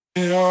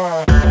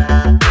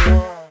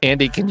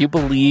Andy, can you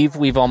believe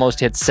we've almost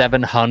hit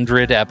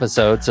 700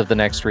 episodes of The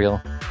Next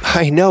Reel?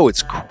 I know,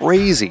 it's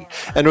crazy.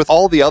 And with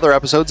all the other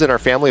episodes in our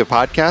family of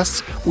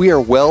podcasts, we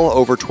are well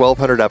over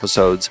 1,200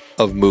 episodes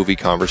of movie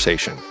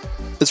conversation.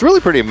 It's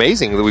really pretty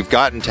amazing that we've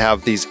gotten to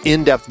have these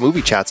in-depth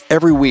movie chats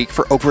every week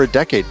for over a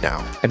decade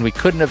now. And we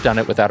couldn't have done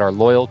it without our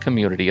loyal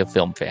community of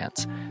film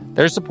fans.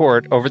 Their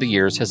support over the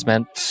years has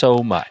meant so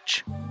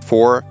much.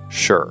 For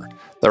sure.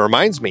 That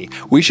reminds me,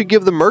 we should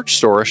give the merch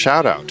store a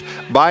shout out.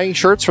 Buying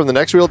shirts from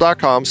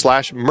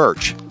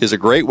thenextreel.com/merch is a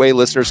great way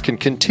listeners can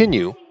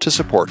continue to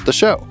support the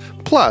show.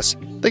 Plus,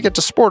 they get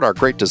to sport our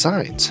great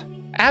designs.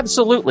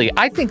 Absolutely.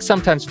 I think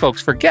sometimes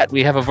folks forget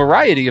we have a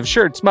variety of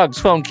shirts, mugs,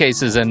 phone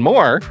cases, and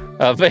more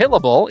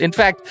available. In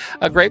fact,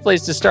 a great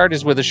place to start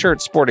is with a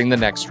shirt sporting the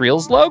Next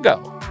Reel's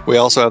logo. We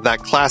also have that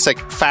classic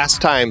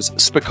Fast Times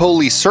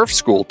Spicoli Surf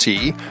School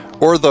tee,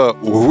 or the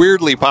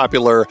weirdly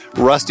popular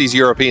Rusty's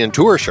European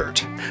Tour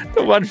shirt.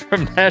 The one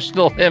from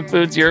National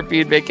Lampoon's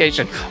European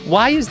Vacation.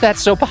 Why is that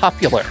so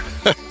popular?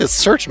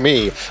 Search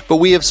me, but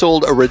we have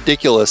sold a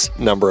ridiculous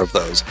number of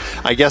those.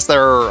 I guess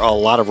there are a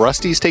lot of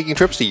Rustys taking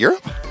trips to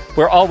Europe?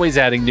 We're always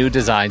adding new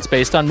designs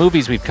based on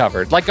movies we've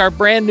covered, like our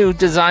brand new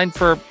design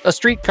for a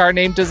streetcar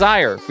named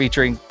Desire,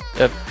 featuring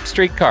a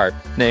streetcar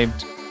named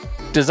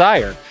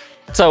Desire.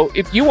 So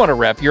if you want to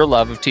rep your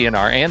love of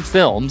TNR and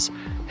films,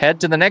 head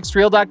to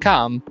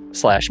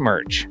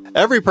thenextreel.com/merch.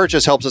 Every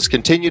purchase helps us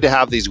continue to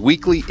have these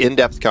weekly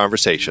in-depth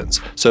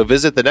conversations. So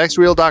visit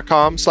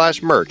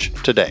thenextreel.com/merch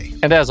today.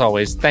 And as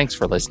always, thanks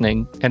for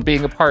listening and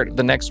being a part of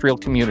the Next Reel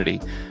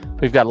community.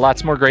 We've got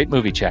lots more great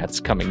movie chats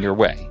coming your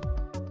way.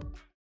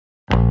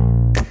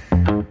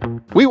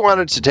 We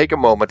wanted to take a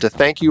moment to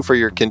thank you for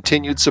your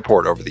continued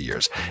support over the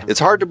years.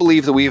 It's hard to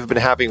believe that we've been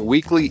having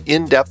weekly,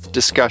 in-depth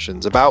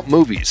discussions about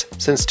movies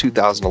since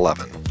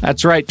 2011.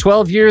 That's right,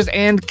 12 years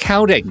and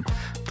counting.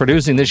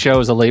 Producing this show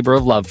is a labor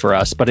of love for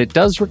us, but it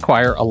does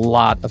require a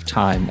lot of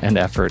time and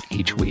effort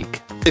each week.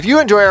 If you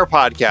enjoy our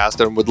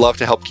podcast and would love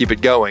to help keep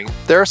it going,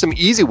 there are some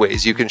easy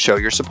ways you can show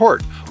your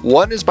support.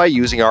 One is by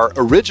using our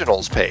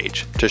Originals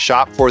page to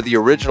shop for the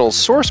original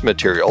source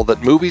material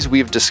that movies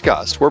we've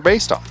discussed were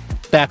based on.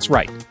 That's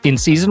right. In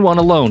Season 1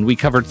 alone, we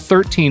covered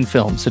 13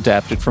 films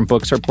adapted from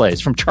books or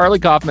plays, from Charlie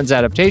Kaufman's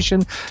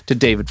adaptation to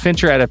David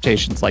Fincher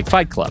adaptations like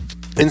Fight Club.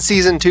 In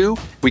Season 2,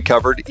 we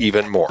covered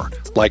even more,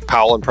 like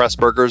Powell and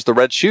Pressburger's The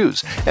Red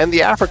Shoes and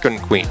The African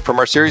Queen from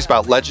our series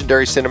about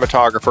legendary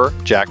cinematographer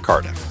Jack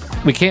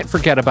Cardiff. We can't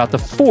forget about the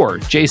 4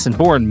 Jason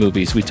Bourne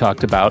movies we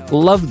talked about.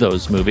 Love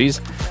those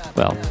movies.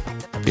 Well,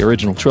 the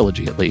original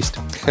trilogy, at least.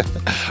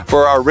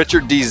 For our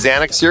Richard D.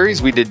 Zanuck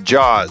series, we did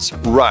Jaws,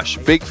 Rush,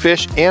 Big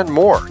Fish, and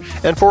more.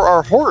 And for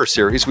our horror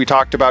series, we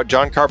talked about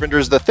John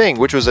Carpenter's The Thing,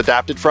 which was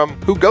adapted from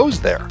Who Goes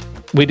There?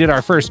 We did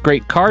our first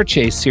great car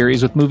chase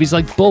series with movies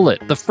like Bullet,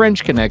 The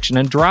French Connection,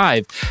 and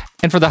Drive.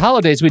 And for the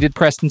holidays, we did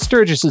Preston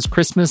Sturges's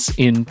Christmas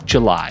in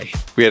July.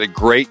 We had a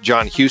great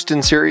John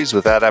Huston series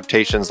with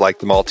adaptations like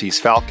The Maltese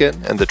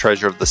Falcon and The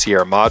Treasure of the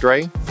Sierra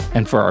Madre.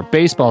 And for our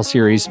baseball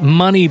series,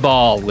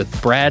 Moneyball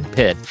with Brad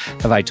Pitt.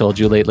 Have I told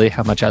you lately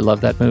how much I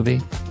love that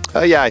movie?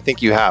 Yeah, I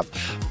think you have.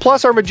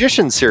 Plus, our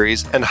Magician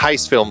series and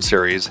Heist film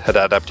series had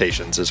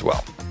adaptations as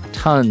well.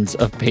 Tons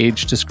of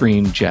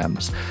page-to-screen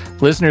gems.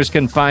 Listeners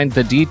can find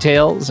the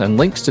details and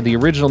links to the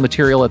original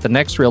material at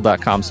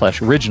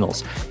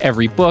thenextreel.com/originals.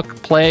 Every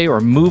book, play, or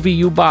movie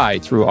you buy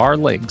through our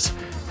links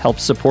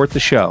helps support the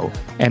show,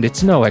 and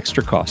it's no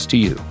extra cost to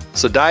you.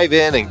 So dive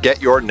in and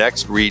get your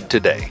next read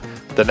today.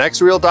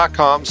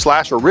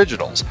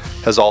 thenextreel.com/originals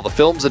has all the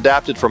films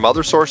adapted from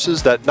other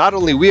sources that not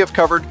only we have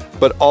covered,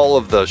 but all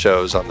of the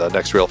shows on the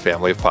Next Reel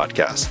family of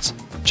podcasts.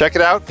 Check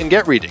it out and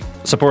get reading.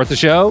 Support the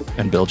show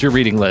and build your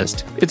reading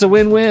list. It's a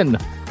win-win.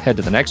 Head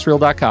to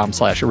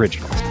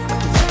thenextreel.com/originals.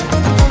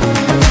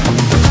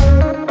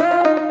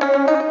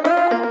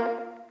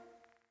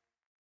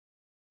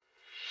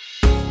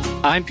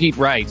 I'm Pete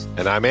Wright.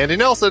 And I'm Andy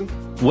Nelson.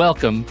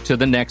 Welcome to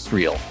The Next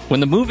Reel. When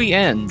the movie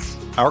ends,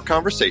 our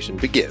conversation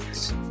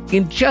begins.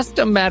 In just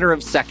a matter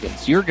of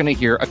seconds, you're going to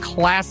hear a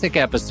classic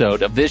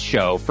episode of this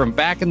show from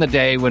back in the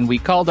day when we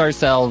called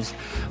ourselves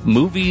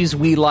Movies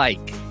We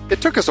Like. It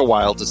took us a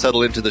while to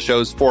settle into the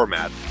show's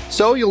format,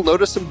 so you'll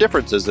notice some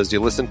differences as you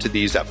listen to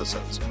these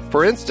episodes.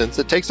 For instance,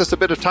 it takes us a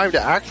bit of time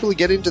to actually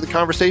get into the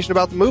conversation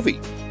about the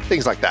movie.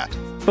 Things like that.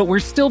 But we're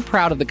still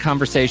proud of the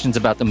conversations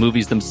about the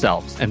movies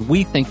themselves, and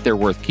we think they're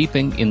worth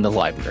keeping in the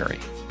library.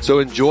 So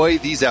enjoy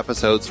these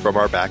episodes from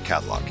our back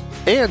catalog.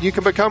 And you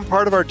can become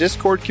part of our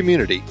Discord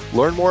community,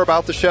 learn more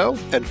about the show,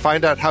 and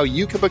find out how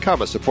you can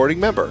become a supporting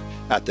member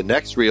at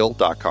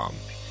thenextreel.com.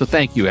 So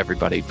thank you,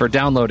 everybody, for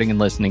downloading and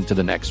listening to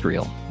The Next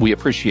Reel. We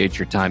appreciate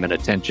your time and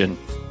attention,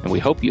 and we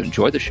hope you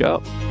enjoy the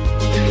show.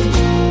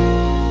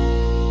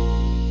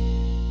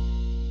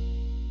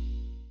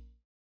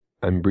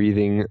 I'm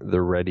breathing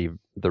the ready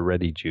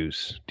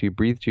juice. Do you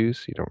breathe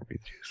juice? You don't breathe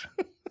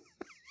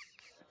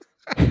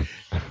juice.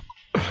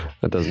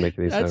 That doesn't make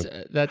any sense.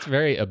 That's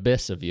very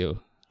abyss of you.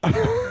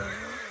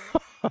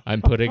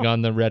 I'm putting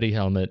on the ready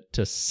helmet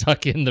to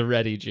suck in the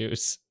ready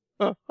juice.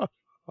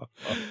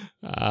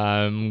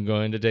 I'm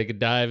going to take a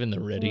dive in the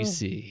ready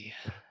sea.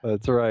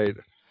 That's right.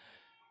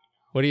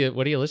 What are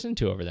you listening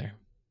to over there?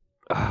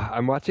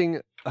 I'm watching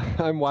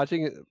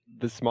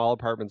the Small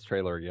Apartments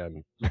trailer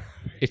again.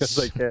 It's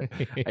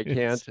I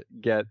can't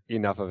get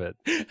enough of it.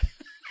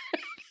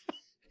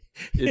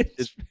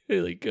 It's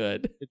really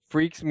good. It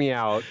freaks me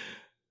out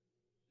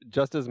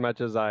just as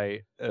much as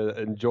I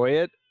enjoy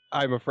it.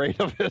 I'm afraid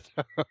of it.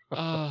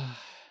 Oh,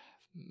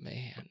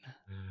 man.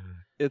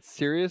 It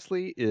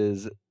seriously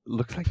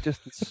looks like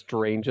just the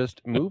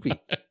strangest movie.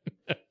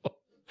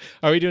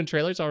 Are we doing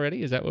trailers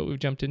already? Is that what we've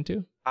jumped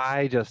into?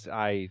 I Because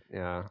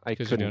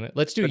you're doing it.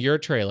 Let's do your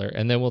trailer,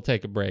 and then we'll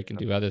take a break and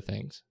do other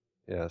things.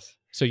 Yes.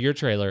 So your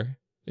trailer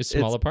is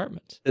Small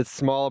Apartments. It's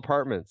Small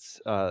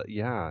Apartments.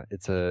 Yeah,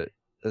 it's a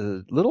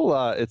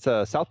little. It's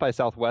a South by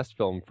Southwest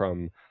film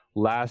from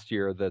last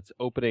year that's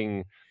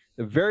opening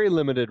a very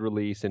limited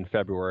release in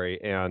February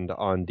and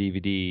on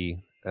DVD.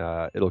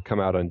 It'll come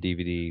out on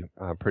DVD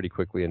pretty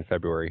quickly in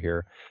February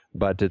here,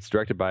 but it's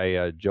directed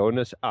by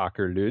Jonas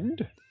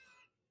Åkerlund.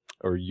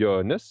 Or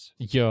Jonas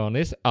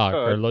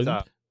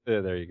Åkerlund.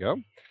 There you go.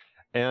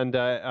 And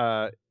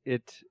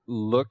it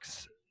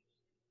looks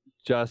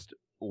just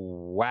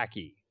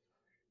wacky.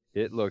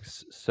 It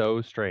looks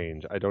so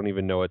strange. I don't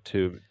even know what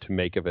to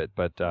make of it.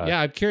 But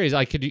yeah, I'm curious.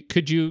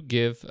 Could you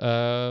give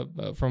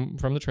from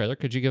the trailer?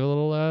 Could you give a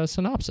little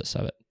synopsis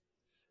of it?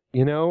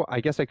 I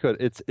guess I could.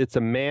 It's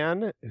a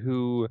man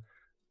who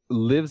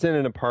lives in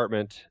an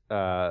apartment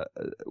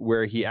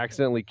where he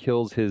accidentally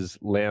kills his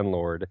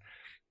landlord.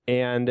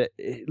 And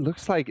it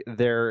looks like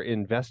they're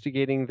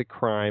investigating the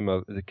crime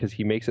because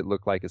he makes it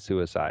look like a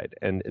suicide.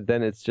 And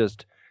then it's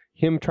just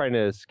him trying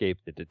to escape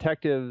the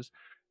detectives,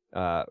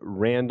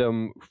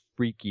 random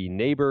freaky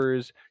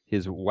neighbors,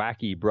 his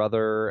wacky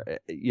brother.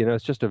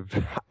 It's just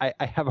I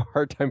have a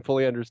hard time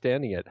fully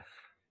understanding it.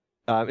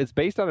 It's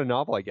based on a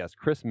novel, I guess,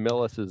 Chris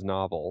Millis's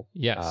novel.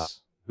 Yes.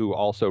 Who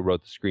also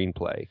wrote the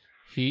screenplay.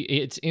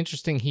 It's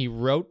interesting. He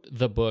wrote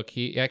the book.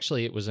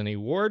 It was an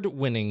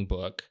award-winning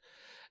book.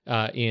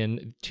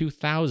 In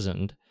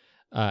 2000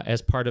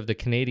 as part of the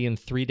Canadian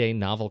 3-day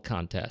novel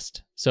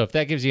contest. So if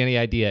that gives you any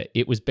idea,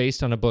 it was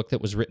based on a book that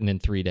was written in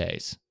 3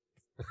 days.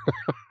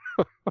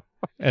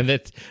 And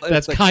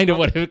that's kind of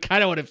what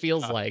it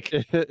feels like.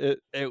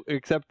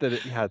 Except that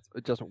it's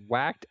just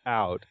whacked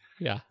out.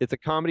 Yeah. It's a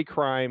comedy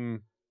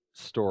crime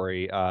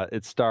story.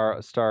 It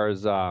stars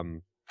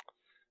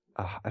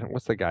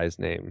what's the guy's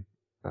name?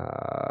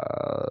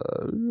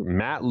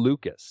 Matt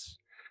Lucas.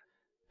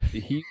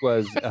 He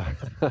was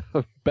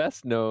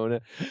best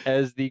known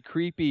as the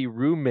creepy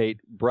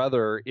roommate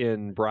brother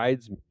in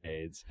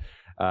Bridesmaids.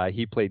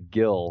 He played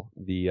Gil,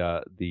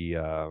 the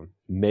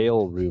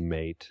male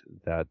roommate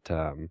that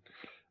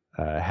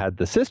had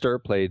the sister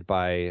played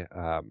by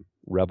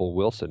Rebel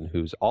Wilson,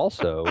 who's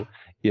also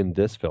in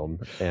this film.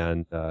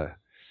 And let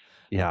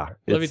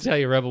me tell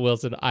you, Rebel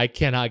Wilson, I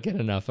cannot get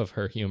enough of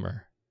her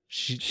humor.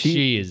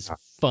 She is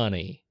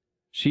funny.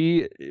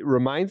 She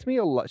reminds me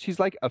a lot. She's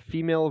like a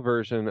female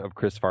version of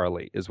Chris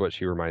Farley is what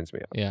she reminds me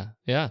of.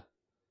 Yeah.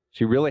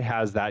 She really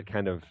has that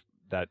kind of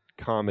that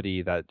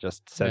comedy, that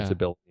just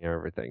sensibility and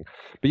everything.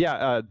 But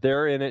yeah,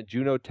 they're in it.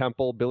 Juno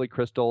Temple, Billy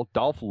Crystal,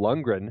 Dolph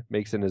Lundgren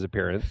makes in his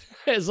appearance.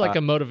 It's like a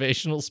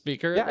motivational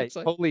speaker. Yeah, it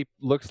totally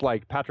looks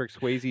like Patrick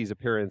Swayze's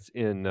appearance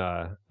in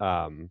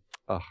I'm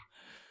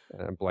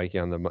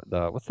blanking on the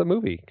what's the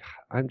movie?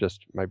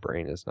 My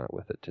brain is not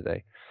with it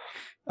today.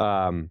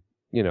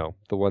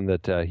 The one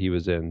that he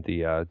was in,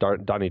 the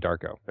Donnie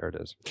Darko. There it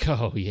is.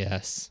 Oh,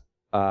 yes.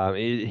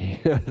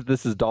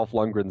 This is Dolph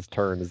Lundgren's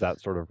turn as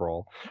that sort of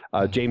role.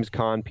 James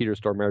Caan, Peter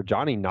Stormare,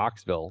 Johnny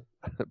Knoxville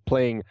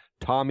playing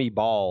Tommy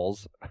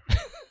Balls.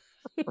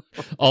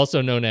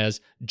 Also known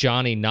as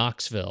Johnny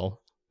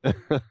Knoxville.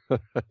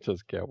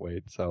 Just can't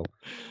wait. So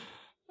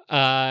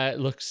it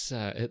looks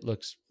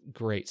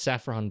great.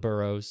 Saffron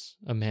Burrows,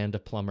 Amanda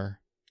Plummer.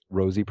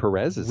 Rosie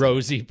Perez.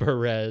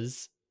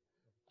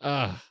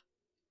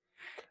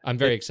 I'm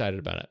very excited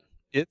about it.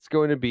 It's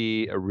going to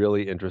be a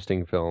really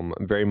interesting film.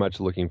 I'm very much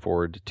looking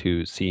forward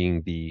to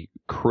seeing the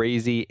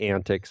crazy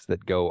antics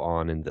that go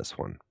on in this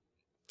one.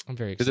 I'm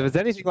very excited. Because if it's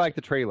anything like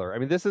the trailer, I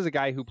mean, this is a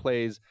guy who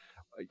plays,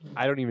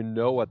 I don't even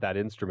know what that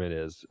instrument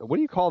is. What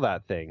do you call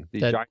that thing?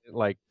 The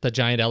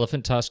giant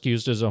elephant tusk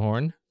used as a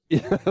horn?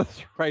 Yeah,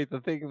 that's right. The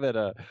thing that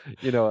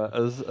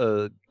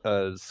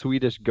a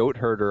Swedish goat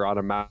herder on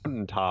a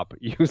mountaintop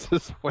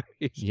uses.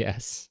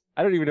 Yes.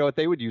 I don't even know what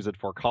they would use it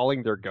for.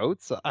 Calling their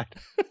goats?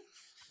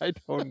 I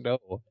don't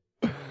know.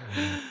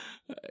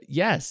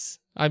 Yes,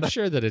 I'm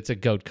sure that it's a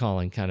goat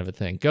calling kind of a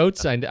thing.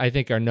 Goats, I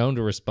think, are known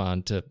to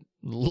respond to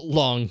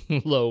long,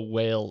 low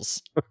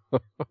wails.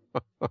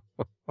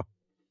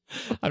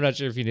 I'm not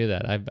sure if you knew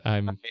that.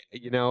 I'm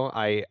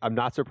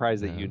not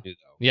surprised that you knew,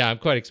 though. Yeah, I'm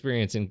quite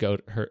experienced in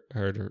goat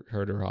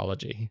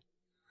herderology.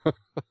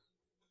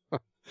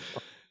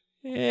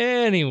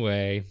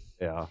 Anyway.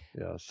 Yeah.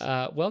 Yes.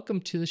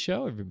 Welcome to the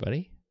show,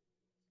 everybody.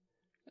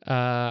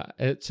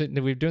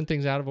 We're doing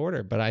things out of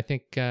order, but I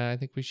think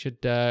we should.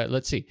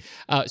 Let's see.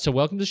 So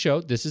welcome to the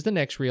show. This is the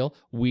Next Reel.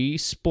 We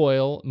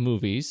spoil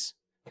movies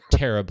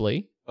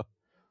terribly.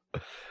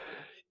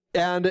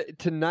 And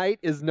tonight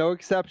is no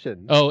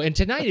exception. Oh, and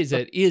tonight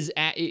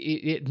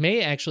it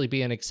may actually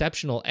be an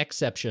exceptional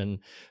exception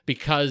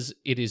because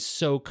it is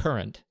so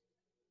current.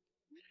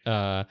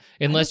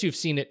 Unless you've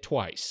seen it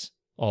twice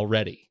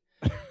already.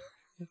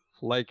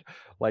 like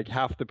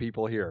half the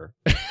people here.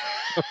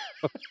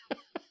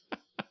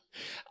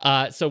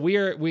 So we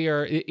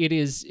are. It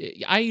is.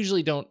 I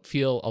usually don't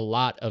feel a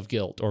lot of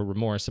guilt or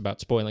remorse about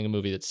spoiling a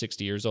movie that's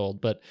 60 years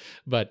old, but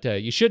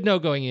you should know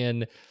going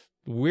in.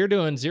 We're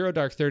doing Zero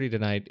Dark 30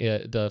 tonight,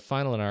 the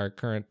final in our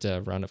current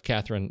run of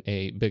Catherine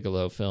A.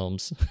 Bigelow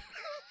films.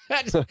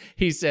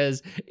 He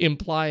says,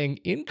 implying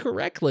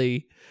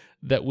incorrectly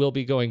that we'll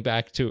be going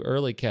back to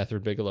early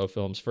Catherine Bigelow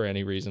films for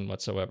any reason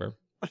whatsoever.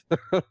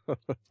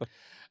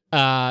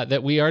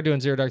 That we are doing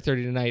Zero Dark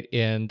 30 tonight,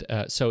 and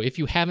so if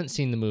you haven't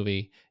seen the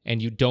movie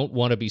and you don't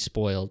want to be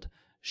spoiled,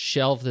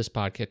 shelve this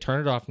podcast,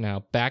 turn it off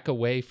now, back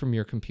away from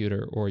your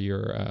computer or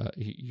your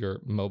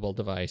mobile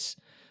device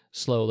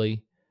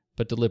slowly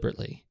but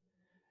deliberately.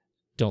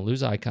 Don't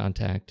lose eye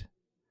contact,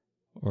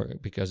 or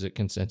because it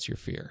can sense your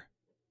fear.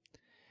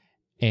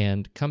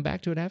 And come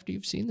back to it after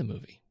you've seen the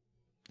movie.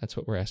 That's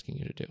what we're asking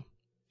you to do.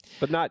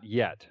 But not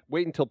yet.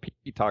 Wait until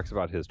Pete talks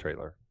about his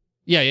trailer.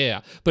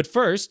 Yeah. But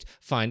first,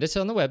 find us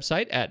on the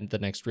website at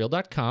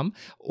thenextreel.com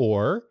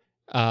or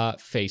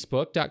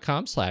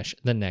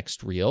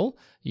facebook.com/thenextreel.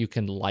 You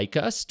can like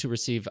us to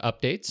receive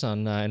updates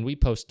on, and we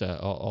post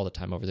all the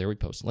time over there. We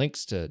post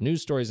links to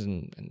news stories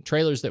and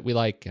trailers that we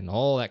like and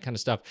all that kind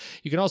of stuff.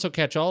 You can also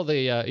catch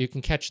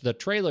the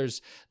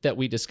trailers that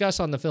we discuss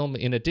on the film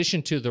in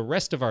addition to the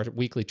rest of our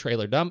weekly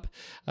trailer dump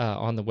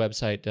on the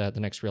website,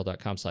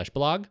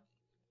 thenextreel.com/blog.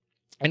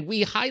 And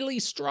we highly,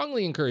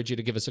 strongly encourage you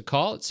to give us a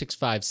call at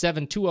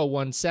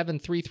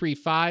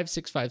 657-201-7335,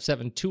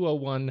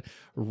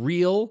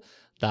 657-201-REEL,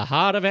 the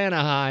heart of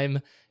Anaheim,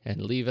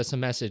 and leave us a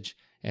message,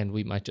 and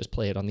we might just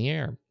play it on the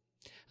air.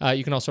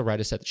 You can also write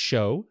us at the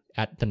show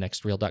at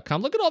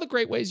thenextreel.com. Look at all the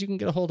great ways you can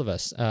get a hold of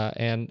us.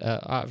 And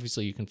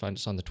obviously, you can find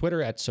us on the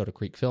Twitter at Soda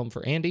Creek Film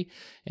for Andy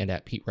and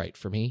at Pete Wright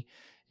for me.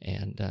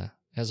 And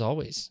as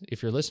always,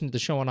 if you're listening to the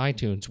show on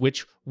iTunes,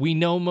 which we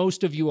know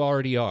most of you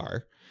already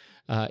are,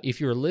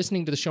 if you're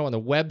listening to the show on the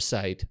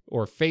website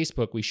or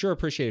Facebook, we sure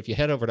appreciate it if you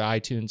head over to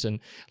iTunes and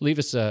leave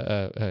us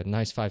a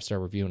nice 5-star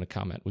review and a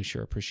comment. We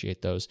sure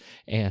appreciate those.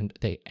 And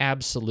they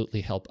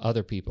absolutely help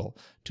other people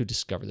to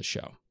discover the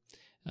show.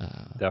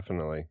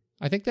 Definitely.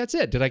 I think that's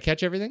it. Did I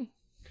catch everything?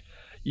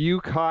 You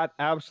caught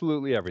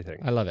absolutely everything.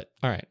 I love it.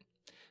 All right.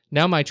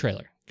 Now my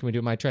trailer. Can we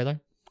do my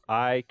trailer?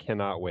 I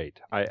cannot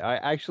wait.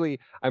 I'm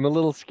a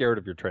little scared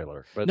of your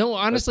trailer. But no,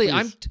 honestly,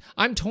 I'm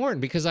torn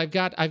because I've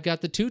got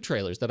the two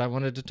trailers that I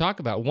wanted to talk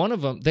about. One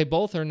of them, they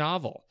both are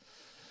novel.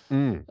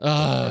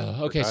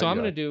 Okay, so I'm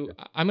gonna do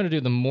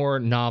the more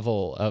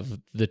novel of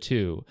the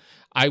two.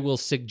 I will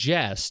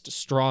suggest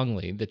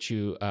strongly that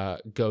you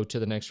go to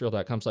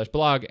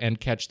thenextreel.com/blog and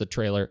catch the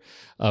trailer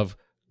of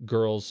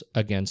Girls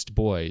Against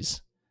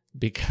Boys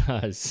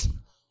because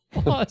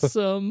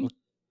awesome.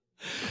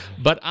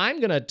 But I'm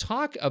going to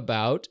talk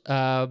about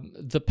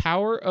The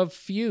Power of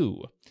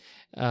Few,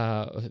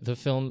 the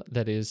film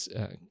that is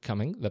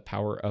coming, The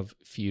Power of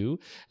Few.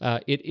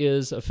 It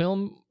is a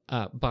film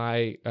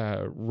by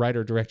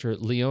writer-director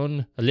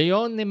Leone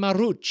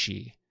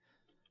Marucci.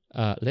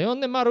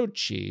 Leone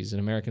Marucci is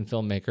an American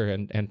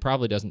filmmaker and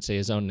probably doesn't say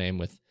his own name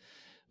with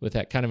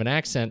that kind of an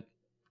accent.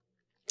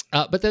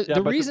 But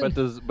the reason...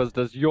 But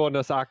does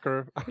Jonas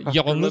Åkerlund...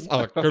 Jonas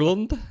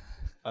Åkerlund...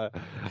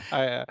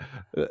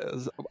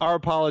 our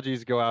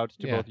apologies go out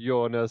to both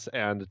Jonas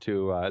and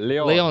to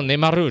Leone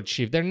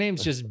Marucci. Their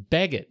names just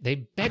beg it.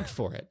 They beg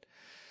for it.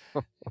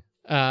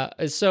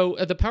 So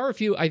The Power of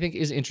Few, I think,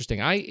 is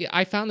interesting.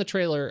 I found the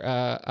trailer.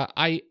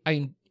 I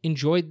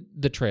enjoyed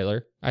the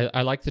trailer.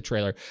 I like the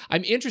trailer.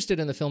 I'm interested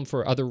in the film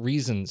for other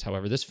reasons,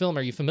 however. This film,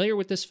 are you familiar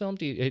with this film?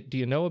 Do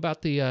you know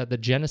about the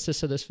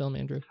genesis of this film,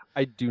 Andrew?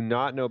 I do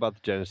not know about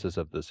the genesis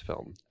of this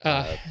film.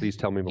 Please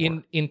tell me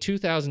more. In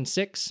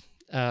 2006...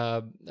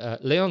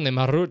 Leone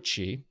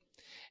Marucci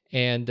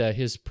and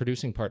his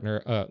producing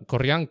partner,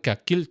 Koryanka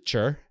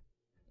Kilcher.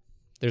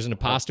 There's an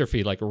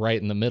apostrophe like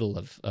right in the middle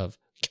of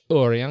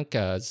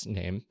Koryanka's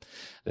name.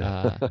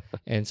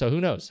 And so who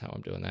knows how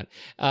I'm doing that.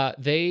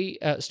 They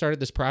started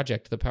this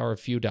project,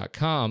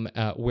 thepowerofew.com,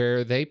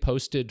 where they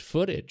posted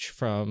footage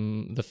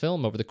from the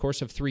film over the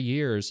course of 3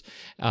 years.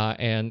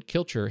 And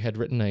Kilcher had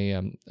written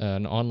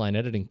an online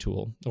editing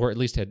tool, or at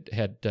least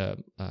had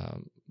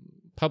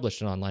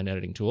published an online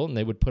editing tool, and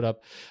they would put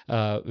up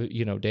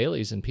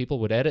dailies, and people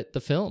would edit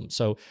the film.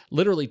 So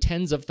literally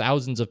tens of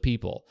thousands of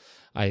people,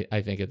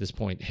 I think at this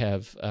point,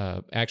 have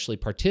actually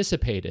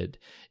participated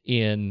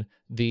in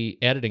the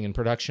editing and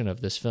production of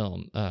this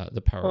film,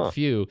 The Power of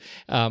Few.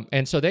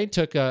 And so they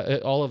took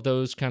all of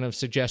those kind of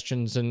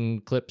suggestions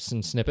and clips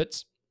and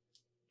snippets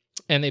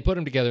And they put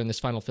them together in this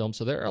final film.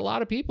 So there are a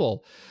lot of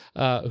people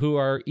who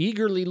are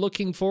eagerly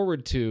looking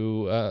forward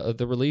to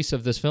the release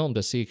of this film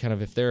to see kind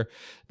of if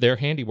their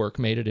handiwork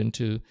made it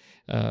into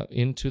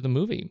the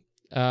movie.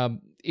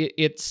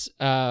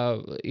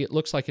 It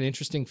looks like an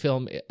interesting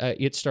film.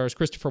 It stars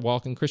Christopher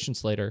Walken, Christian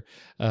Slater,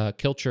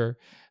 Kilcher,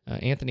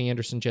 Anthony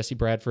Anderson, Jesse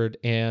Bradford,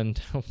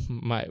 and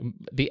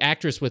the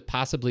actress with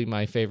possibly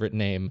my favorite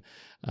name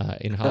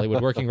in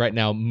Hollywood working right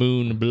now,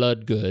 Moon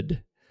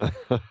Bloodgood.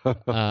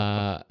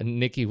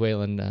 Nikki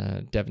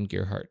Whalen, Devin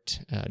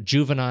Gearhart,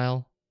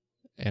 Juvenile,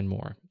 and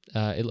more.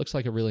 It looks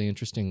like a really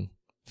interesting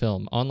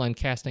film. Online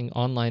casting,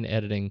 online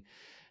editing,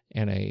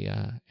 and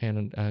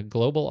a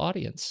global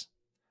audience.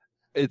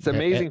 It's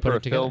amazing put for it a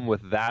together. film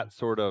with that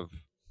sort of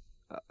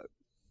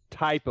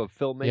type of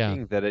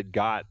filmmaking that it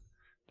got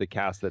the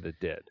cast that it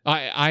did.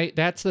 I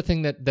that's the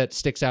thing that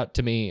sticks out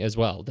to me as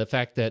well. The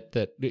fact that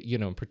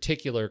in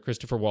particular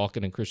Christopher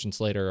Walken and Christian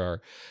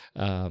Slater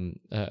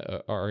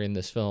are in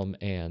this film,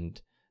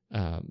 and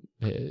I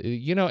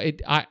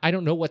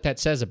don't know what that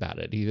says about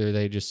it. Either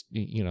they just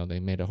they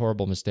made a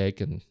horrible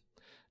mistake and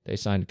they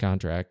signed a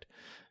contract.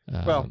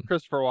 Well,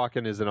 Christopher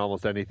Walken is in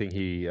almost anything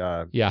he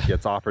Yeah.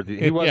 gets offered.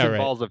 He was in right.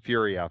 Balls of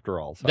Fury after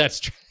all. So.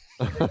 That's true.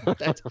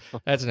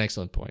 That's an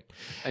excellent point.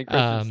 And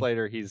Christian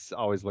Slater, he's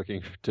always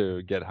looking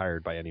to get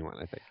hired by anyone,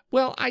 I think.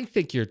 Well, I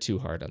think you're too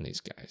hard on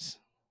these guys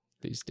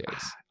these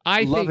days.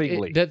 I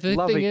Lovingly. think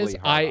the thing is,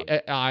 hard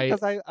on I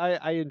because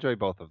I enjoy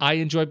both of them. I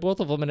enjoy both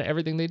of them and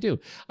everything they do.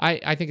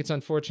 I think it's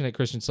unfortunate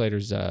Christian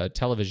Slater's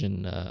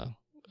television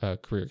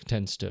career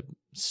tends to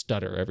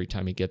stutter every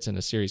time he gets in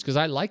a series, because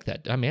I like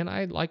that.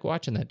 I like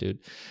watching that dude.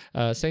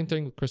 Same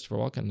thing with Christopher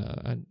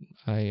Walken.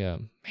 I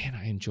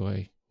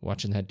enjoy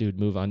watching that dude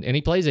move on, and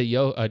he plays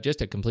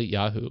just a complete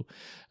yahoo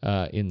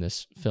in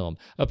this film.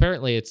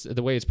 Apparently, it's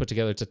the way it's put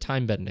together. It's a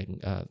time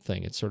bending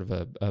thing. It's sort of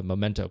a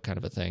memento kind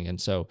of a thing,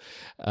 and so.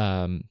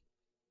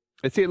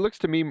 See, it looks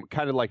to me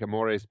kind of like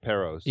Amores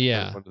Perros.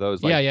 Yeah. One of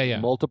those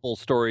multiple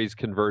stories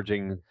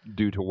converging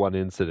due to one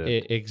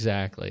incident.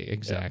 Exactly.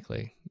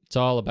 It's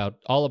all about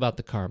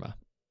the karma.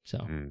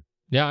 So,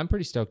 yeah, I'm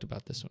pretty stoked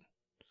about this one.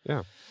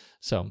 Yeah.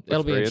 So,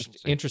 it'll be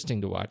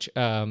interesting to watch.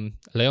 Leone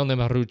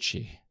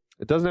Marucci.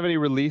 It doesn't have any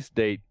release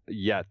date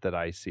yet that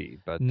I see,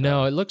 but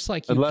no, it looks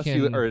like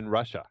you are in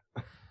Russia.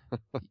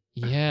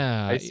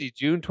 Yeah. I see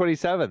June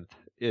 27th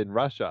in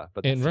Russia,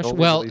 but in Russia.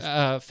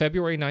 Well,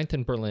 February 9th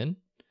in Berlin.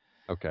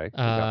 Okay.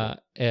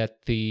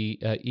 At the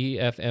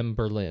EFM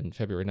Berlin,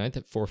 February 9th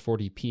at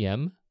 4:40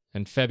 p.m.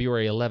 and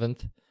February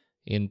 11th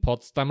in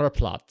Potsdamer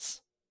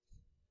Platz.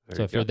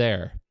 So if you're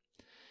there,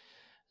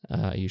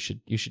 you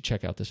should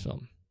check out this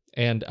film.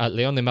 And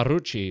Leone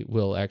Marucci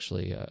will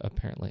actually,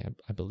 apparently,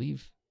 I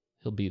believe,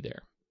 he'll be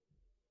there.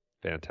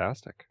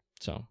 Fantastic.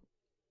 So,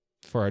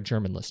 for our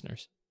German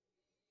listeners,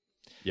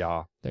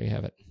 yeah, there you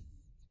have it.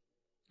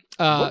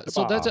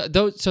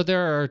 So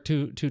there are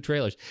two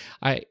trailers.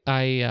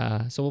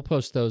 So we'll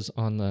post those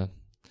on the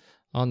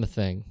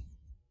thing. You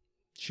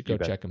should go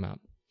check them out.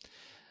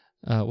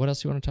 What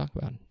else do you want to talk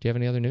about? Do you have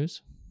any other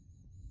news?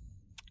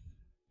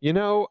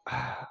 Do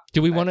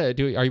we want to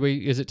do?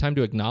 Is it time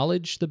to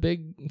acknowledge the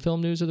big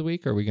film news of the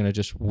week, or are we going to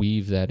just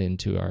weave that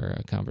into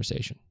our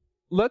conversation?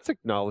 Let's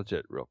acknowledge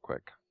it real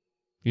quick.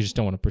 You just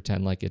don't want to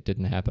pretend like it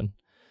didn't happen.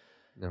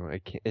 No, I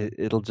can't.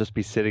 It'll just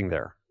be sitting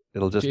there.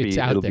 It'll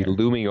be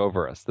looming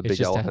over us. The big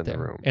elephant in the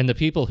room. And the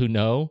people who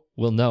know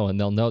will know, and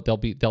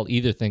they'll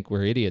either think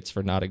we're idiots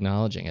for not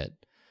acknowledging it,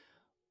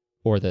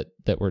 or that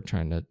we're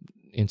trying to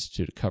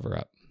institute a cover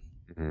up.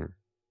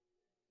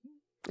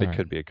 Mm-hmm. It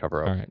could be a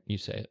cover up. All right, you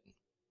say it.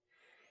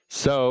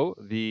 So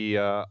the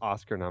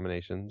Oscar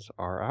nominations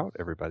are out,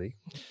 everybody.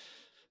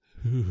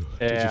 Did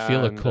you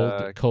feel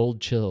a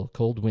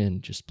cold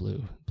wind just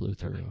blew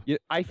through? Yeah,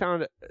 I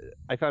found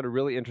a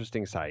really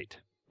interesting site.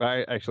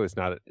 Actually, it's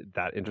not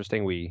that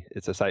interesting.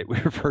 It's a site we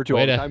refer to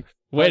all the time.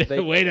 Way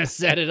to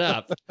set it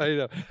up. I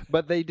know,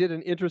 but they did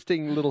an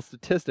interesting little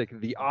statistic: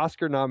 the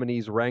Oscar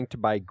nominees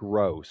ranked by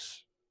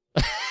gross.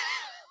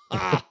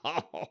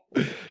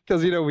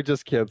 Because we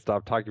just can't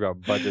stop talking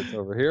about budgets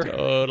over here.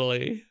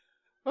 Totally.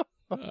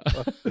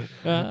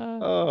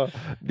 Now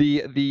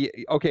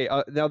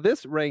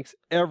this ranks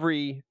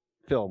every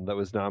film that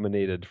was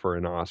nominated for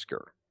an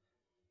Oscar.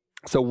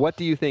 So what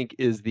do you think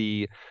is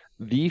the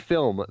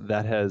film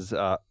that has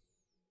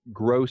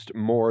grossed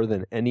more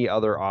than any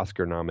other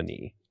Oscar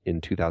nominee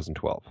in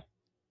 2012?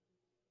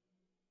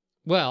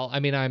 Well,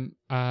 I'm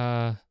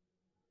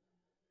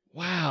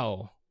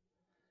wow.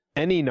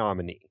 Any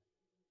nominee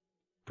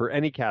for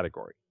any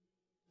category.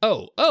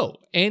 Oh,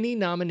 any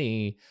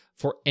nominee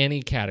for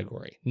any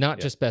category, not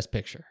just Best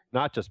Picture.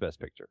 Not just Best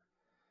Picture.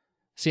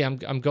 See, I'm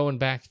going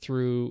back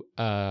through.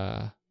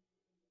 I'm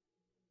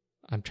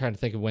trying to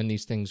think of when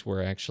these things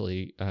were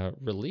actually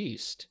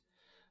released.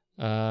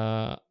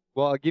 Well,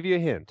 I'll give you a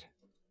hint.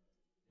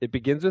 It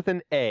begins with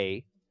an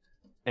A,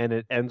 and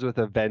it ends with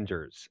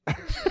Avengers.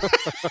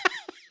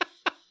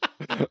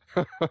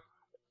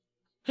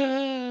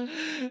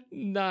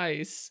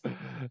 Nice.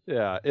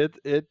 Yeah, it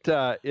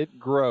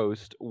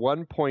grossed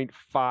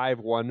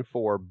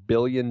 $1.514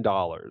 billion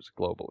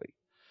globally.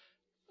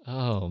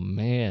 Oh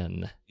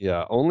man.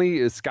 Yeah,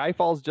 only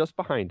Skyfall's just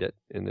behind it,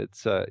 and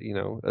it's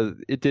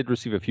it did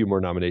receive a few more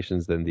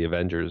nominations than the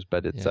Avengers,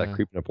 but it's Yeah.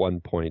 creeping up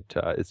 1 point.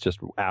 It's just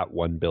at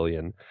 1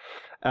 billion.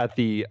 At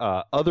the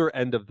other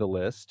end of the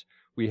list,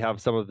 we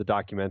have some of the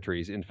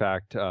documentaries. In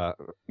fact,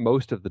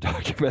 most of the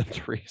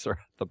documentaries are at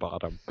the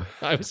bottom.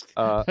 I was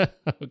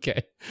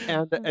okay.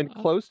 And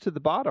close to the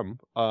bottom,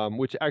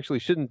 which actually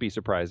shouldn't be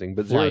surprising,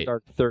 but Zero Flight.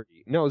 Dark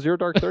 30. No, Zero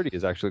Dark 30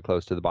 is actually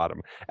close to the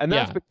bottom. And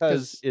that's Yeah,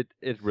 because 'cause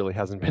it really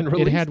hasn't been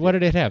released. It had, what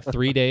did it have?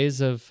 3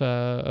 days of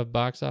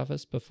box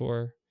office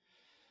before.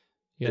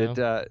 You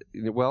know?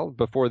 Well,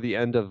 before the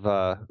end of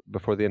the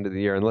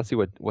year, and let's see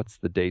what's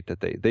the date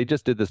that they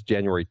just did this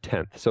January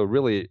 10th. So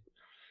really,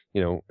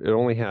 it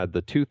only had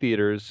the 2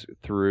 theaters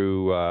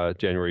through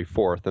January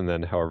 4th, and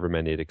then however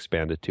many it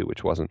expanded to,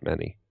 which wasn't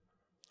many.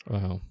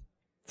 Wow.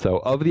 So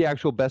of the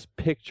actual Best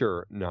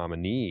Picture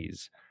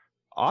nominees,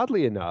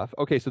 oddly enough,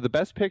 okay, so the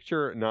Best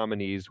Picture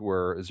nominees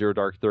were Zero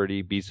Dark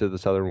 30, Beasts of the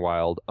Southern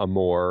Wild,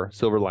 Amour,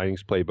 Silver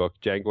Linings Playbook,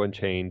 Django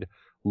Unchained,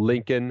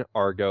 Lincoln,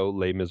 Argo,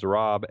 Les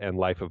Miserables, and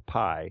Life of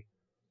Pi.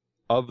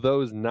 Of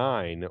those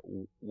 9,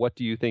 what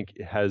do you think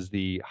has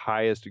the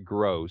highest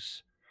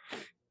gross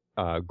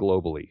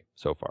globally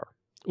so far?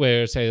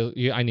 Wait,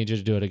 I need you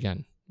to do it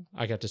again.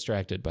 I got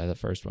distracted by the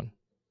first one.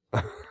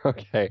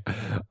 Okay.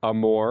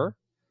 Amour,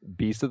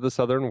 Beast of the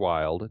Southern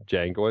Wild,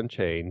 Django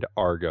Unchained,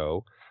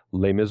 Argo,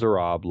 Les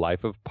Miserables,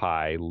 Life of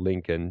Pi,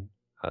 Lincoln,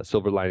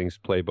 Silver Linings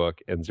Playbook,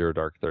 and Zero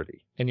Dark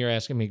 30. And you're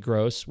asking me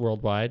gross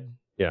worldwide?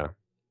 Yeah.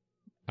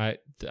 I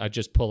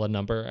just pull a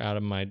number out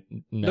of my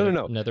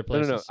nether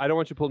places? No. I don't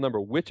want you to pull a number.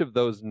 Which of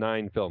those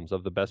 9 films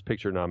of the Best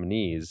Picture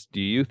nominees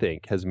do you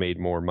think has made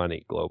more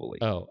money globally?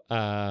 Oh,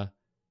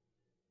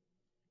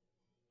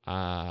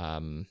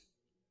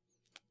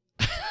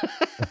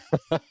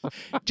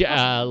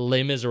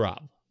 Les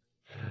Miserables.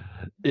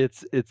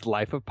 It's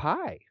Life of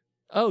Pi.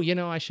 Oh,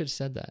 I should have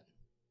said that.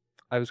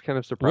 I was kind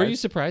of surprised. Were you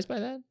surprised by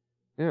that?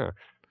 Yeah.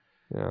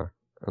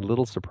 A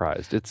little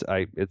surprised.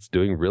 It's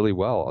doing really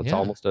well. It's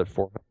almost at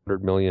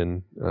 400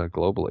 million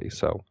globally.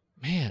 So,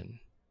 man,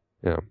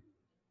 yeah,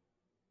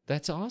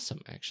 that's awesome.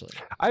 Actually,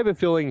 I have a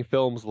feeling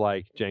films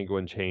like Django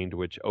Unchained,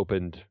 which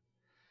opened,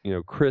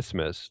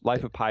 Christmas,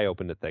 Life of Pi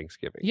opened at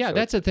Thanksgiving. Yeah, so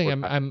that's the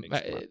thing.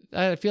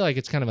 I feel like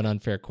it's kind of an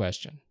unfair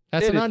question.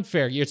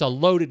 It's a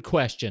loaded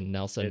question,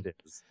 Nelson. It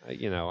is.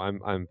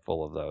 I'm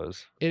full of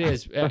those. It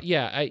is.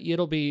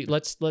 It'll be.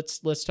 Let's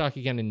talk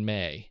again in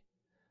May.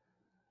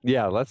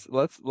 Yeah, let's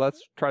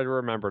try to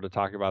remember to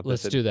talk about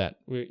this. Let's do that.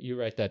 You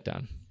write that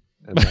down.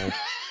 And then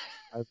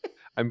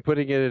I'm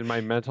putting it in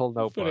my mental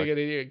notebook. Putting it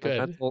in here,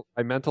 good.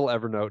 My mental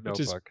Evernote notebook.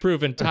 Which is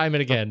proven time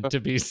and again to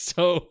be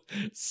so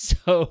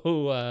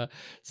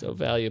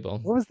valuable.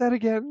 What was that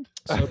again?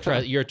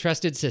 Your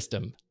trusted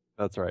system.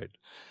 That's right.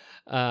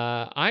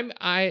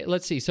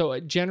 Let's see. So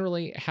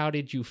generally, how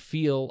did you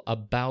feel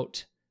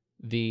about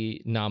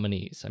the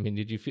nominees? I mean,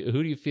 who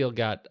do you feel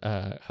got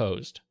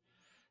hosed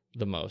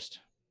the most?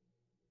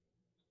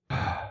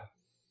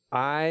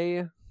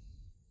 I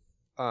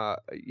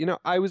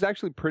was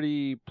actually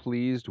pretty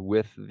pleased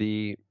with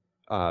the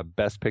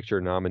Best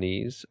Picture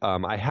nominees.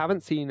 I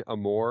haven't seen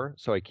Amour,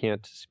 so I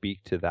can't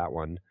speak to that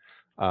one.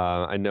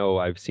 I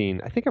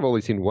think I've only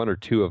seen 1 or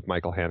 2 of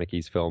Michael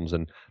Haneke's films,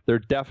 and they're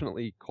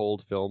definitely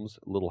cold films,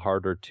 a little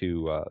harder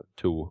to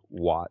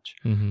watch.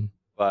 Mm-hmm.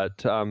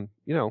 But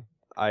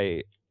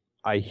I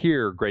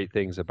hear great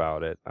things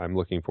about it. I'm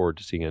looking forward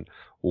to seeing it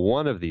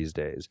one of these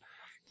days.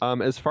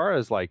 As far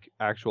as like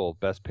actual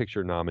Best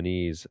Picture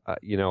nominees,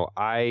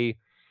 I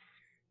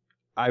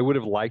would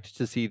have liked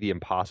to see The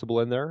Impossible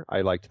in there. I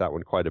liked that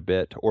one quite a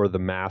bit, or The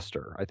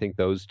Master. I think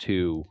those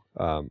 2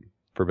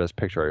 for Best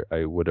Picture,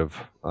 I would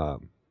have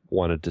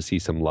wanted to see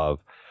some love.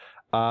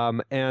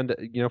 And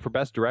for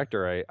Best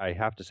Director, I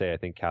have to say I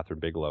think Catherine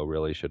Bigelow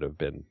really should have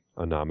been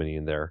a nominee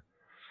in there.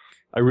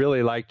 I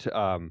really liked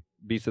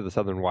Beasts of the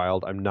Southern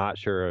Wild. I'm not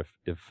sure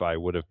if I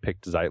would have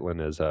picked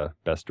Zeitlin as a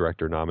Best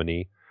Director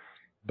nominee.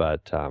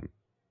 But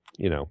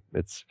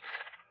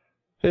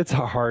it's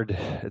a hard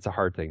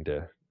thing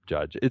to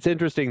judge. It's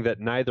interesting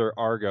that neither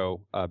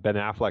Argo, Ben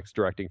Affleck's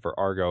directing for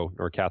Argo,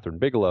 nor Catherine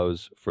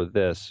Bigelow's for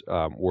this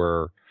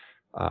were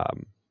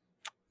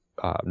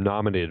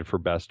nominated for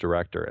Best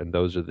Director, and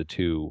those are the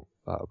 2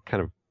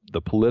 kind of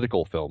the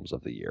political films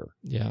of the year.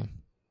 Yeah.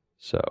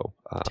 So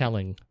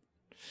telling.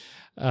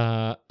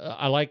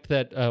 I liked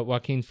that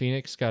Joaquin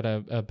Phoenix got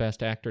a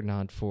Best Actor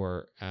nod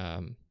for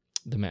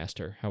The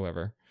Master.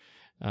 However.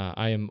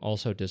 I am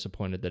also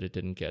disappointed that it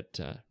didn't get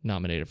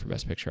nominated for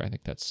Best Picture. I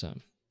think that's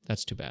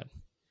too bad.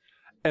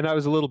 And I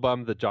was a little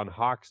bummed that John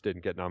Hawkes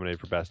didn't get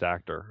nominated for Best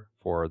Actor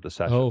for The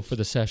Sessions. Oh, for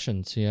The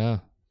Sessions, yeah.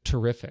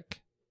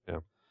 Terrific.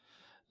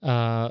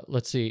 Yeah.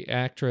 Let's see.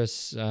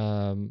 Actress.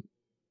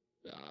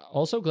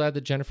 Also glad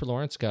that Jennifer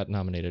Lawrence got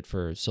nominated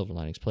for Silver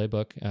Linings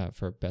Playbook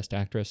for Best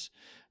Actress.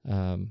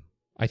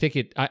 I I think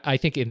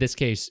in this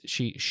case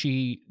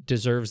she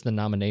deserves the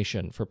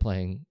nomination for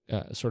playing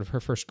sort of her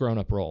first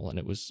grown-up role, and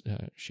it was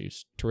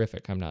she's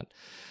terrific. I'm not.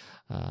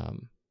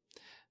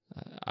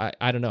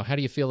 I don't know. How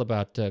do you feel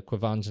about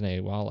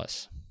Quvenzhané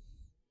Wallis?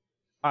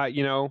 I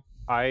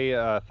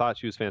thought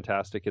she was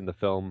fantastic in the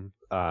film.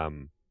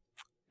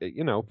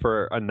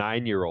 For a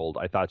 9-year-old,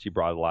 I thought she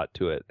brought a lot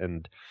to it.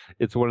 And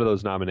it's one of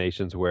those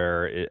nominations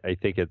where I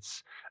think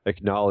it's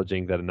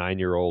acknowledging that a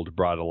 9-year-old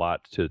brought a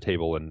lot to the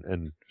table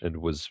and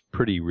was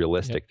pretty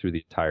realistic through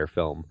the entire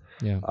film.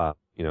 Yeah.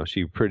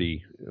 She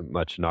pretty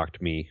much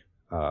knocked me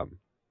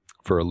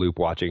for a loop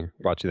watching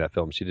that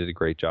film. She did a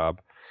great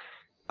job.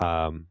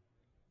 I'm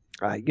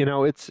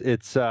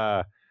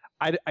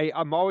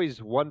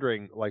always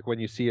wondering, like, when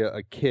you see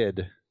a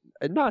kid,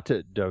 and not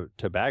to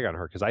bag on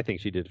her, because I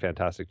think she did a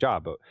fantastic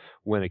job, but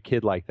when a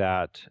kid like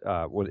that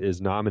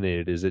is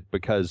nominated, is it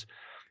because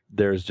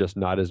there's just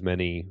not as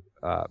many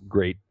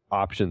great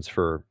options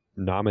for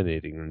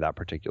nominating in that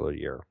particular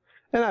year?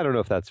 And I don't know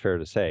if that's fair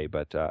to say,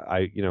 but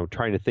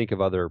trying to think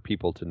of other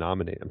people to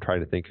nominate, I'm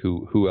trying to think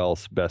who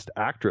else Best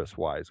Actress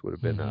wise would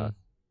have been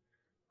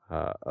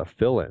a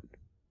fill-in.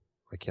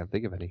 I can't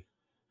think of any.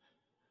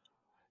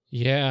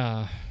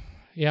 Yeah,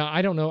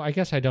 I don't know. I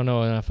guess I don't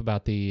know enough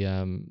about the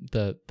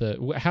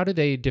how do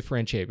they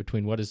differentiate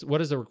between what is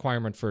the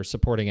requirement for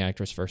supporting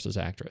actress versus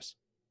actress?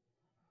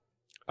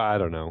 I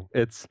don't know.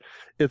 It's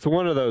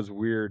one of those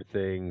weird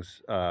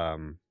things. I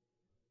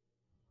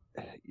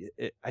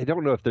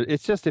don't know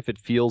it's just if it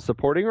feels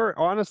supporting, or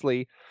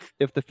honestly,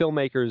 if the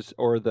filmmakers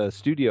or the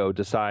studio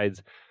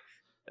decides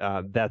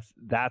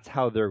that's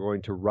how they're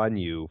going to run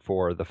you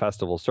for the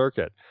festival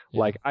circuit.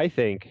 Yeah. Like, I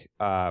think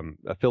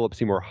Philip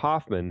Seymour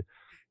Hoffman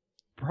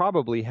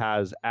probably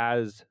has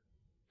as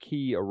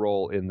key a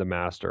role in The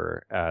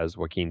Master as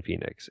Joaquin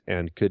Phoenix,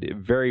 and could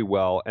very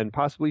well and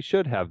possibly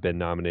should have been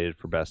nominated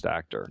for Best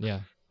Actor. Yeah,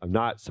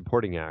 not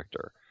supporting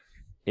actor.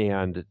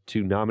 And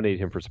to nominate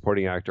him for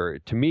supporting actor,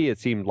 to me, it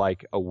seemed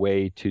like a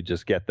way to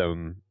just get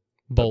them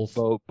both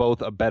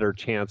a better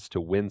chance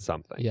to win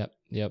something. Yep.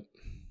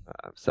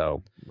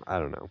 So I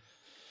don't know.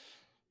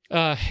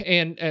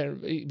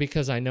 And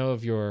because I know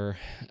of your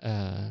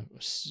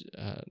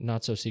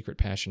not so secret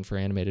passion for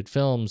animated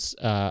films,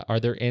 are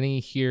there any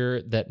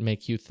here that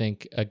make you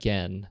think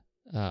again?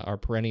 Our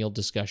perennial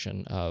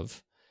discussion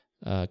of,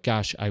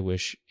 gosh, I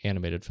wish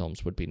animated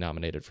films would be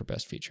nominated for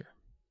Best Feature.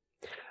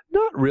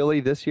 Not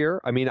really this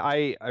year. I mean,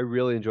 I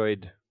really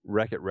enjoyed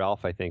Wreck-It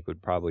Ralph. I think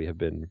would probably have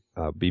been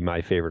be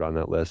my favorite on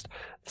that list.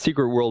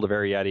 Secret World of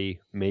Arrietty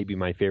may be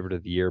my favorite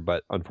of the year,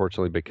 but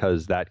unfortunately,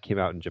 because that came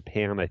out in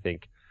Japan, I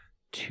think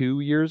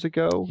 2 years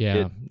ago.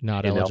 Yeah,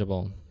 not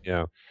eligible.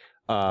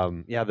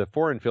 The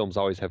foreign films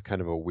always have kind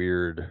of a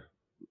weird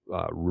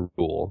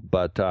rule,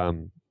 but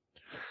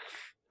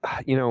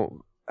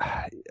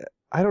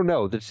I don't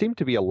know. There seemed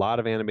to be a lot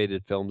of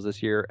animated films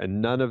this year,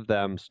 and none of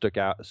them stood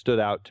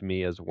out to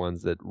me as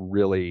ones that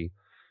really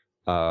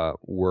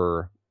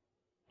were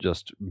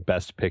just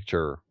Best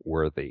Picture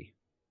worthy.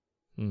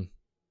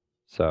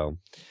 So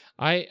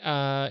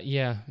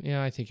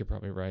I think you're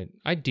probably right.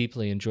 I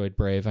deeply enjoyed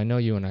Brave. I know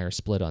you and I are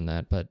split on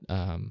that, but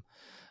and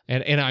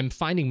I'm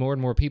finding more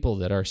and more people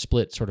that are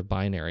split sort of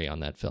binary on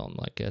that film.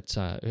 Like, it's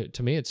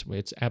to me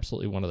it's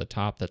absolutely one of the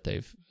top that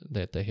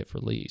they have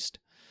released.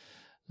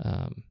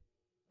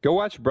 Go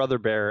watch Brother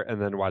Bear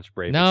and then watch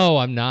Brave. No,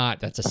 I'm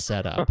not. That's a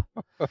setup.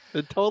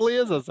 It totally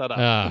is a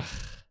setup.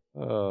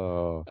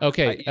 Oh.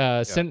 Okay.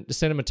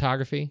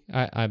 Cinematography.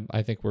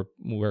 I think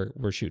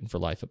we're shooting for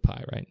Life of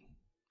Pi, right?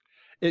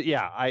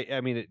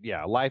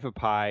 Life of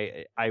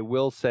Pi. I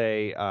will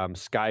say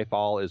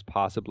Skyfall is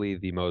possibly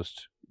the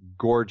most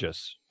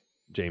gorgeous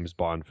James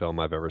Bond film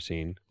I've ever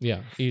seen.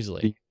 Yeah,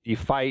 easily. The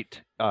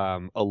fight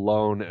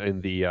alone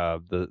in the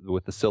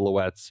with the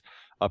silhouettes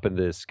up in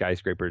the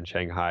skyscraper in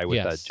Shanghai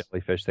with that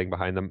jellyfish thing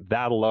behind them,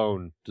 that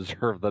alone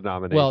deserved the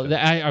nomination. Well,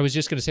 I was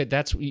just going to say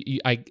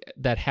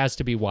that has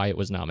to be why it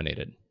was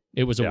nominated.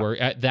 It was a work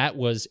that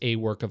was a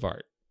work of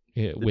art,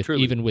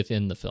 even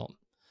within the film.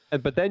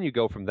 But then you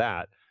go from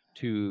that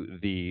to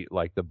the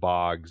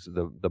bogs,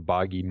 the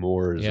boggy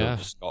moors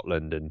of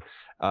Scotland, and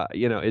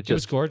it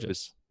was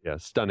gorgeous.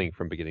 Stunning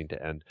from beginning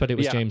to end. But it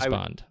was James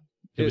Bond.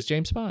 It was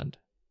James Bond.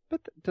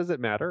 But does it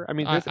matter? I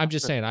mean, I'm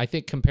just saying. I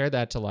think compare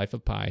that to Life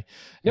of Pi.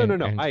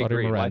 And I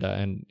agree. Miranda,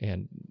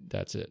 and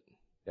that's it.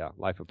 Yeah,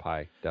 Life of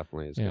Pi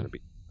definitely is going to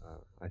be.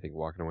 I think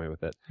walking away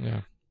with it.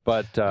 Yeah.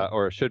 But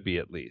or it should be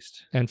at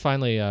least. And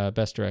finally,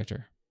 Best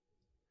Director.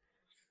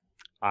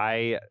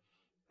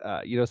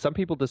 Some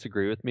people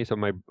disagree with me,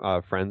 some of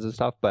my friends and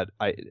stuff, but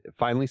I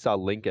finally saw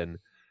Lincoln,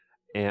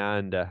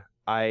 and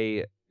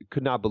I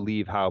could not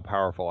believe how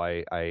powerful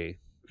I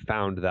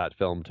found that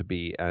film to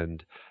be,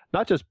 and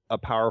not just a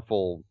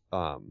powerful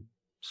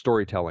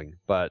storytelling,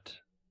 but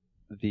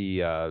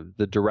the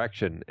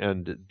direction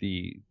and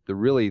the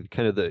really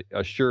kind of the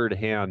assured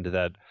hand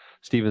that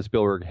Steven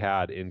Spielberg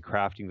had in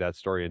crafting that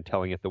story and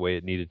telling it the way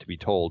it needed to be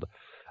told.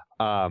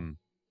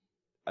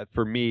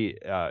 For me,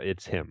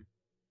 it's him.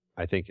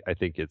 I think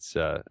it's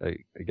got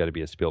to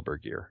be a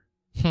Spielberg year.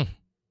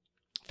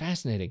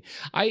 Fascinating.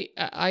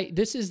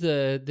 This is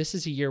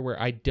a year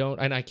where I don't,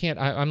 and I can't.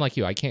 I'm like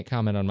you. I can't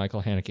comment on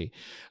Michael Haneke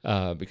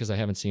because I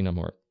haven't seen him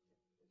more.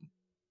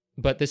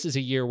 But this is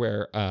a year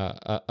where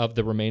of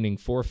the remaining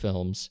 4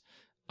 films,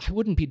 I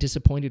wouldn't be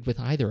disappointed with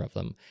either of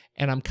them,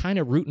 and I'm kind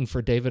of rooting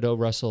for David O.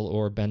 Russell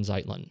or Ben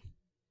Zeitlin.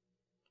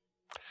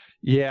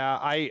 Yeah,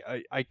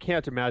 I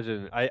can't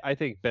imagine. I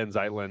think Ben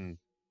Zeitlin,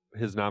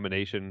 his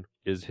nomination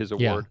is his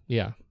award.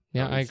 Yeah,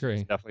 I agree.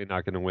 He's definitely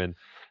not going to win.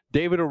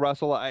 David O.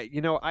 Russell,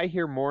 I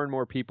hear more and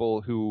more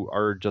people who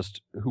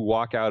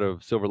walk out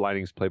of Silver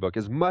Linings Playbook.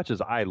 As much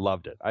as I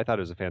loved it, I thought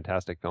it was a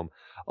fantastic film.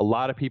 A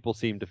lot of people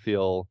seem to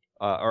feel,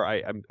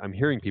 I'm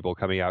hearing people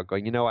coming out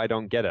going, I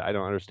don't get it. I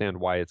don't understand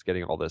why it's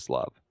getting all this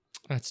love.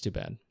 That's too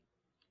bad.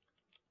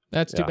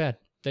 Too bad.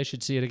 They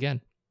should see it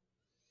again.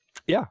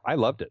 Yeah, I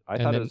loved it. I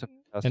thought it was a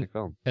fantastic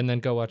film. And then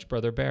go watch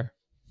Brother Bear.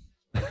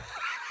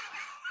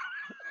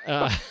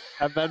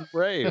 Have been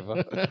brave.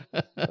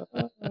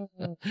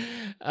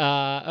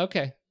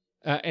 Okay.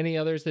 Any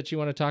others that you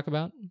want to talk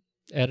about?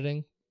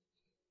 Editing?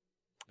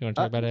 You want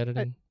to talk about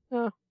editing?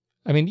 No.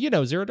 I mean,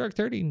 Zero Dark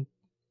 30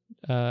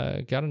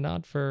 got a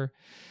nod for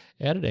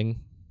editing.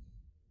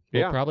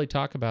 We'll probably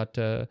talk about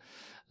Dylan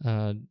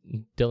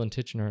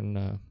Tichenor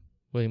and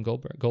William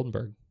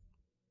Goldenberg.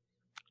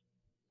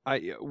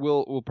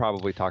 We'll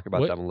probably talk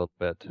about them a little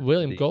bit.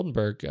 William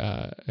Goldenberg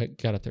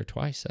got up there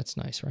twice. That's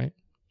nice, right?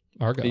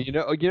 Argo.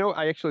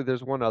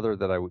 There's one other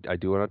that I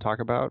do want to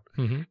talk about,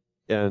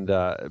 and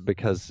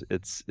because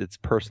it's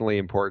personally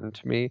important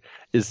to me,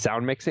 is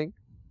sound mixing.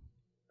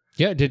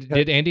 Yeah,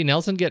 did Andy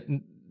Nelson get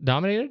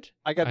nominated?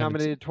 I got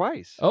nominated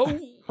twice. Oh,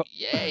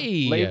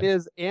 yay! Les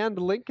Mis and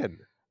Lincoln.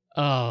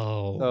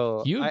 Oh,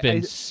 so you've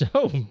been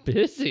so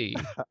busy.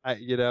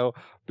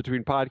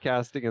 Between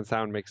podcasting and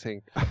sound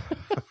mixing.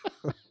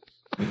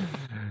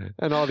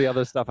 And all the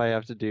other stuff I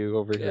have to do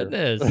over here.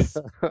 Goodness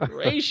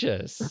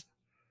gracious.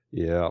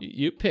 Yeah.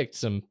 You picked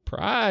some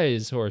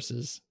prize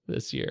horses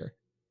this year.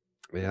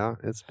 Yeah,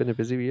 it's been a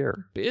busy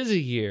year.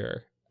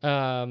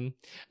 Are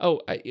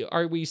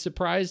we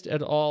surprised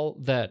at all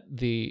that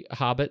The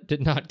Hobbit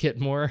did not get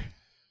more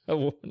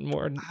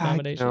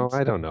nominations? No,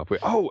 I don't know.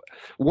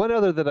 One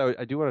other that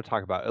I do want to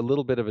talk about, a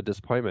little bit of a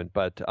disappointment,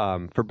 but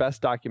for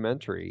Best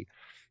Documentary,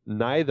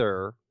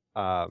 neither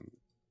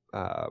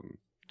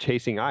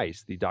Chasing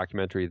Ice, the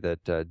documentary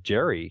that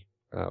Jerry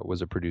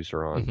was a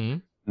producer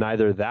on,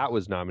 neither that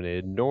was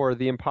nominated, nor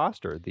The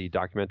Imposter, the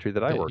documentary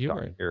that I worked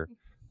on here.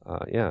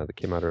 That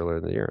came out earlier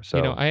in the year. So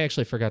I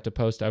actually forgot to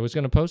post. I was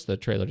going to post the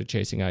trailer to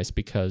Chasing Ice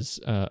because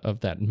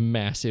of that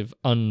massive,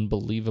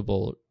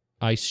 unbelievable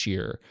ice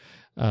shear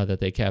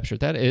that they captured.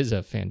 That is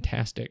a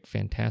fantastic,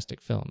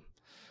 fantastic film.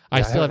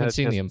 I still haven't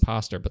seen The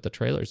Imposter, but the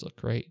trailers look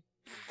great.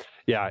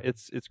 Yeah,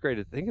 it's great.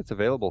 I think it's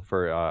available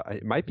for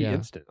it might be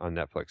instant on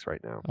Netflix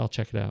right now. I'll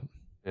check it out.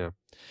 Yeah.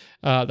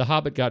 The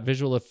Hobbit got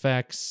visual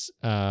effects,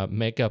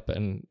 makeup,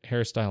 and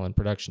hairstyle and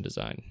production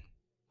design.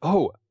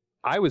 Oh,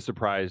 I was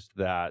surprised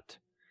that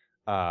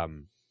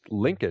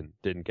Lincoln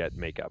didn't get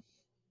makeup.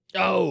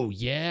 Oh,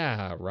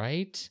 yeah,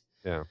 right?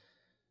 Yeah.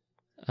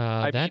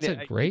 That's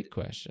a great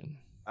question.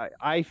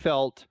 I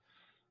felt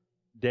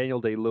Daniel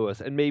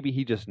Day-Lewis, and maybe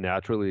he just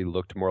naturally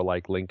looked more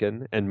like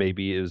Lincoln, and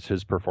maybe it was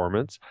his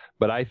performance,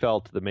 but I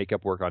felt the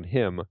makeup work on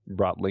him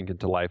brought Lincoln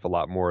to life a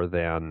lot more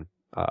than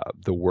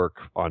the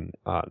work on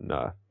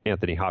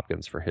Anthony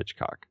Hopkins for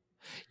Hitchcock.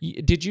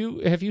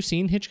 Have you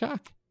seen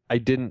Hitchcock? I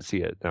didn't see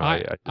it. No,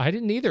 I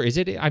didn't either. Is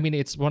it? I mean,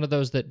 it's one of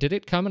those that did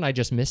it come and I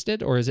just missed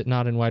it, or is it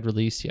not in wide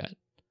release yet?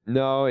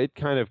 No, it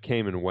kind of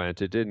came and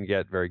went. It didn't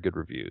get very good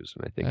reviews,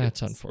 and I think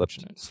that's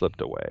unfortunate.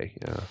 Slipped away.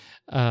 Yeah.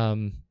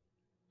 I'll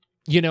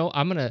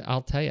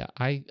tell you,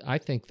 I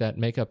think that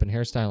makeup and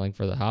hairstyling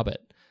for The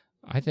Hobbit,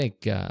 I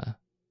think,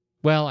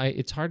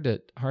 it's hard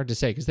to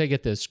say because they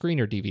get the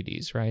screener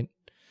DVDs, right?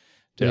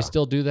 Do they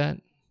still do that?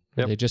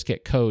 Yep. They just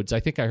get codes.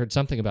 I think I heard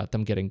something about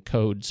them getting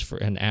codes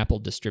and Apple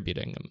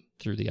distributing them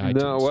through the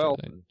iTunes. No, well,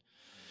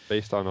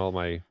 based on all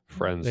my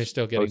friends, they're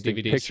still getting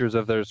DVDs. Pictures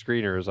of their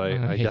screeners.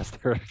 I guess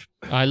they're.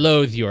 I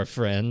loathe your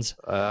friends.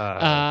 So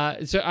I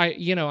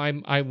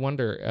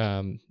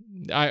wonder.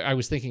 I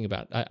was thinking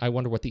about. I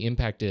wonder what the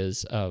impact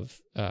is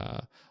of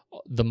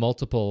the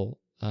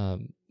multiple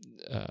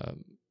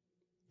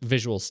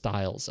visual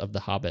styles of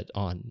The Hobbit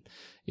on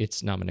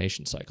its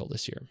nomination cycle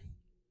this year.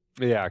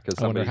 Yeah, because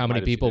I wonder how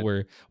many people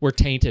were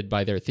tainted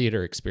by their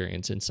theater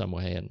experience in some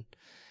way,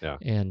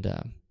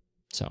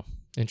 so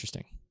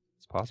interesting.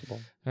 It's possible.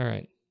 All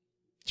right,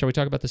 shall we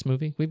talk about this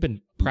movie? We've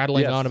been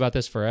prattling on about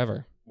this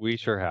forever. We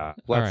sure have.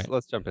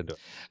 Let's jump into it.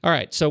 All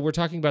right, so we're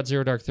talking about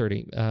Zero Dark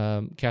 30,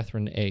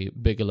 Catherine A.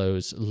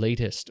 Bigelow's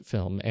latest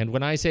film, and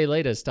when I say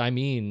latest, I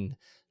mean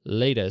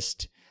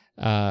latest.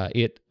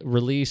 It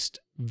released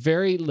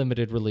very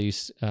limited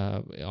release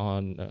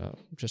on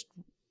just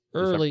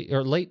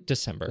late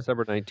December.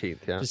 December 19th,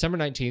 yeah. December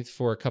 19th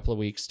for a couple of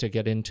weeks to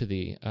get into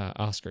the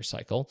Oscar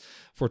cycle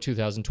for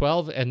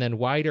 2012, and then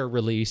wider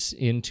release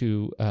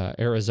into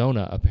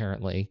Arizona,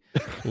 apparently,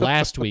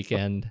 last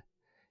weekend,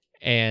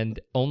 and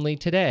only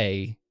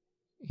today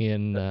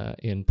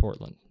in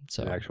Portland.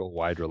 So an actual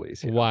wide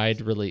release. Yeah.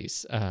 wide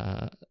release.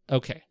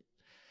 Okay.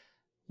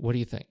 What do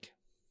you think?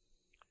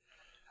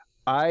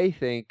 I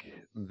think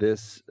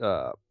this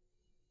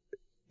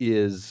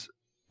is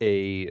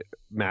a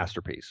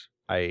masterpiece.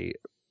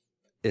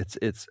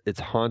 It's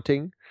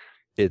haunting.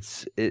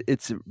 It's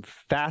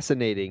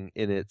fascinating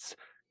in its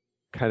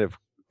kind of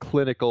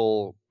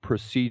clinical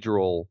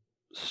procedural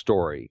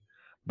story,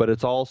 but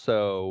it's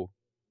also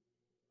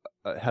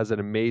has an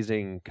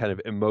amazing kind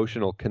of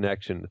emotional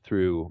connection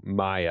through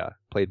Maya,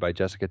 played by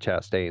Jessica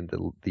Chastain,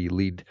 the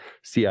lead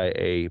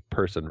CIA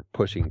person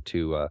pushing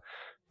to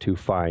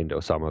find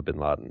Osama bin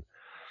Laden,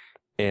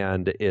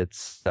 and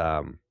it's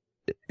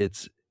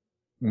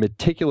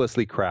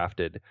meticulously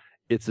crafted.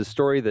 It's a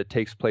story that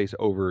takes place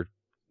over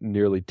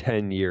nearly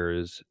 10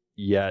 years,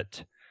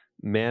 yet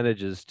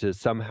manages to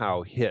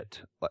somehow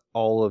hit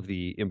all of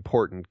the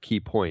important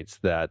key points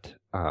that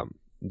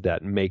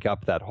make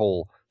up that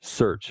whole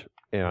search.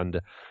 And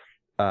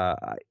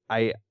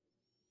I've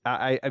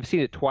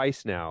seen it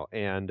twice now,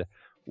 and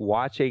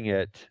watching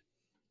it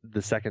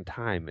the second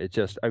time,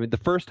 the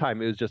first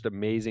time it was just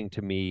amazing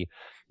to me,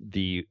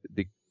 the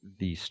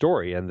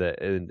story and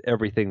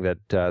everything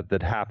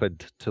that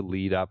happened to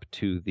lead up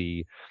to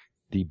the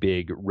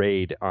big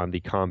raid on the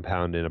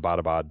compound in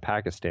Abbottabad,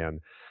 Pakistan,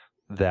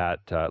 that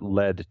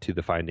led to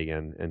the finding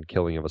and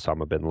killing of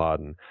Osama bin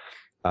Laden.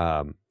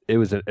 It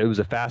was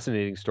a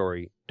fascinating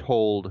story,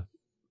 told,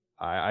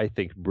 I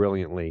think,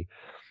 brilliantly.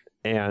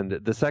 And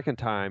the second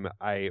time,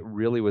 I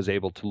really was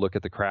able to look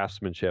at the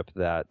craftsmanship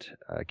that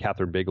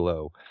Catherine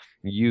Bigelow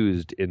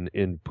used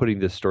in putting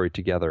this story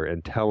together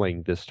and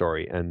telling this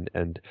story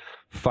and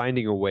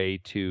finding a way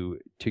to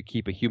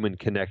keep a human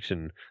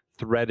connection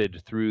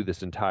threaded through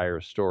this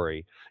entire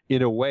story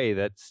in a way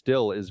that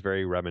still is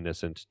very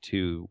reminiscent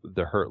to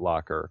The Hurt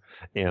Locker,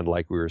 and,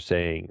 like we were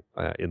saying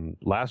in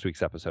last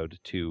week's episode,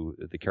 to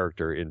the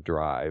character in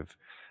Drive,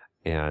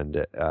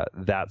 and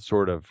that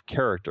sort of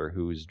character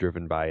who is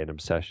driven by an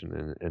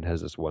obsession and has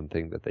this one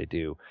thing that they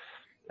do,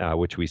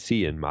 which we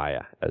see in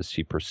Maya as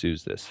she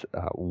pursues this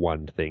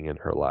one thing in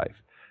her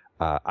life.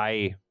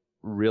 I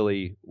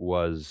really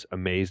was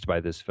amazed by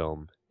this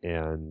film,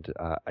 and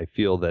I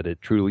feel that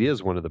it truly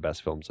is one of the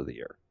best films of the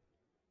year.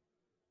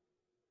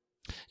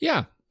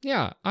 Yeah,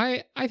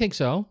 I think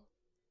so.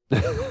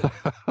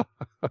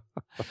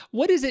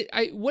 What is it?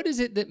 What is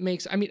it that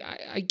makes? I mean,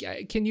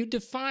 can you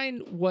define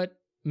what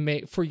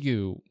for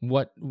you?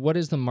 What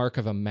is the mark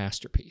of a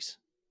masterpiece?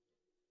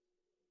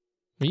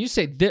 When you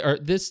say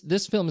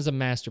this film is a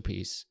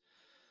masterpiece,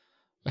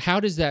 how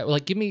does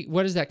that give me?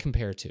 What does that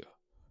compare to?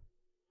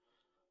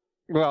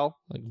 Well,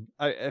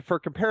 for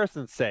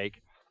comparison's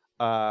sake,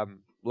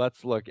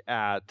 let's look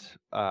at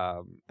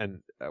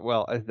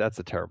that's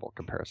a terrible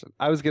comparison.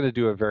 I was going to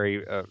do a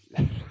very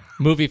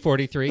movie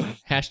 43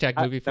 hashtag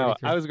movie 43. No,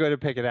 I was going to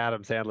pick an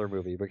Adam Sandler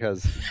movie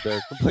because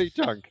they're complete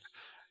junk.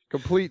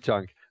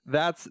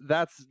 That's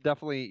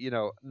definitely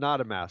not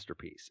a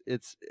masterpiece.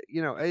 It's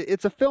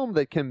it's a film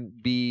that can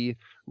be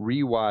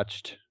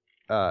rewatched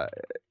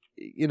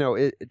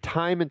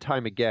time and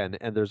time again,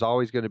 and there's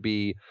always going to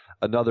be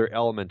another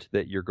element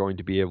that you're going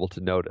to be able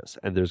to notice,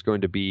 and there's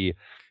going to be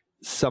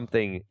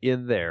something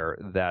in there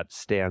that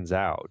stands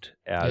out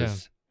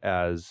as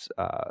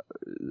a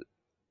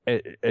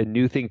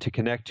new thing to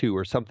connect to,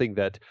 or something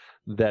that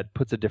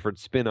puts a different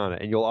spin on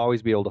it, and you'll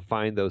always be able to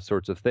find those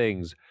sorts of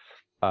things.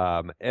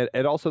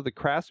 And also the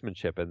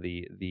craftsmanship and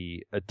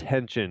the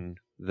attention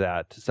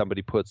that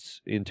somebody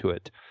puts into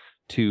it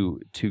to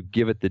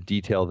give it the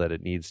detail that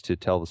it needs to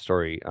tell the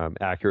story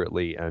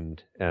accurately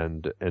and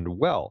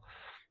well.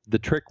 The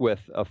trick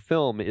with a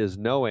film is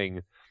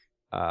knowing,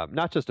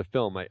 not just a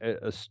film,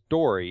 a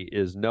story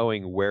is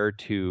knowing where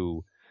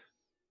to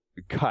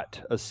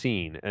cut a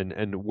scene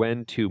and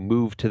when to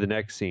move to the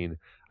next scene.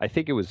 I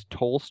think it was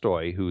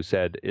Tolstoy who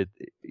said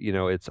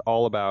it's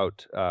all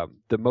about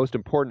the most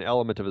important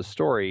element of a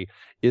story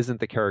isn't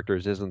the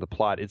characters, isn't the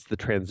plot, it's the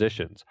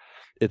transitions.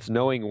 It's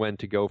knowing when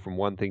to go from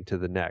one thing to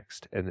the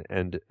next,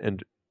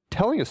 and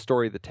telling a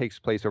story that takes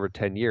place over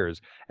 10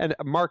 years. And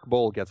Mark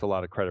Boal gets a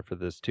lot of credit for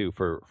this too,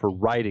 for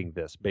writing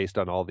this based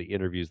on all the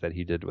interviews that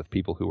he did with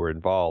people who were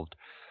involved,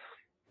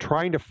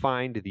 trying to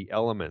find the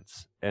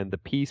elements and the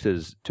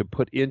pieces to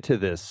put into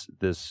this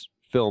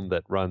film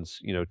that runs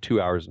 2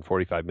 hours and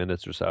 45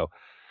 minutes or so,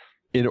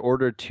 in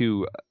order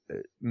to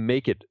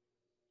make it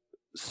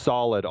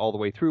solid all the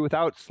way through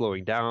without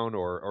slowing down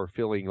or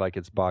feeling like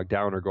it's bogged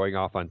down or going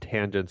off on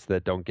tangents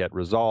that don't get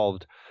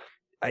resolved,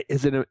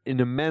 is an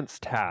immense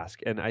task.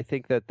 And I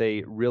think that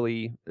they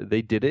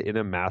did it in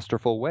a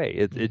masterful way.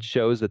 It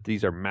shows that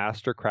these are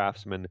master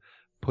craftsmen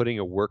putting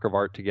a work of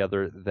art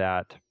together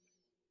that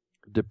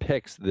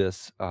depicts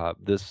this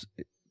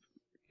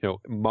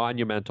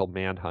monumental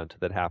manhunt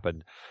that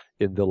happened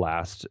in the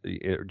last,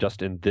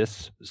 just in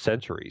this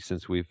century,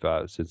 since we've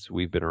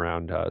been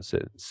around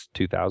since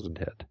 2000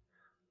 hit.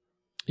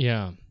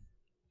 Yeah.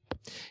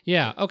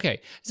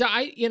 Okay. So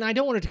I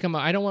don't want it to come.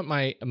 I don't want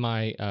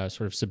my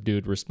sort of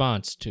subdued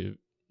response to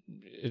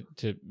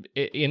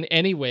in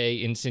any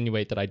way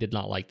insinuate that I did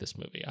not like this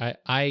movie.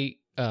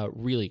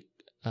 really,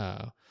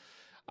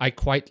 I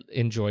quite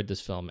enjoyed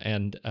this film,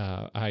 and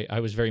I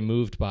was very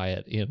moved by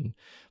it in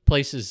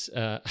places.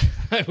 I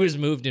was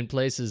moved in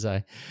places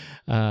I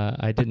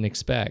didn't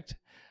expect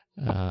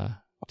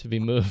to be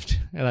moved,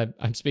 and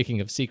I'm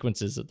speaking of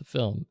sequences of the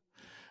film.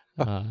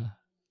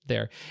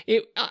 There,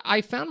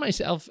 I found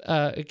myself.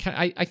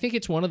 I think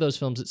it's one of those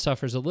films that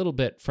suffers a little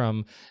bit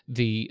from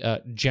the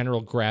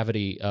general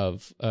gravity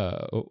of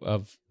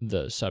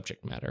the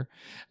subject matter.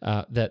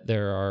 That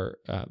there are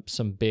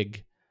some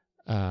big,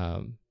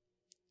 sort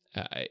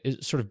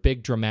of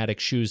big dramatic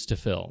shoes to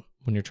fill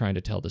when you're trying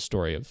to tell the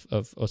story of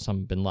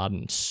Osama bin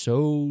Laden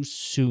so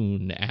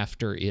soon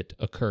after it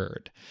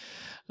occurred.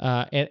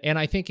 And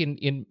I think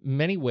in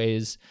many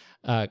ways,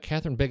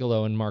 Catherine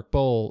Bigelow and Mark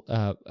Boal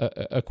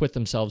acquit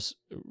themselves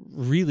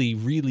really,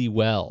 really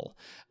well,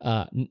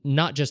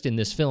 not just in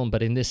this film,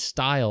 but in this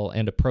style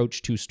and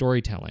approach to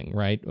storytelling.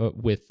 Right,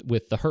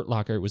 with The Hurt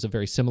Locker, it was a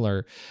very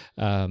similar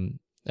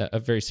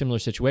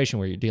situation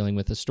where you're dealing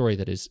with a story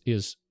that is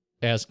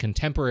as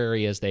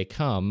contemporary as they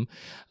come,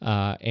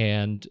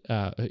 and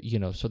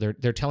so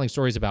they're telling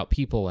stories about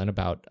people and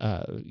about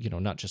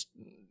not just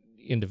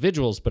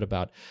individuals, but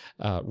about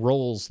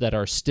roles that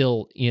are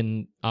still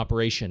in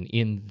operation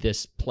in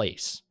this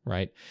place,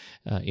 right,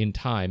 in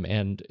time.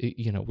 And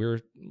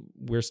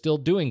we're still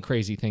doing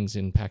crazy things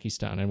in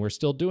Pakistan, and we're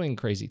still doing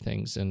crazy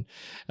things in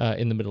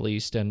the Middle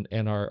East, and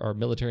our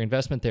military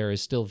investment there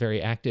is still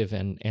very active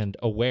and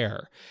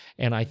aware.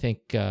 And I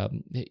think I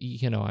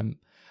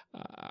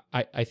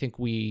think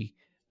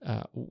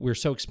we're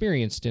so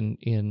experienced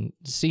in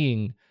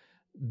seeing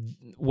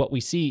what we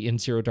see in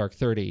Zero Dark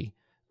 30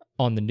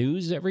 on the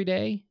news every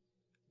day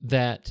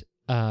that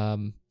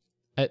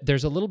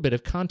there's a little bit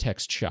of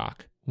context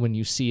shock when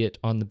you see it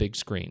on the big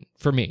screen,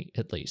 for me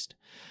at least.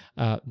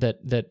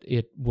 That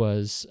it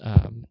was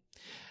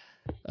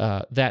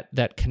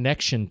that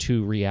connection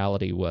to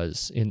reality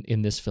was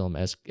in this film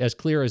as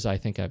clear as I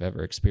think I've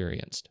ever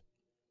experienced.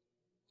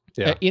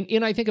 Yeah.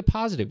 In I think a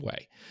positive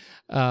way.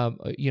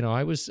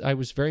 I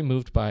was very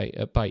moved by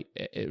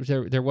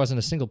there wasn't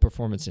a single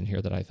performance in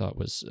here that I thought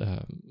was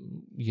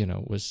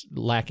was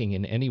lacking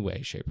in any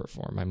way, shape, or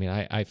form. I mean,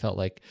 I felt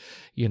like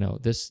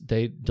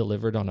they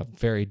delivered on a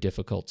very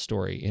difficult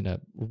story in a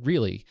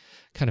really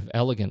kind of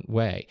elegant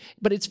way.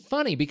 But it's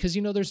funny because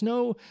there's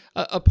no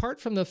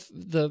apart from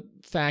the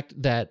fact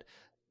that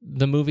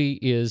the movie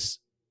is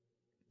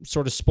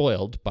sort of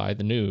spoiled by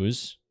the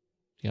news.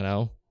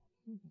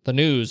 The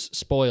news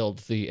spoiled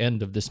the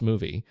end of this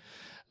movie.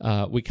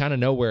 We kind of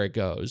know where it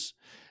goes.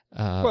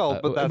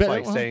 But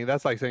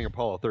that's like saying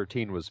Apollo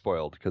 13 was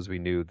spoiled because we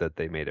knew that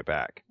they made it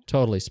back.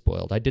 Totally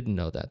spoiled. I didn't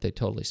know that. They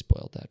totally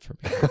spoiled that for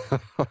me.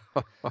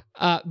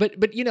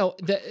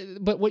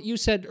 But what you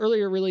said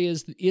earlier really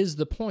is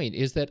the point.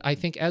 Is that I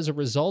think as a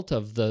result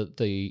of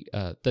the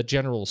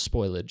general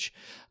spoilage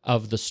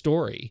of the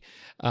story,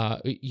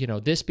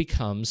 this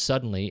becomes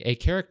suddenly a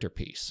character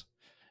piece.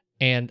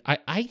 And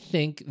I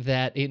think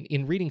that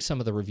in reading some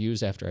of the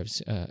reviews after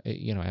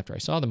after I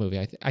saw the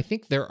movie, I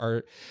think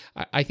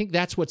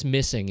that's what's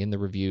missing in the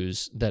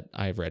reviews that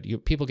I've read.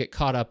 People get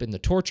caught up in the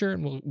torture,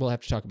 and we'll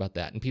have to talk about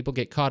that. And people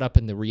get caught up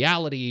in the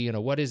reality.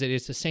 What is it?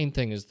 It's the same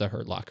thing as The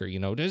Hurt Locker.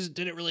 Did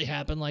it really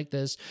happen like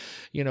this?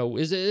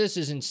 This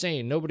is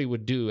insane. Nobody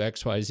would do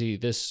X, Y, Z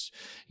this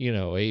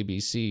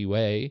ABC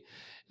way.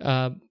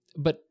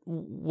 But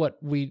what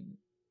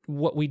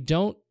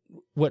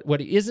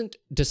isn't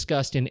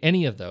discussed in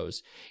any of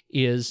those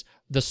is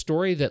the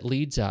story that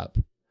leads up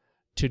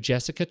to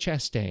Jessica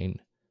Chastain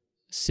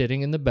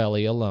sitting in the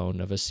belly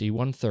alone of a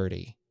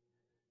C-130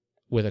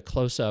 with a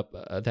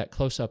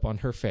close-up on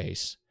her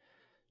face,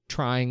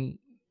 trying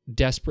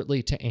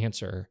desperately to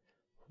answer,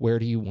 "Where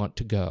do you want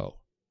to go?"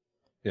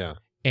 Yeah.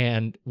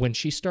 And when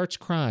she starts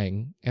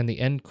crying and the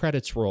end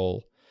credits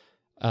roll,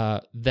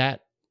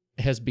 that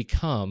has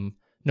become,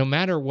 no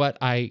matter what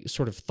I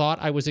sort of thought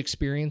I was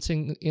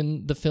experiencing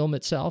in the film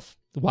itself,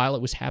 while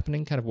it was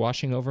happening, kind of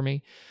washing over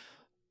me,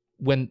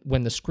 when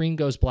the screen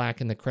goes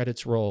black and the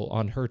credits roll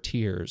on her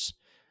tears,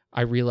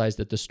 I realized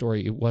that the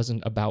story, it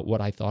wasn't about what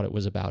I thought it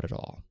was about at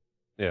all.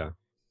 Yeah.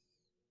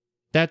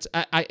 That's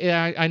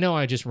I know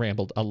I just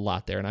rambled a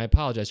lot there, and I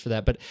apologize for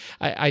that, but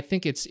I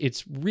think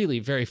it's really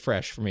very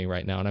fresh for me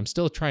right now, and I'm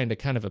still trying to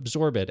kind of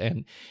absorb it,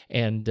 and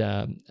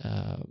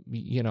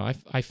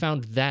I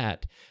found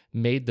that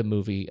made the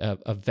movie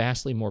a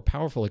vastly more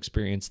powerful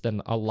experience than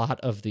a lot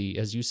of the,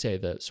 as you say,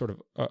 the sort of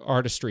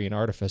artistry and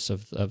artifice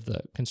of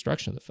the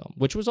construction of the film,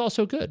 which was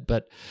also good,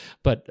 but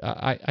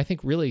I think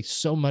really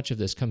so much of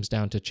this comes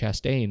down to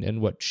Chastain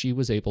and what she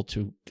was able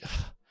to.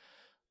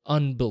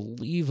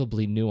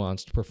 Unbelievably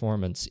nuanced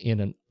performance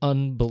in an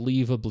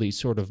unbelievably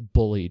sort of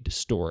bullied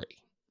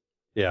story.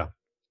 Yeah.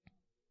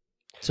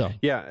 So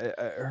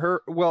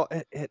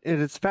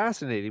it's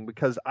fascinating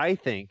because I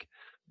think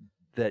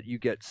that you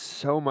get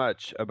so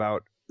much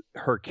about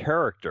her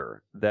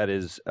character that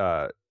is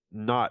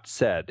not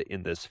said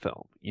in this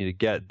film. You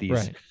get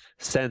these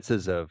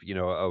senses of,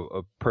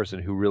 a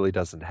person who really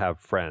doesn't have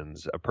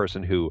friends, a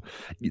person who,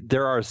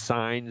 there are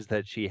signs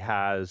that she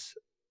has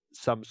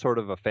some sort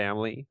of a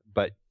family,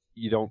 but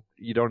you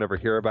don't ever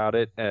hear about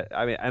it.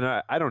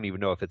 I don't even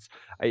know if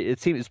it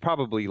seems it's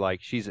probably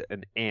like she's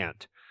an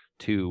aunt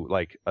to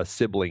like a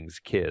sibling's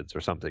kids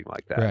or something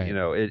like that.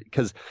 Right.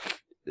 Because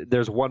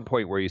there's one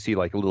point where you see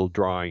like a little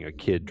drawing a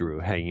kid drew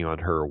hanging on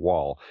her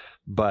wall,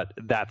 but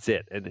that's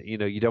it. And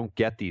you don't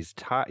get these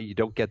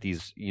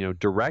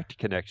direct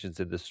connections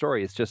in the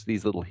story. It's just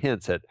these little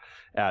hints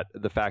at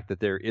the fact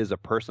that there is a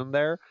person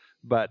there.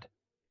 But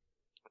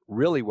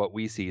really what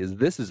we see is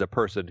this is a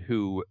person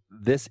who,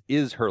 this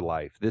is her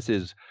life. This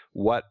is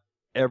what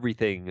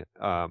everything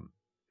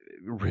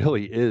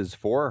really is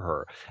for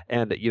her.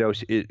 And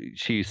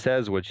she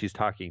says when she's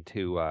talking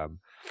to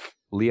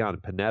Leon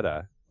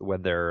Panetta,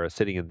 when they're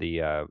sitting in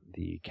the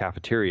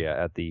cafeteria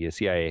at the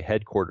CIA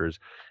headquarters,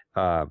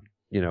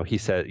 he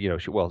said,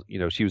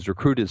 she was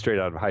recruited straight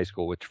out of high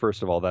school, which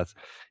first of all, that's,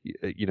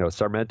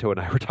 Sarmento and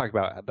I were talking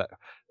about that.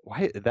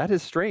 Why, that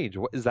is strange.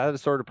 Is that the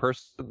sort of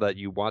person that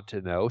you want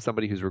to know?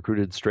 Somebody who's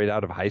recruited straight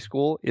out of high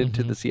school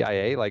into the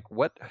CIA? Like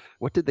what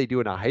did they do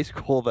in a high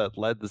school that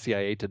led the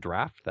CIA to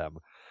draft them?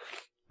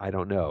 I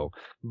don't know.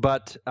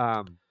 But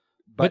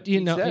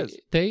says,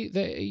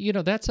 they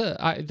that's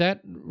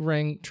that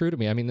rang true to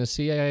me. I mean, the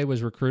CIA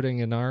was recruiting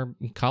in our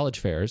college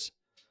fairs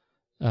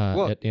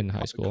in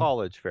high school.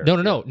 College fairs.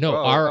 No.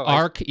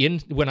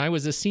 When I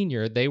was a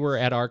senior, they were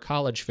at our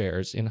college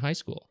fairs in high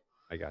school.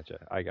 I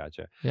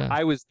gotcha. Yeah.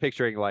 I was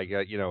picturing like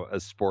a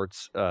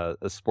sports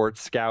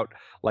scout,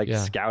 like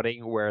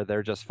scouting where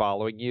they're just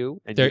following you.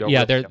 And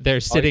they're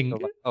sitting.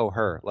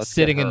 Let's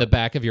sitting in the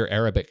back of your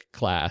Arabic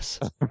class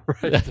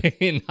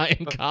in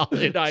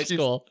college, high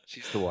school.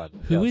 She's the one.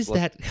 Who is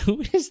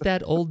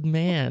that old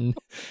man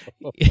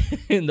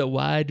in the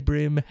wide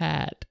brim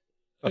hat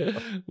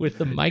with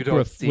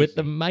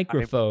the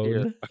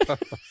microphone?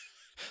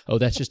 Oh,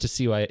 that's just a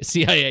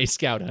CIA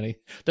scout, honey.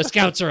 The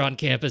scouts are on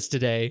campus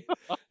today.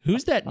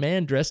 Who's that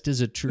man dressed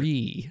as a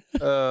tree?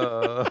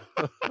 That's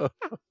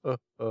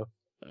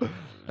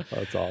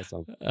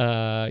awesome.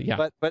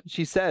 Yeah. But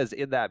she says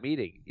in that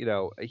meeting,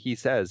 he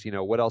says,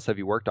 what else have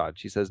you worked on?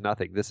 She says,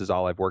 nothing. This is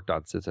all I've worked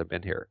on since I've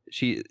been here.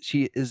 She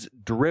is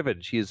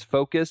driven. She is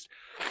focused.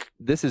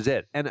 This is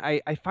it. And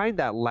I find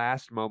that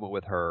last moment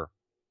with her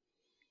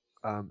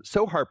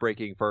so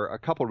heartbreaking for a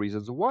couple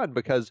reasons. One,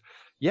 because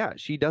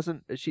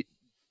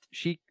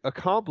she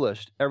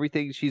accomplished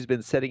everything she's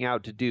been setting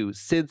out to do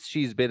since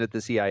she's been at the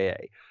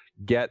CIA.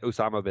 Get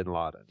Osama bin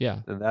Laden.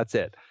 Yeah. And that's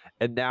it.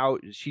 And now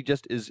she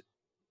just is,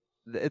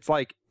 it's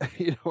like,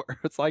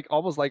 it's like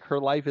almost like her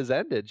life has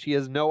ended. She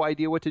has no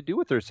idea what to do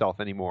with herself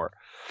anymore.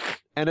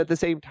 And at the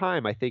same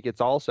time, I think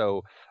it's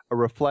also a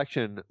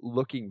reflection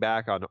looking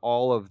back on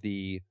all of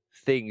the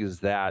things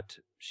that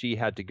she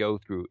had to go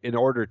through in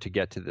order to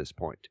get to this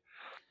point.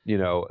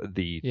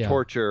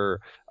 Torture,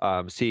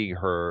 seeing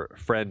her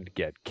friend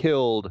get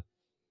killed,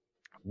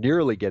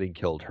 nearly getting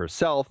killed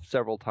herself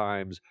several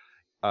times,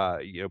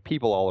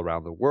 people all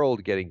around the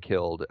world getting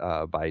killed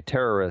by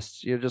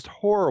terrorists, just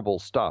horrible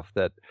stuff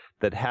that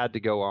had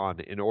to go on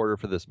in order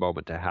for this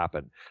moment to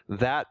happen.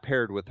 That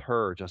paired with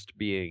her just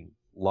being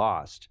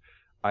lost,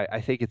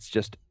 I think it's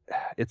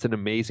an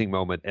amazing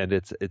moment, and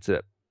it's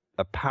a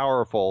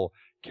powerful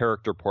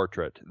character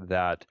portrait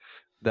that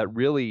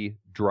really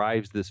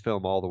drives this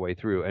film all the way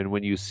through. And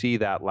when you see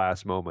that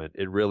last moment,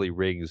 it really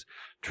rings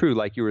true,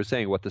 like you were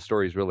saying, what the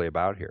story is really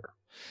about here.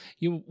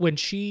 When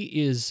she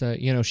is,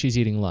 she's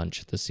eating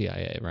lunch at the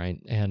CIA, right?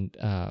 And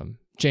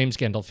James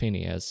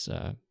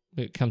Gandolfini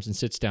comes and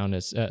sits down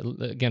as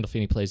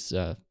Gandolfini plays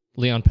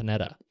Leon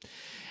Panetta,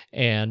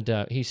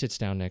 and he sits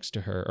down next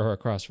to her or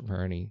across from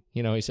her, and he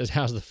says,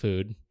 "How's the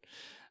food?"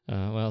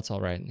 Well, it's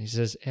all right. And he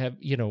says,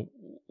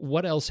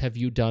 "What else have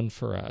you done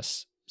for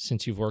us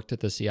since you've worked at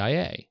the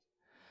CIA?"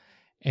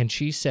 And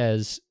she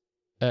says,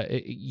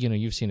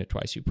 you've seen it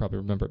twice. You probably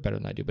remember it better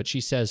than I do. But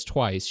she says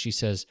twice,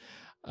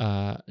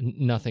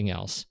 nothing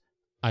else.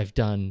 I've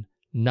done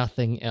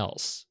nothing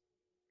else.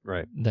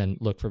 Right. Than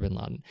look for bin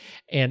Laden.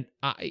 And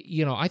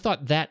I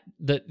thought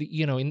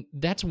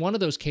that's one of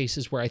those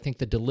cases where I think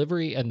the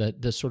delivery and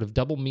the sort of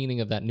double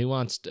meaning of that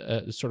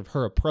nuanced sort of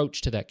her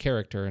approach to that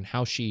character and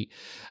how she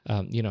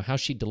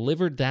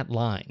delivered that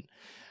line,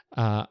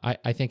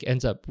 I think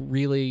ends up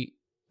really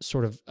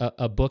sort of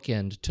a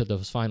bookend to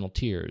those final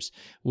tears,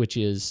 which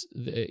is,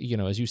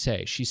 as you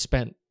say, she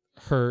spent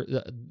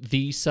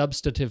the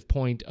substantive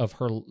point of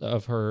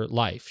her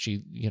life.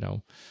 She,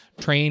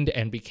 trained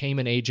and became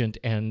an agent,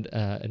 and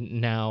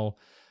now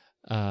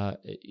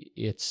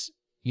it's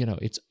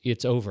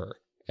over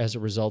as a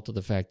result of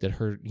the fact that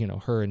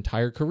her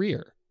entire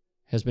career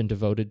has been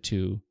devoted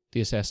to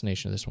the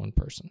assassination of this one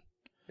person.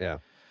 Yeah.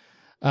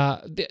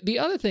 The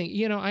other thing,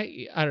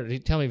 I don't know,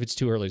 tell me if it's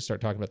too early to start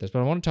talking about this,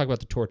 but I want to talk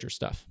about the torture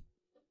stuff.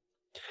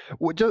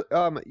 Well,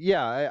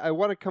 I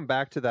want to come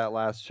back to that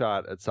last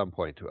shot at some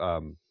point.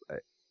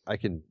 I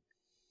can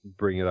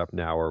bring it up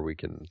now, or we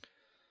can,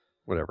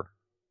 whatever.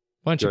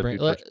 Why don't you bring?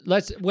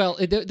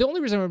 The only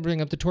reason I'm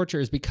bringing up the torture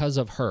is because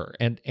of her,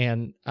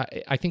 and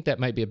I think that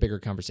might be a bigger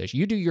conversation.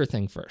 You do your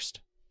thing first.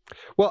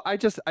 Well,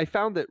 I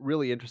found that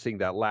really interesting,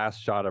 that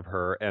last shot of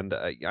her, and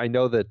I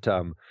know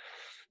that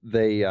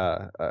they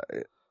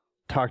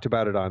talked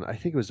about it on, I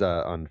think it was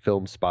on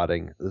Film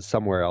Spotting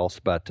somewhere else,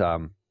 but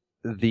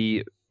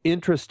the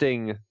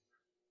interesting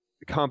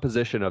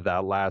composition of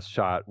that last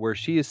shot where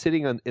she is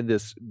sitting in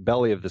this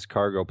belly of this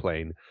cargo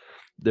plane.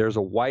 There's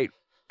a white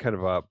kind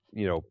of a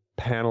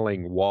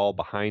paneling wall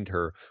behind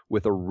her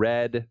with a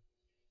red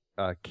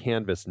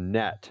canvas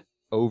net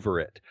over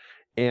it.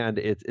 And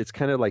it's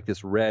kind of like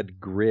this red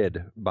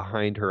grid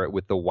behind her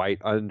with the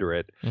white under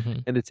it. Mm-hmm.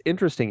 And it's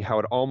interesting how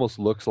it almost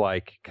looks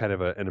like kind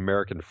of an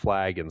American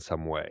flag in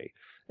some way.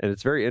 And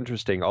it's very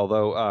interesting,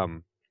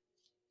 although,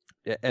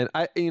 and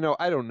I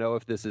don't know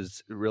if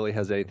this really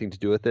has anything to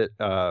do with it,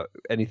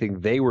 anything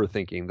they were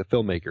thinking, the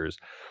filmmakers.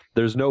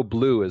 There's no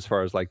blue as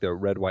far as like the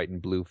red, white,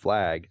 and blue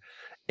flag.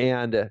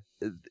 And,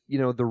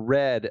 the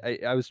red,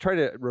 I was trying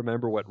to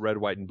remember what red,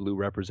 white, and blue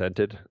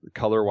represented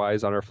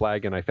color-wise on our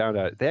flag, and I found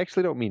out they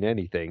actually don't mean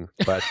anything,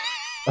 but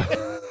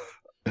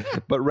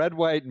but red,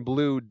 white, and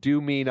blue do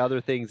mean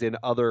other things in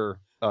other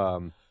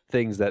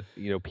things that,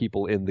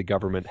 people in the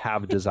government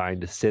have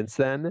designed since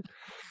then.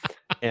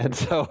 And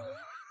so...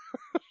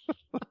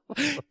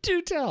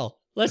 Do tell.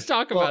 Let's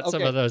talk about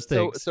some of those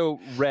things. So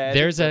red...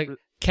 There's a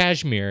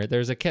cashmere.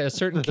 There's a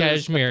certain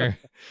cashmere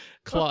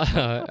wall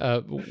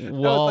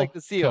it's like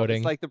the seal. coating.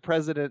 It's like the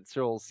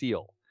presidential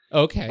seal.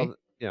 Okay.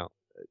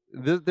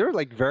 They're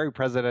like very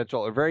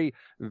presidential, or very,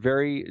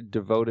 very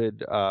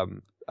devoted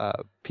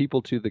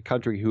people to the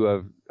country who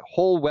have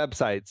whole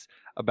websites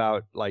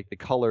about like the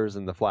colors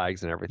and the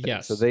flags and everything.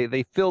 Yes. So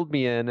they filled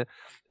me in.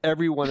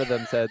 Every one of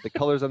them said the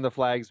colors on the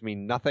flags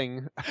mean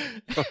nothing.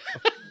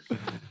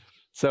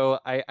 So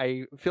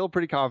I feel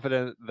pretty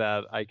confident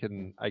that I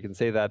can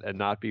say that and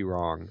not be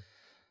wrong.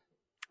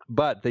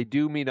 But they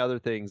do mean other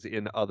things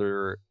in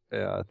other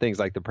things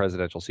like the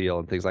presidential seal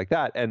and things like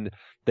that. And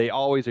they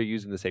always are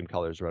using the same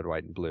colors, red,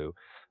 white, and blue.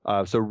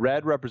 So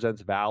red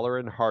represents valor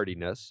and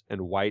hardiness,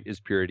 and white is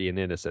purity and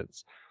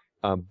innocence.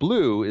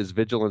 Blue is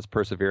vigilance,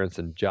 perseverance,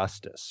 and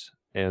justice.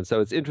 And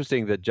so it's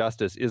interesting that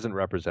justice isn't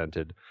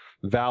represented.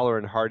 Valor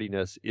and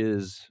hardiness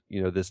is,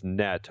 this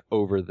net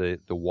over the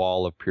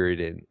wall of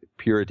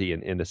purity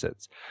and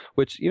innocence,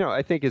 which,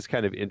 I think is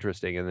kind of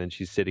interesting. And then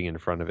she's sitting in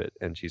front of it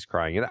and she's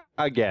crying. And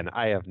again,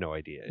 I have no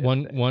idea.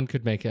 One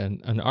could make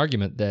an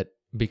argument that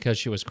because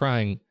she was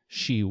crying,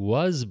 she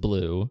was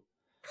blue,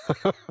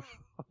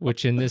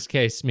 which in this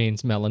case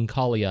means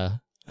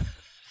melancholia.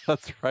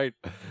 That's right.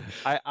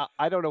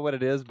 I don't know what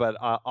it is, but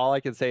all I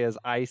can say is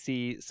I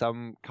see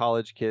some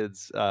college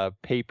kids'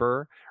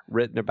 paper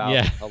written about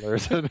the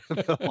colors in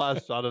the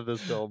last shot of this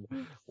film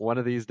one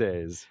of these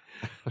days.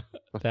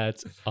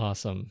 That's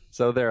awesome.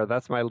 So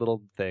that's my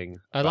little thing.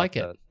 I like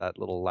it. That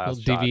little last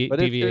little shot. But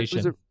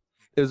deviation.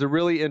 It was a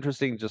really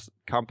interesting just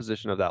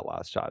composition of that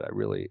last shot. It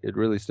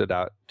really stood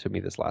out to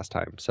me this last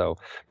time. So,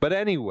 but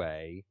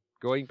anyway,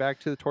 going back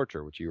to the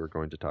torture, which you were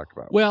going to talk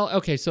about. Well,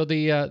 okay. So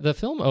the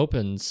film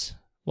opens.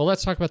 Well,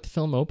 let's talk about the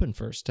film open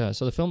first.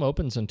 So the film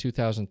opens in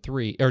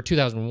 2003 or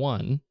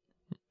 2001,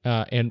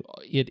 and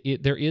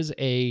there is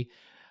a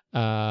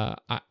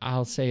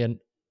I'll say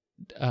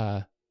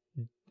an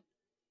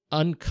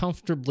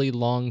uncomfortably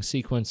long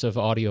sequence of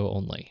audio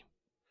only.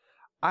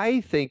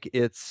 I think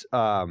it's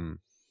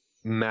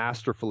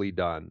masterfully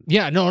done.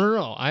 Yeah,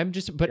 no. I'm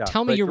just,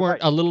 tell me you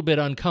weren't a little bit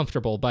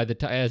uncomfortable by the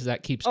time as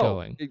that keeps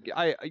going.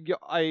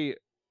 I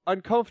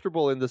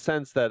uncomfortable in the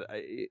sense that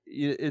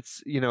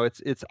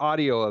it's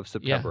audio of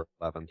September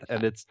 11th,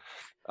 and it's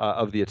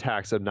of the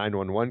attacks of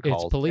 911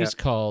 calls. It's police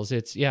calls.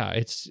 It's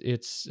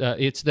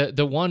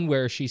the one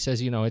where she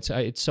says,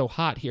 it's so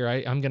hot here.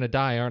 I'm gonna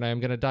die, aren't I? I'm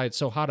gonna die. It's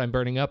so hot, I'm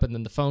burning up, and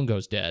then the phone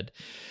goes dead.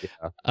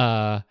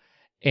 Yeah.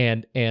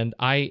 And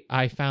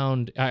I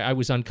found I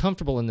was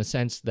uncomfortable in the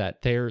sense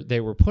that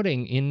they were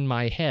putting in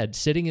my head,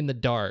 sitting in the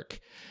dark,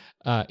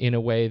 in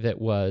a way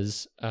that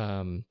was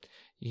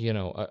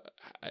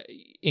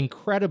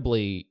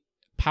incredibly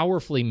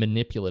powerfully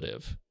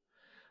manipulative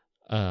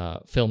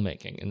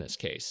filmmaking in this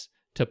case,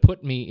 to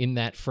put me in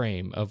that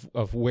frame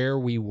of where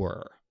we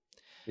were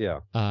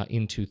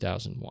in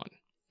 2001,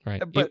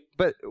 right? But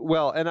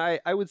and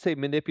I would say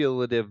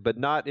manipulative, but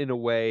not in a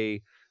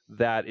way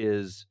that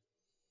is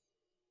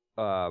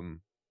done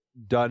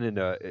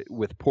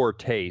with poor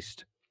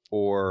taste.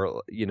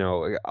 Or,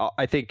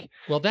 I think...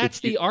 Well, that's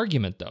the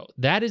argument, though.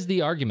 That is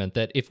the argument,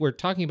 that if we're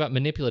talking about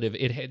manipulative,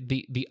 it had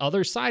the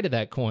other side of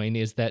that coin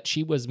is that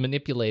she was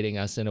manipulating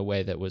us in a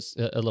way that was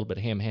a little bit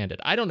ham-handed.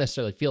 I don't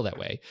necessarily feel that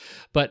way,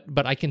 but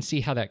I can see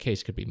how that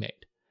case could be made.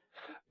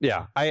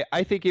 Yeah,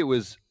 I think it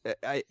was...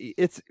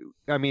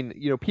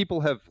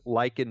 people have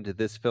likened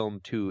this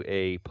film to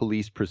a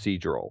police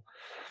procedural.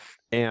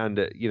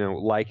 And,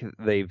 like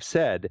they've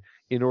said,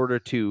 in order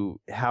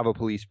to have a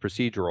police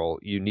procedural,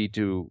 you need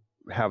to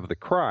have the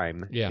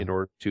crime in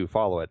order to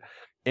follow it.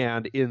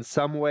 And in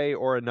some way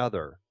or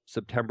another,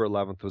 September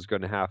 11th was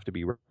going to have to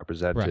be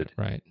represented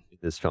in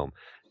this film.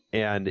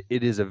 And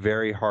it is a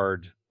very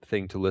hard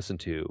thing to listen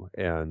to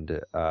and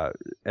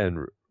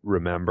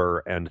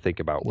remember and think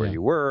about where Yeah.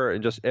 you were,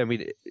 and just, I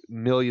mean,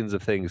 millions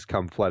of things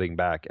come flooding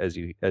back as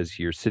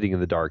you're sitting in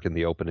the dark in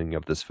the opening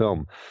of this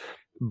film.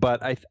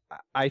 But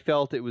I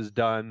felt it was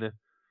done.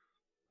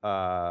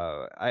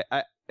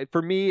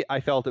 For me, I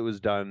felt it was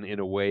done in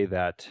a way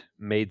that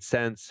made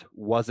sense,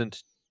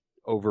 wasn't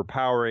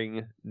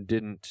overpowering,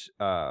 didn't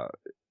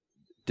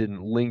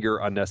linger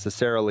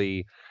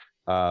unnecessarily,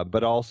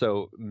 but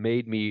also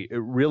it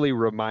really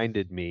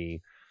reminded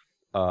me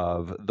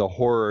of the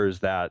horrors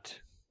that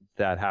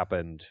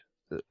happened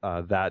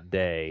that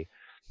day,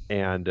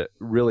 and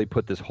really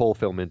put this whole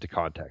film into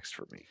context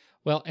for me.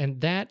 Well, and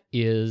that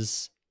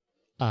is,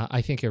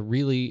 I think, a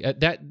really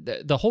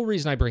the whole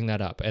reason I bring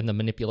that up, and the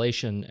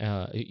manipulation,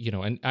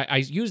 and I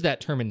use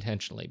that term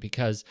intentionally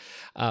because,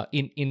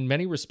 in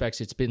many respects,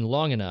 it's been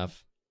long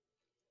enough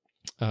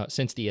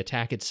since the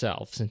attack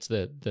itself, since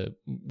the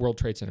World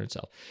Trade Center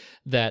itself,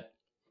 that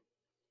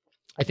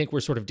I think we're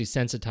sort of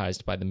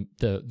desensitized by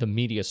the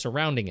media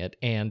surrounding it,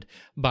 and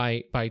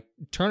by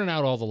turning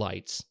out all the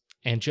lights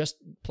and just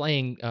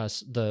playing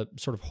the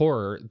sort of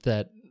horror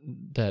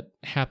that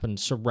happened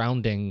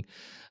surrounding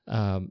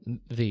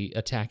the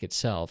attack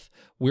itself,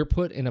 we're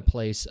put in a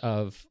place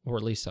of, or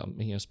at least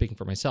speaking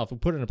for myself, we're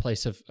put in a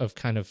place of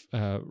kind of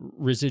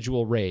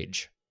residual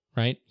rage.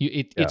 Right,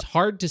 it's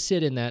hard to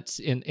sit in that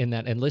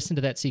and listen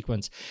to that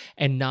sequence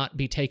and not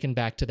be taken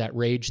back to that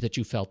rage that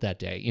you felt that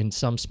day in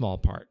some small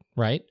part.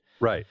 Right.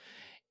 Right.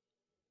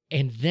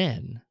 And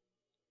then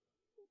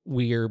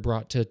we're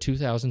brought to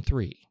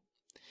 2003,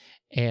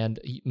 and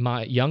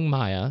my young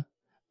Maya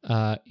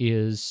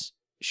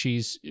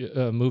she's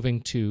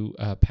moving to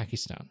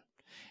Pakistan.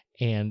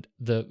 And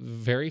the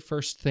very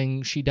first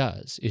thing she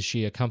does is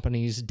she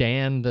accompanies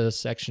Dan, the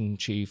section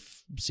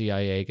chief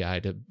CIA guy,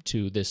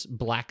 to this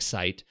black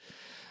site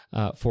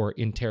for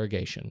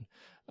interrogation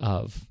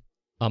of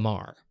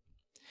Amar.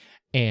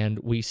 And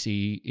we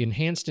see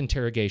enhanced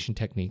interrogation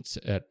techniques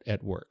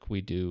at work.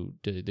 We do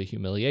the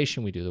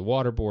humiliation, we do the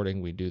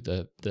waterboarding, we do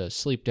the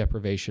sleep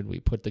deprivation, we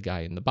put the guy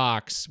in the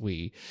box,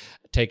 we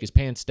take his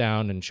pants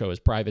down and show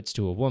his privates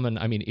to a woman.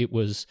 I mean, it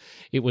was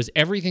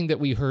everything that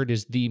we heard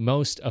is the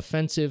most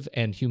offensive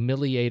and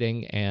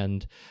humiliating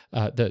and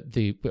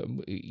the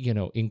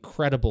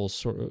incredible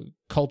sort of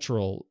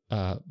cultural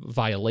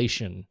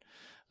violation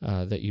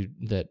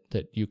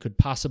that you could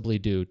possibly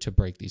do to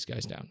break these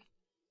guys down.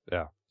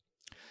 Yeah.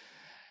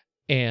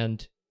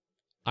 And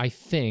I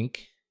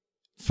think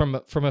from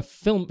a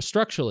film,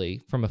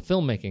 structurally, from a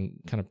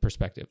filmmaking kind of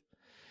perspective,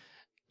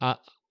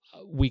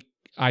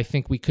 I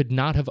think we could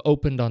not have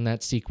opened on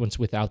that sequence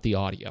without the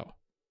audio.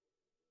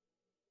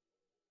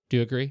 Do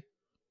you agree?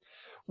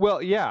 Well,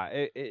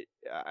 yeah.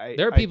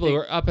 There are people who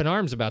are up in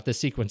arms about this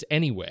sequence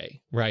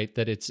anyway, right?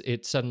 That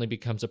it suddenly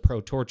becomes a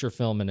pro-torture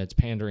film and it's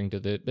pandering to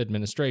the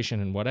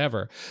administration and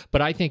whatever.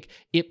 But I think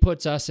it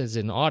puts us as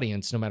an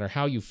audience, no matter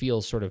how you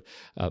feel sort of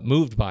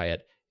moved by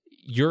it,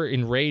 you're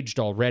enraged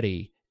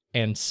already,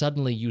 and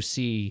suddenly you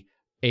see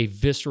a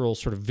visceral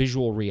sort of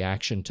visual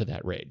reaction to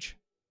that rage.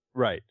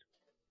 Right.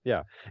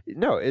 Yeah.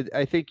 No,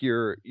 I think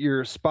you're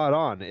spot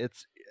on.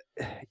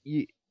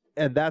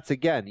 And that's,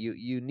 again,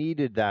 you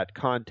needed that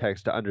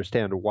context to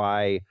understand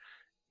why.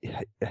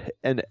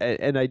 And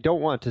I don't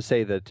want to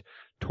say that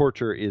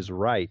torture is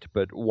right,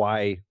 but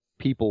why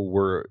people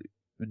were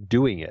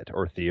doing it,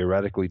 or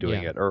theoretically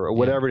doing it, or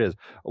whatever it is.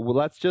 Well,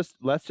 let's just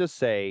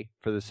say,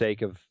 for the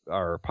sake of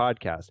our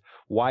podcast,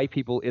 why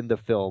people in the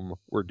film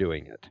were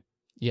doing it.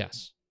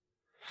 Yes.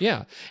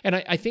 Yeah. And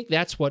I think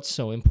that's what's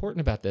so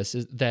important about this,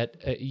 is that,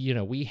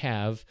 we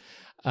have,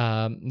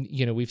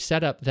 we've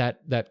set up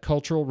that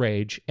cultural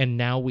rage, and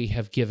now we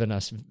have given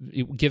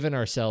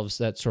ourselves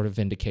that sort of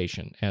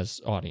vindication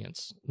as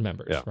audience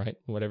members, right?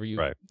 Whatever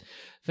you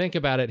think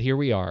about it, here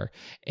we are.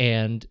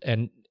 And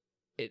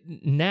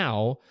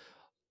now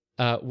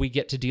we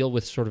get to deal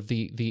with sort of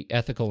the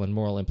ethical and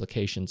moral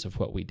implications of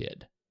what we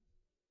did.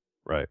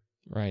 Right.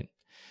 Right.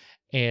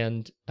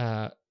 And,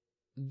 I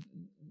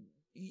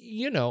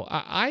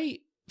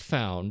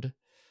found,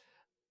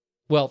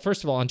 well,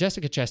 first of all, on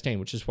Jessica Chastain,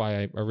 which is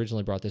why I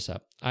originally brought this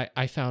up,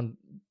 I found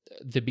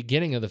the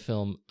beginning of the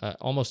film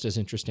almost as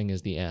interesting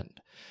as the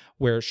end,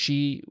 where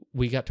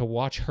we got to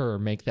watch her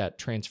make that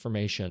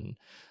transformation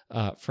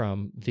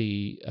from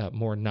the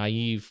more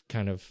naive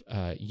kind of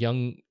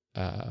young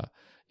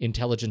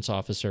intelligence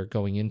officer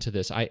going into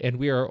this.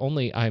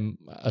 I'm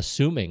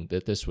assuming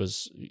that this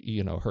was,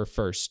 her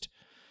first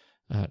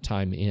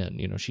time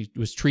in. She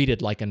was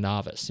treated like a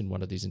novice in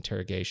one of these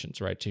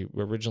interrogations, right? She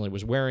originally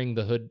was wearing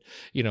the hood,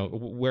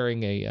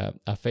 wearing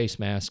a face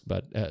mask,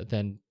 but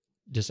then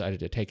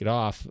decided to take it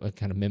off,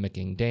 kind of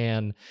mimicking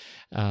Dan.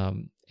 I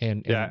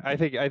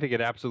think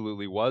it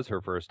absolutely was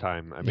her first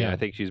time. I mean, I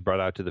think she's brought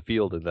out to the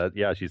field, and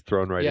that she's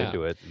thrown right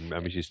into it. And, I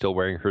mean, she's still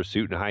wearing her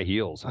suit and high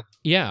heels.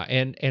 Yeah,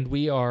 and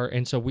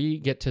so we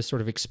get to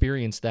sort of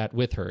experience that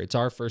with her. It's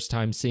our first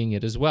time seeing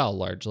it as well,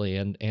 largely,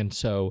 and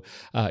so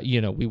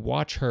we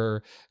watch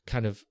her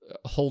kind of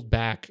hold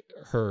back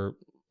her.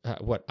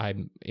 What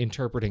I'm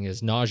interpreting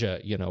as nausea,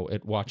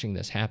 at watching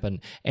this happen,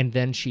 and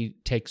then she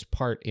takes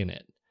part in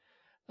it.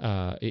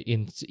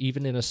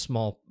 even in a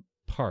small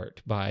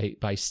part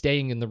by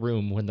staying in the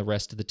room when the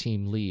rest of the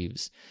team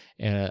leaves,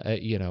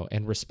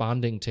 and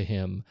responding to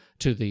him,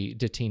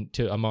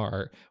 to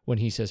Amar when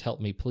he says, "Help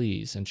me,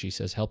 please," and she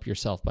says, "Help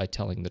yourself by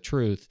telling the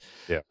truth."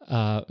 Yeah.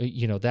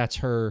 That's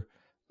her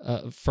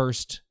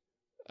first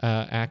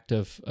act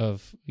of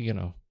as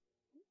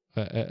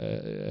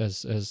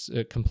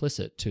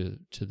complicit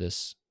to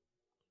this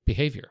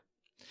behavior.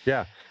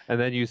 Yeah, and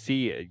then you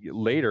see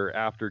later,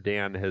 after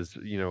Dan has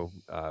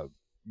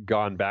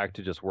gone back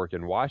to just work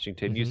in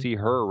Washington, you see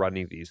her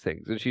running these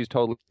things, and she's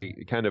totally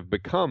kind of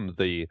become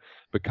the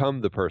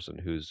person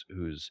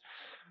who's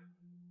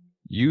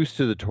used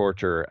to the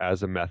torture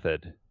as a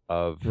method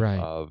of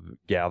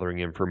gathering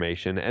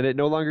information, and it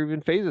no longer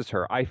even phases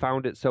her. I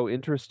found it so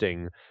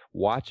interesting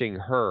watching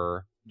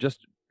her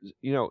just.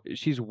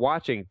 She's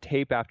watching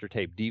tape after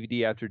tape,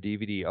 DVD after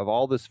DVD of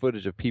all this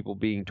footage of people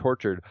being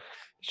tortured.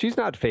 She's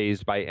not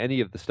fazed by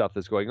any of the stuff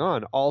that's going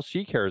on. All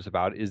she cares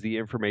about is the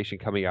information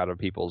coming out of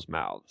people's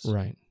mouths.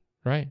 Right.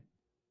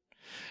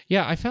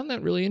 Yeah, I found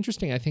that really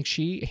interesting. I think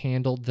she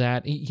handled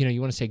that,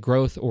 you want to say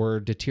growth or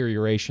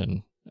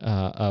deterioration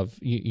of,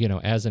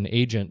 as an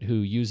agent who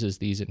uses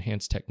these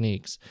enhanced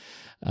techniques,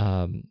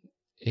 in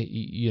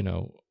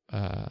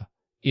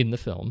the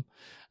film.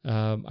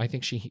 I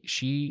think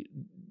she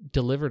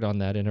delivered on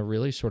that in a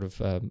really sort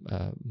of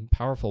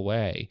powerful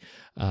way,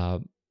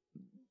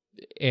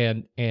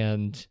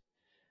 and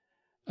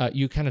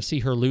you kind of see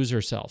her lose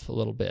herself a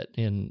little bit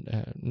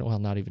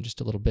not even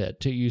just a little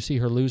bit. You see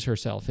her lose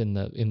herself in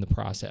the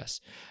process,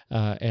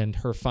 and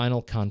her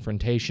final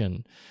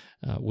confrontation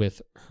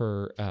with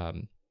her.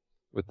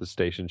 With the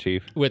station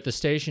chief. What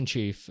is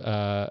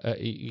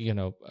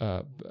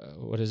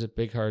it?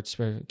 Big hearts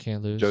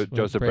can't lose.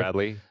 Joseph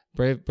Bradley.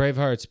 Brave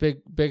hearts,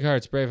 big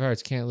hearts, brave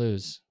hearts can't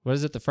lose. What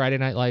is it? The Friday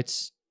Night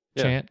Lights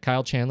chant?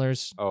 Kyle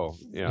Chandler's. Oh,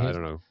 yeah, I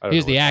don't know. He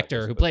was the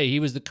actor who played. He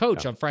was the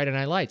coach on Friday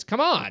Night Lights. Come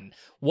on,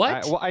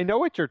 what? I know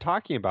what you're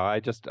talking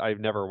about. I've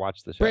never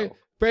watched the show.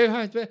 Brave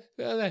hearts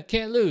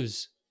can't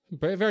lose.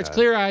 Brave hearts,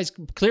 clear eyes.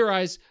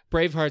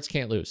 Brave hearts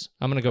can't lose.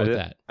 I'm gonna go with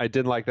that. I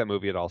didn't like that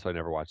movie at all, so I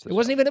never watched it. It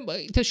wasn't even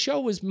the show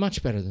was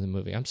much better than the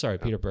movie. I'm sorry,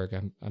 Peter Berg.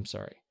 I'm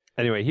sorry.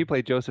 Anyway, he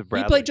played Joseph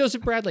Bradley. He played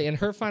Joseph Bradley, and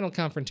her final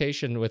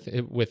confrontation with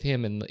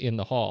him in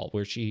the hall,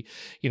 where she,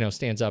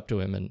 stands up to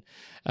him, and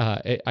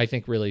I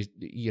think really,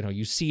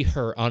 you see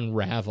her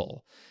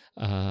unravel,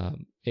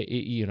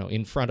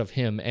 in front of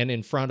him and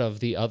in front of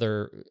the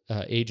other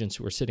agents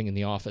who are sitting in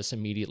the office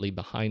immediately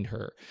behind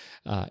her,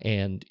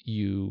 and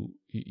you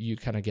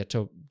kind of get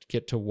to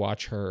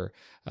watch her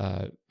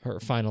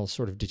final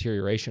sort of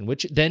deterioration,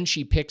 which then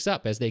she picks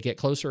up as they get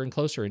closer and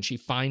closer, and she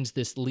finds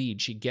this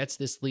lead. She gets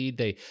this lead.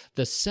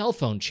 The cell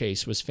phone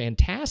chase was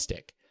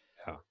fantastic.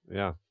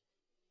 Yeah.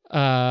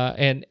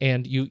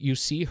 And you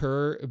see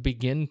her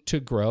begin to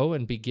grow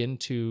and begin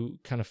to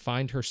kind of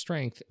find her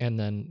strength, and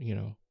then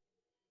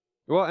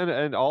Well,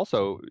 and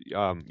also,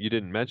 you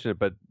didn't mention it,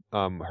 but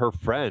her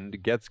friend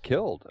gets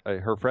killed.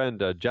 Her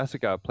friend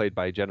Jessica, played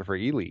by Jennifer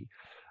Ely,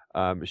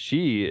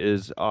 she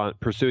is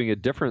pursuing a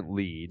different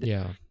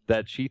lead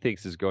that she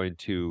thinks is going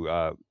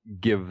to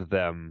give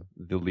them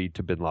the lead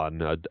to Bin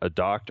Laden, a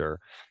doctor,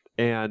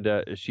 and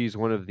she's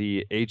one of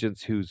the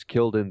agents who's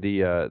killed in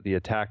the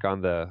attack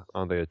on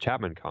the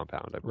Chapman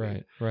compound, I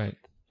believe. Right.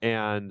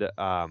 And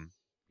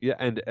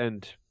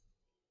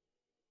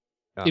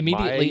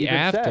immediately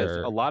after, says,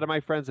 a lot of my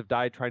friends have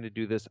died trying to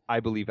do this. I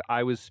believe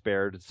I was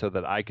spared so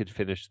that I could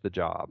finish the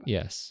job.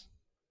 Yes.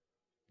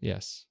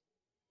 Yes,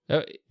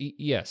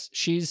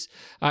 she's.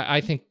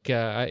 I think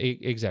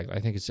exactly. I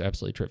think it's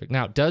absolutely terrific.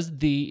 Now, does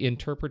the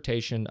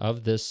interpretation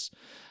of this,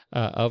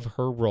 of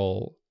her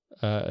role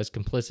as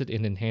complicit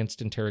in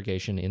enhanced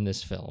interrogation in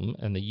this film,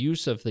 and the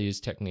use of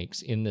these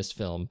techniques in this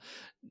film,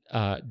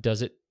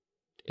 was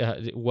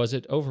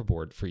it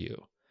overboard for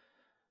you?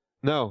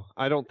 No,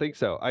 I don't think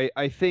so.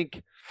 I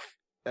think,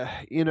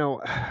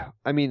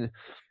 I mean,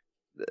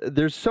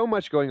 there's so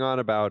much going on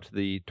about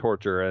the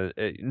torture,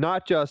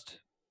 not just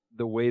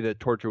the way that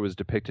torture was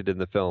depicted in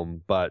the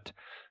film, but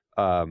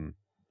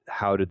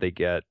how did they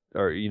get,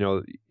 or,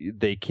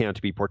 they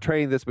can't be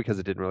portraying this because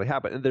it didn't really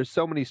happen. And there's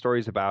so many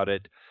stories about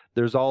it.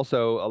 There's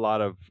also a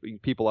lot of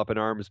people up in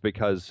arms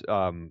because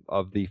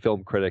of the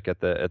film critic at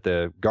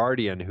the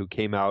Guardian, who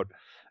came out,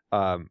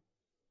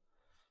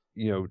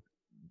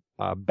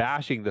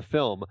 bashing the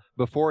film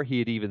before he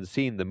had even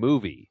seen the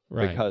movie,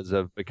 because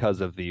of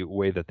the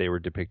way that they were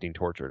depicting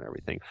torture and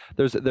everything.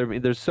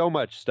 There's so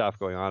much stuff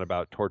going on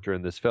about torture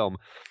in this film,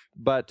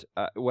 but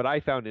what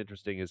I found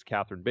interesting is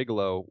Catherine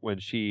Bigelow, when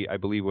she, I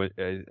believe,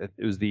 it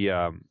was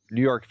the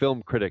New York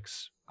Film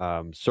Critics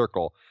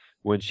Circle,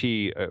 when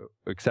she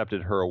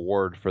accepted her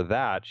award for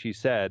that, she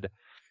said,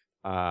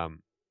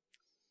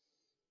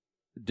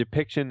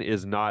 "Depiction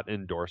is not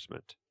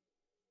endorsement."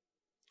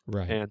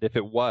 Right. And if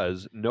it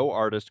was, no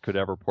artist could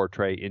ever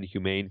portray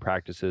inhumane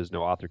practices,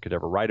 no author could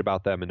ever write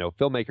about them, and no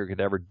filmmaker could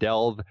ever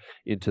delve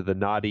into the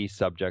naughty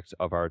subjects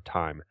of our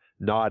time.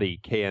 Naughty,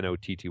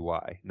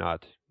 Knotty,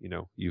 not,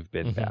 you've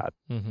been bad.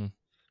 Mm-hmm.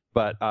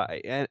 But,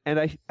 and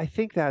I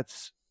think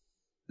that's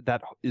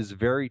that is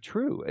very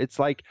true. It's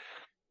like,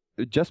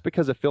 just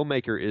because a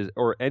filmmaker is,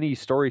 or any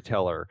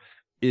storyteller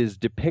is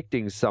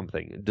depicting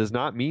something, does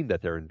not mean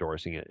that they're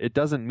endorsing it. It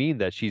doesn't mean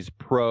that she's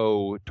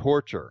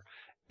pro-torture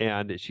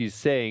and she's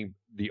saying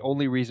the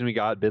only reason we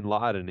got bin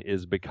Laden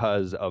is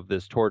because of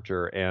this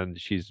torture, and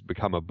she's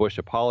become a Bush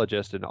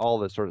apologist and all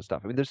this sort of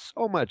stuff. I mean, there's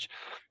so much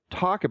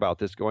talk about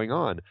this going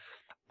on.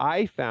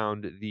 I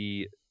found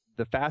the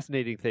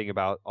fascinating thing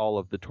about all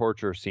of the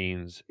torture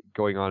scenes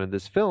going on in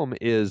this film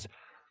is,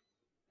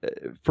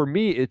 for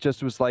me, it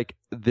just was like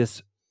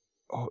this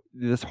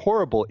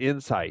horrible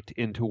insight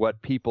into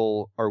what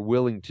people are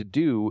willing to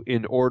do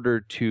in order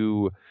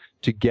to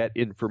get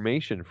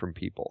information from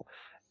people.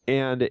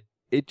 And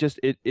it just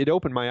it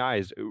opened my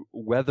eyes,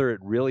 whether it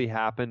really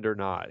happened or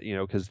not, you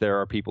know, because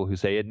there are people who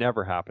say it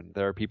never happened.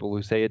 There are people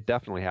who say it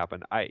definitely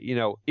happened.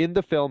 In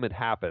the film it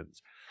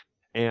happens.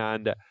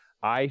 And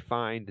I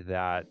find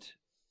that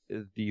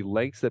the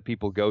lengths that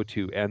people go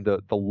to and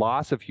the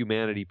loss of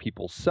humanity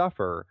people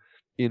suffer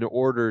in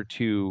order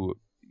to,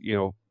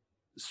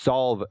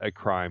 solve a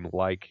crime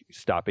like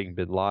stopping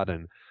bin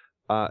Laden,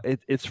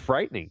 it's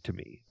frightening to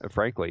me.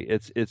 Frankly,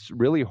 it's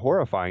really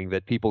horrifying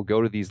that people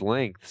go to these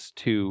lengths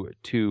to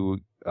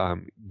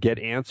get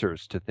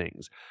answers to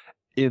things.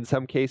 In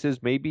some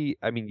cases, maybe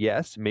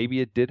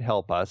it did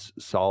help us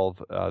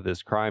solve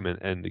this crime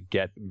and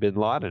get bin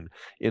Laden.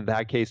 In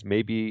that case,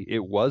 maybe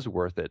it was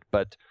worth it.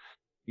 But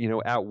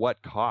at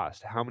what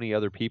cost? How many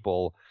other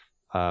people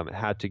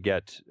had to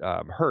get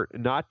hurt?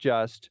 Not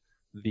just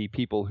the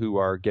people who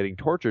are getting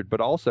tortured,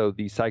 but also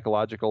the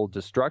psychological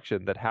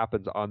destruction that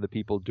happens on the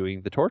people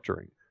doing the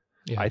torturing.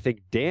 Yeah. I think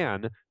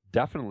Dan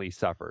definitely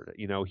suffered.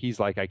 He's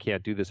like, I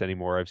can't do this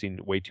anymore. I've seen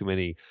way too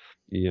many,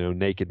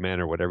 naked men,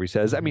 or whatever he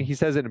says. I mean, he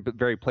says it in a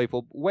very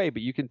playful way,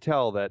 but you can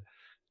tell that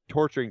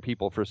torturing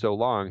people for so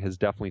long has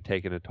definitely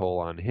taken a toll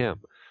on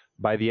him.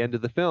 By the end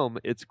of the film,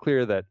 it's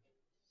clear that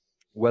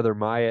whether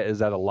Maya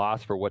is at a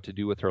loss for what to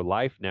do with her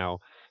life now,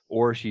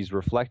 or she's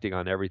reflecting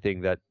on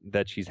everything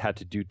that she's had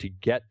to do to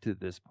get to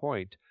this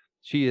point,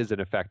 she is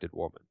an affected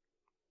woman.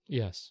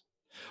 Yes.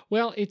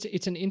 Well,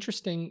 it's an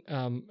interesting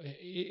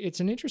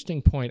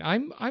point.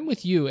 I'm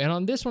with you, and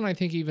on this one, I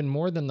think even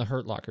more than the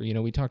Hurt Locker.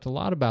 We talked a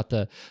lot about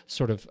the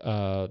sort of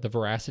the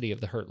veracity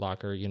of the Hurt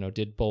Locker.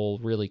 Did Bol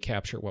really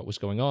capture what was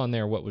going on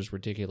there? What was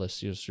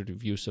ridiculous, sort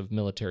of use of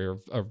military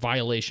or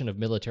violation of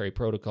military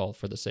protocol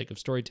for the sake of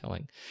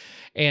storytelling?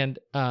 And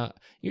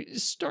you're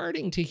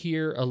starting to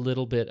hear a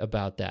little bit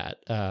about that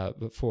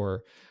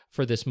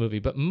for this movie,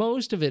 but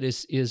most of it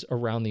is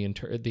around the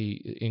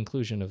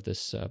inclusion of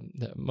this.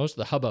 Most of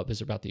the hubbub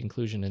is about the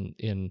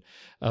inclusion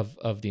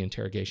of the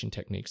interrogation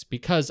techniques,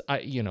 because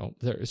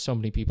there are so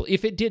many people.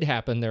 If it did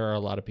happen, there are a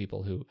lot of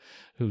people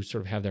who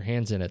sort of have their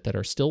hands in it that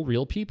are still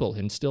real people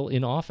and still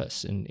in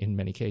office in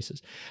many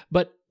cases.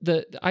 But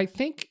I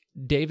think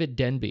David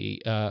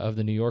Denby of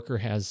The New Yorker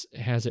has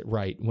it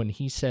right when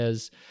he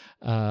says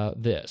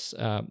this: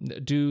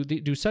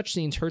 do such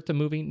scenes hurt the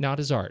movie? Not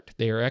as art.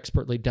 They are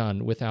expertly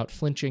done without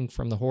flinching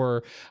from the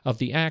horror of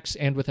the acts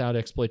and without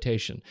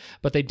exploitation.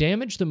 But they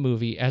damage the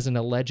movie as an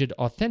alleged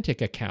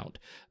authentic account.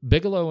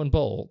 Bigelow and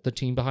Bol, the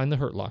team behind The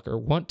Hurt Locker,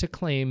 want to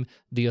claim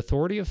the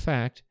authority of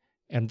fact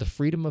and the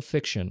freedom of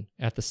fiction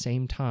at the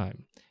same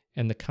time,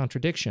 and the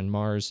contradiction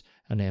mars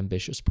an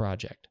ambitious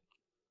project.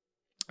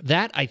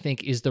 That, I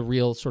think, is the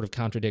real sort of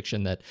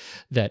contradiction that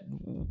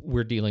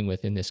we're dealing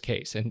with in this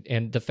case.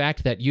 And the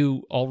fact that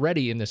you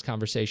already in this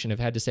conversation have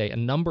had to say a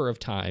number of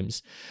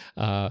times,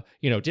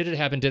 did it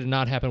happen, did it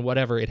not happen,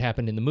 whatever, it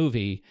happened in the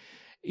movie,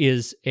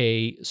 is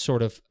a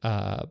sort of,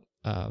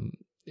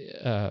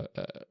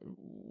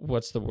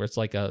 what's the word? It's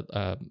like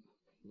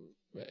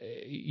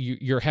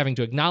you're having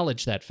to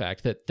acknowledge that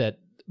fact that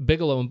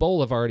Bigelow and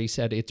Bol have already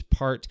said it's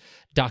part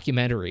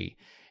documentary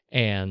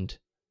and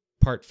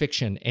part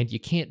fiction, and you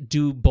can't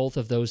do both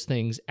of those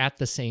things at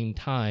the same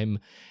time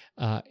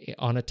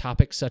on a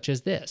topic such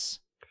as this.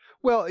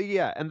 Well,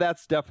 yeah, and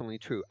that's definitely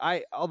true.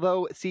 I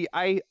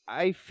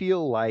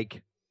feel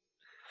like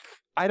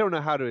I don't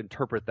know how to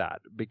interpret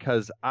that,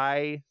 because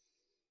I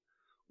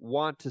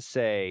want to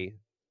say,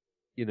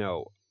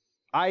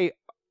 I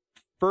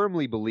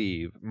firmly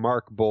believe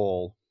Mark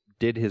Bol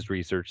did his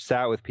research,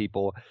 sat with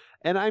people,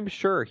 and I'm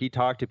sure he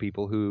talked to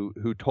people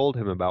who told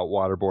him about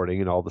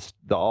waterboarding and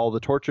all the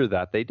torture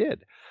that they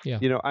did. Yeah.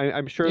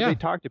 I'm sure they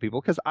talked to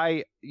people, because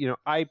I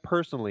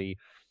personally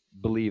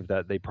believe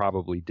that they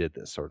probably did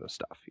this sort of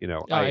stuff.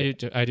 I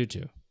do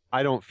too.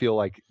 I don't feel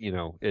like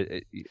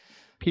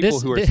people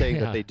who are saying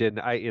that they didn't.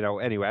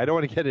 Anyway, I don't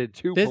want to get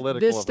into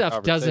political. This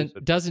stuff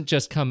doesn't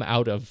just come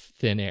out of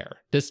thin air.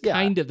 This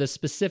kind of the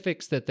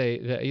specifics that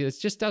it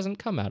just doesn't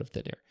come out of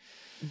thin air.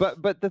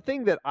 But the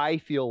thing that I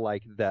feel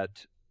like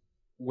that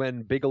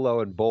when Bigelow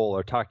and Bol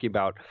are talking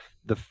about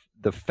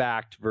the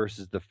fact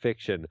versus the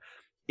fiction,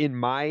 in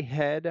my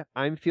head,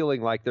 I'm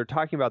feeling like they're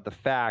talking about the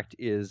fact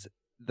is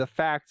the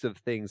facts of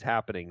things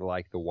happening,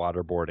 like the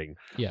waterboarding,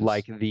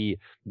 like the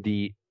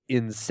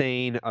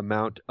insane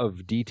amount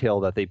of detail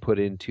that they put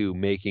into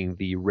making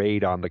the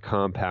raid on the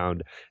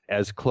compound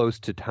as close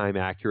to time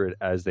accurate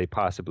as they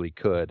possibly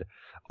could.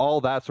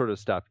 All that sort of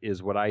stuff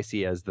is what I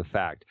see as the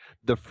fact.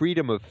 The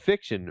freedom of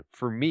fiction,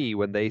 for me,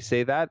 when they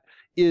say that,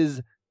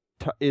 is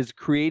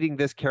creating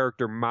this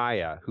character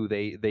Maya, who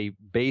they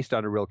based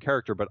on a real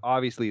character, but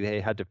obviously they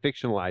had to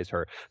fictionalize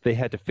her. They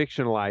had to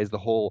fictionalize the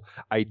whole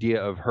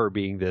idea of her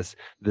being this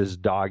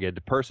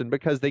dogged person,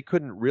 because they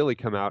couldn't really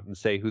come out and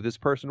say who this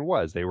person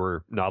was. They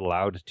were not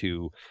allowed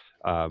to,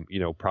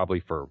 probably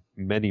for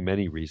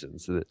many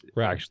reasons,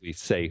 actually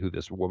say who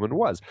this woman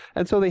was.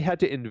 And so they had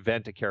to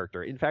invent a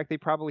character. In fact, they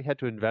probably had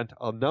to invent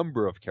a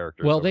number of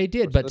characters. Well, they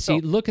did, but see,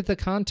 look at the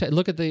content.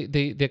 Look at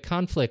the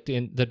conflict,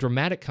 in the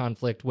dramatic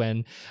conflict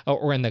when,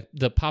 or in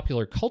the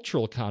popular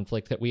cultural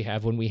conflict that we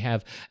have when we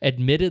have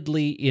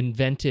admittedly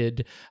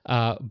invented,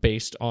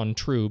 based on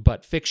true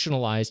but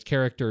fictionalized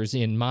characters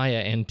in Maya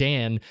and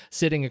Dan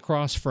sitting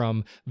across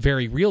from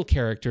very real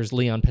characters,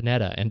 Leon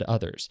Panetta and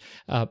others.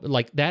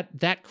 Like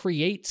that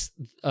creates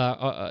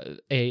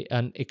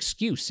an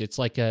excuse. It's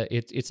like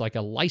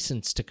a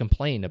license to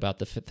complain about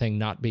the thing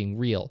not being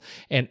real.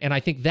 And I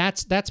think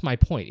that's my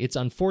point. It's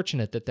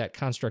unfortunate that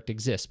construct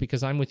exists,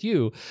 because I'm with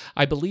you.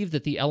 I believe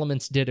that the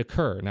elements did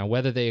occur. Now,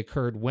 whether they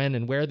occurred when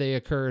and where they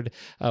occurred,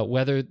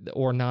 whether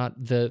or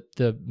not the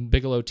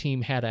Bigelow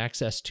team had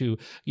access to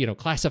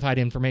classified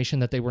information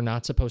that they were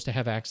not supposed to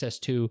have access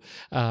to,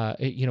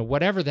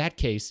 whatever that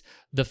case,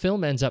 the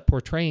film ends up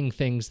portraying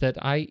things that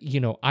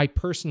I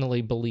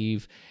personally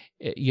believe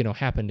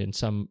happened in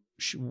some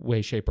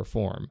way, shape, or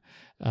form.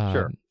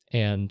 Sure.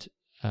 And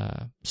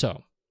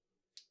so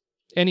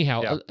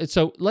anyhow, Yeah.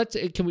 So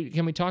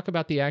can we talk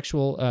about the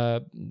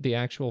actual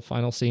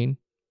final scene,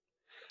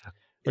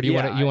 or do you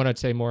want to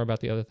say more about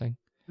the other thing?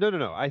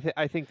 No.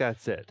 I think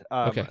that's it.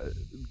 Okay.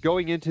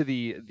 Going into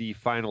the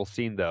final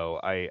scene,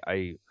 though,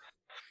 I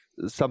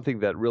something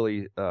that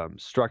really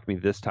struck me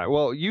this time.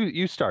 Well,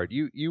 you start.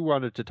 You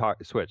wanted to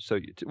switch. So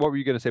what were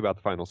you going to say about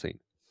the final scene?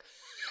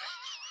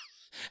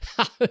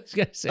 I was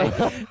going to say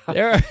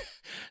there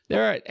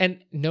are, and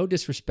no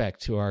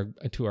disrespect to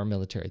our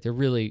military. There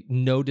really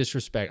no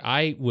disrespect.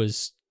 I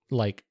was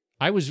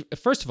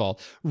first of all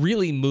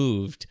really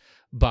moved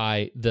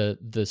by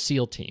the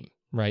SEAL team,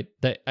 right?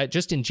 That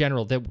just in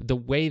general, the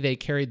way they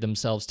carried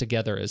themselves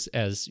together as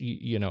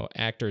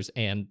actors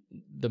and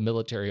the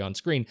military on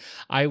screen.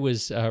 I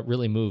was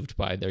really moved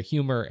by their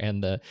humor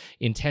and the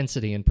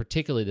intensity, and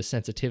particularly the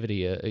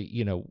sensitivity.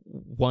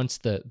 Once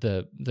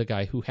the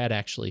guy who had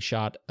actually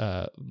shot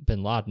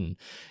bin Laden,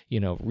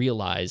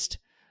 realized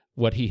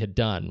what he had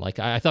done. Like,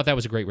 I thought that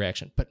was a great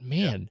reaction. But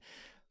man,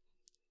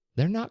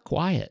 they're not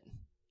quiet.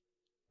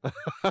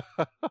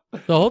 The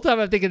whole time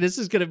I'm thinking this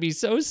is going to be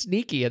so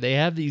sneaky, and they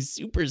have these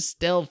super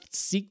stealth,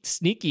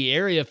 sneaky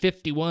Area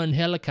 51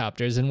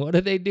 helicopters, and what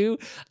do?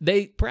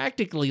 They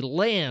practically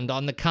land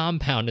on the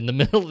compound in the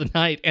middle of the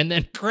night and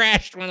then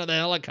crash one of the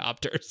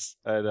helicopters.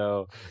 I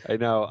know.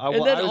 And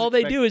then all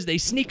they do is they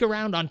sneak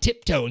around on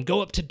tiptoe and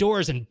go up to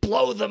doors and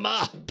blow them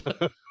up.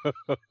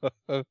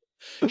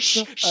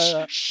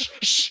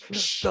 Shh.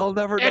 They'll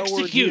never know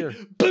Execute. we're here.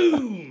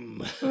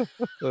 Boom.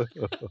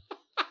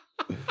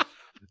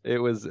 It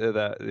was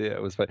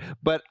it was fun,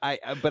 but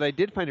I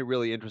did find it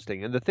really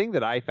interesting, and the thing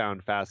that I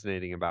found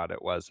fascinating about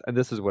it was, and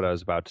this is what I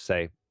was about to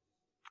say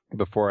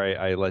before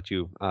I let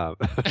you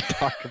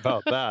talk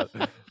about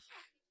that.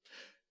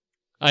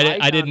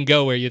 I didn't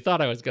go where you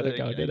thought I was going to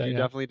go, did I? You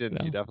definitely didn't.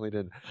 No. You definitely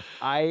didn't.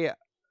 I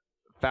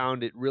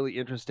found it really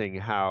interesting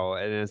how,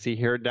 and see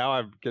here now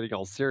I'm getting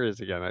all serious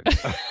again.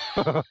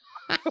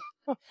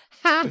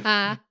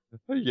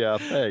 Yeah,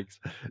 thanks.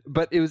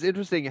 But it was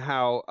interesting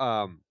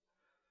how.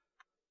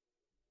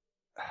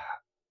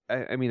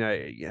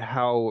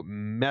 How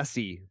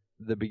messy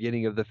the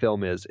beginning of the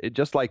film is. It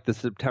just like the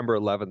September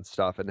 11th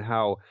stuff, and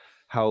how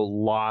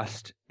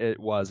lost it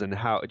was, and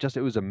how it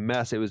was a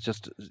mess. It was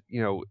just,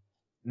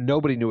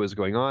 nobody knew what was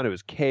going on. It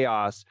was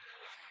chaos.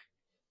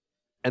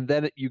 And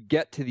then you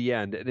get to the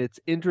end, and it's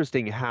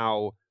interesting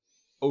how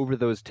over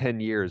those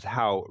 10 years,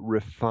 how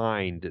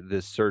refined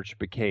this search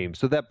became,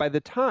 so that by the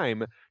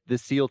time the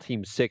SEAL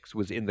Team 6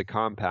 was in the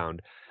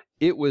compound,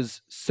 it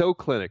was so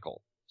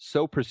clinical,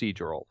 so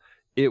procedural.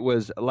 It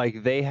was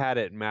like they had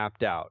it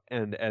mapped out,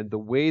 and the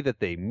way that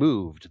they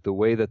moved, the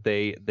way that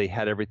they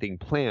had everything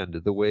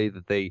planned, the way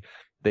that they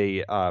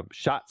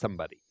shot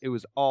somebody, it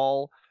was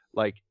all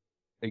like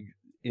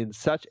in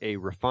such a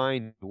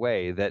refined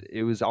way that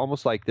it was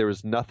almost like there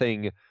was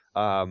nothing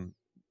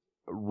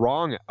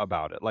wrong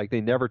about it. Like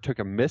they never took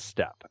a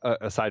misstep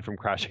aside from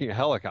crashing a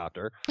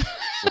helicopter,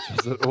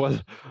 which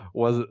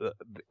was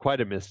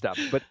quite a misstep.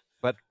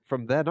 But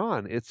from then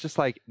on, it's just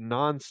like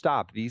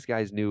nonstop. These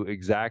guys knew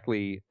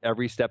exactly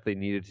every step they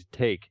needed to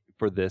take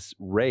for this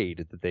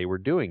raid that they were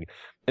doing.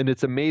 And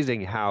it's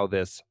amazing how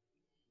this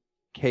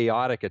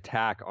chaotic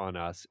attack on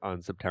us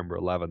on September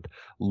 11th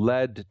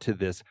led to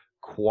this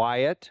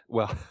quiet,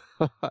 well,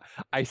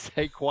 I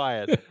say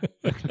quiet,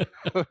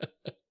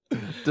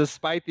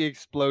 despite the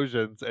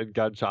explosions and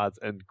gunshots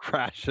and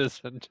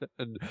crashes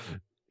and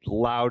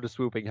loud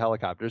swooping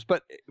helicopters.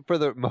 But for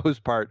the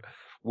most part,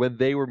 when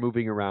they were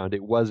moving around,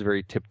 it was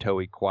very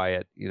tiptoey,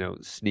 quiet,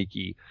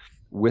 sneaky,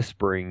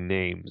 whispering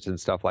names and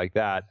stuff like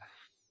that.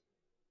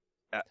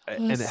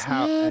 And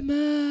how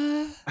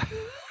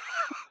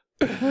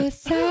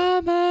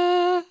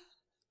Osama.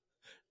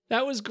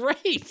 That was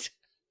great.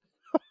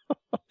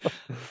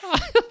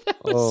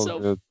 That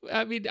was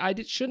I mean,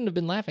 shouldn't have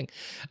been laughing.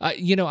 I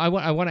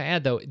want to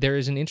add, though, there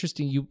is an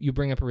interesting, you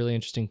bring up a really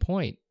interesting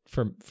point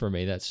for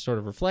me. That's sort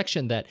of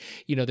reflection that,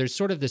 there's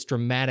sort of this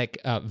dramatic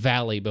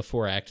valley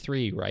before Act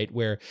 3, right?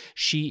 Where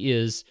she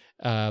is,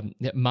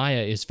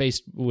 Maya is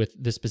faced with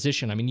this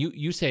position. I mean,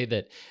 you say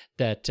that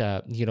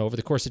over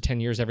the course of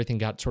 10 years, everything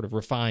got sort of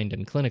refined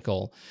and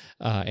clinical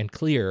and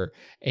clear.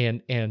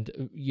 And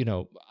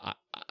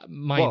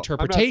my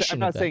interpretation. I'm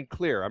not saying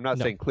clear. I'm not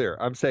saying clear.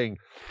 I'm saying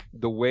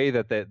the way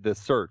that the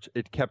search,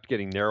 it kept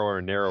getting narrower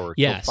and narrower.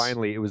 Yes. So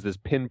finally, it was this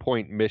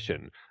pinpoint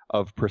mission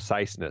of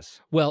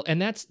preciseness. Well,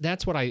 and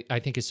that's what I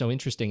think is so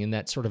interesting in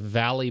that sort of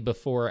valley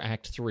before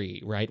Act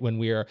 3, right? When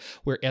we're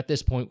at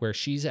this point where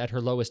she's at her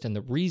lowest, and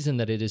the reason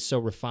that it is so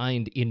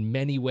refined in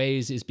many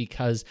ways is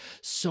because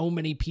so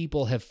many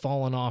people have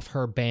fallen off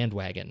her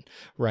bandwagon,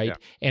 right?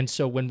 Yeah. And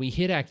so when we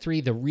hit Act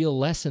 3, the real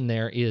lesson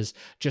there is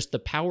just the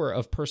power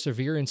of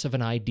perseverance of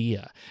an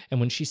idea. And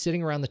when she's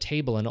sitting around the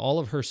table and all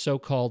of her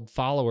so-called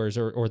followers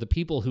or the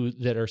people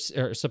that are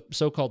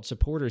so-called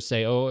supporters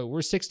say, oh, we're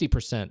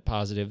 60%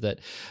 positive that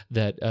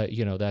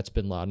that's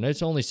bin Laden.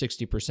 It's only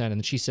 60%.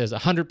 And she says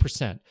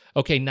 100%.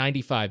 Okay,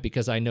 95,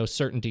 because I know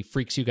certainty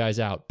freaks you guys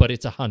out, but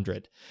it's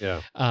 100.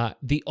 Yeah.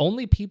 The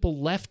only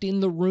people left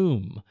in the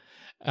room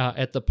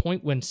at the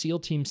point when SEAL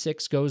Team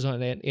 6 goes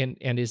on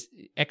and is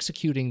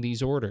executing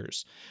these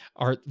orders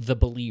are the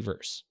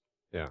believers.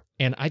 Yeah.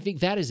 And I think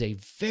that is a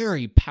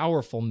very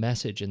powerful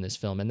message in this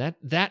film. And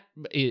that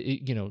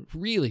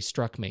really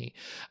struck me,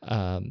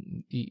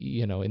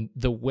 in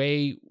the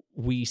way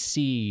we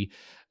see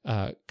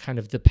kind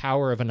of the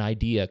power of an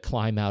idea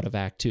climb out of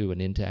Act 2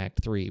 and into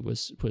Act 3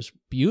 was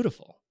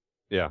beautiful.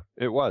 Yeah,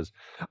 it was.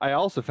 I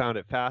also found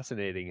it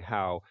fascinating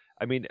how,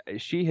 I mean,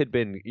 she had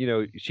been,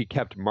 she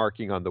kept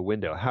marking on the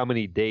window how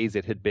many days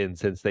it had been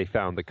since they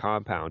found the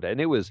compound. And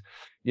it was,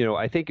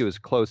 I think it was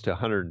close to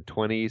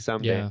 120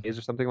 some days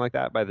or something like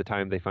that by the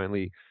time they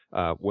finally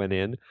went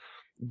in.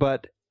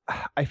 But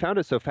I found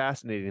it so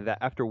fascinating that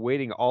after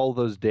waiting all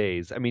those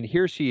days, I mean,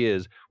 here she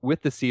is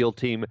with the SEAL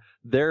team.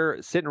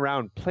 They're sitting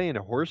around playing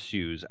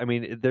horseshoes. I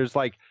mean, there's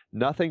like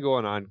nothing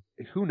going on.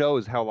 Who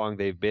knows how long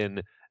they've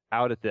been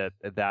out at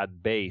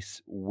that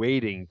base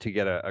waiting to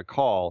get a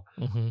call.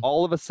 Mm-hmm.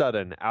 All of a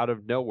sudden, out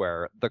of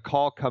nowhere, the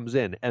call comes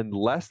in, and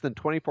less than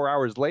 24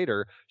 hours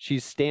later,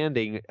 she's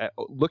standing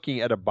looking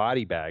at a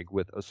body bag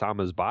with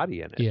Osama's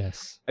body in it.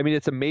 Yes. I mean,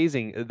 it's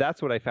amazing. That's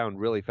what I found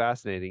really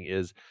fascinating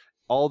is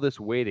all this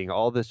waiting,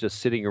 all this just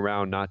sitting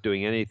around not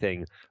doing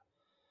anything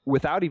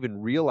without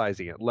even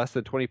realizing it. Less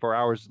than 24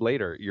 hours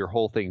later, your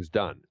whole thing's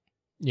done.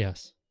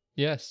 Yes.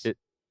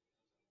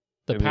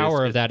 The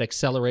power of that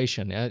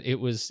acceleration. It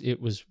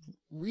was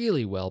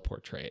really well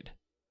portrayed.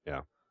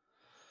 Yeah.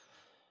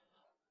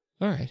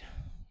 All right.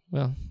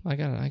 Well, I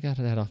got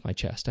that off my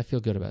chest. I feel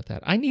good about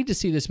that. I need to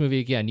see this movie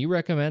again. You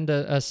recommend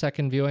a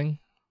second viewing?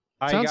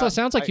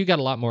 Sounds like you got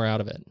a lot more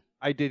out of it.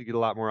 I did get a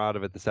lot more out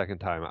of it the second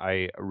time.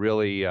 I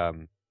really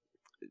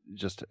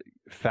just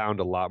found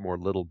a lot more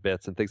little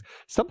bits and things.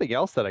 Something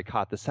else that I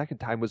caught the second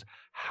time was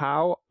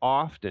how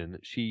often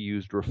she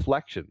used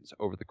reflections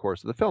over the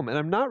course of the film. And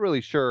I'm not really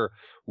sure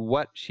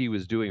what she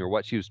was doing or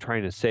what she was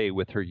trying to say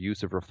with her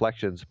use of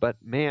reflections, but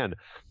man,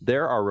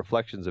 there are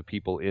reflections of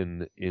people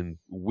in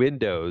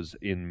windows,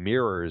 in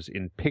mirrors,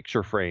 in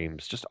picture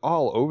frames, just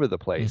all over the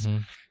place.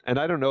 Mm-hmm. And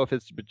I don't know if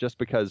it's just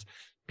because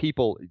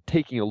people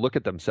taking a look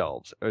at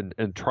themselves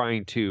and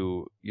trying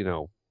to,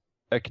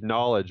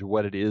 acknowledge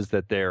what it is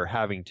that they're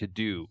having to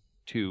do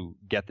to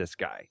get this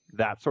guy,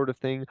 that sort of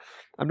thing.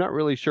 I'm not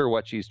really sure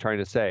what she's trying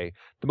to say.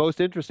 The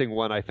most interesting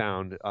one I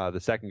found the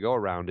second go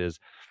around is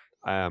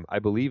I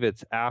believe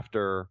it's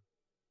after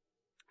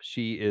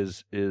she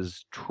is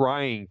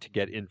trying to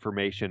get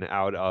information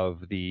out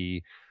of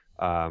the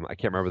I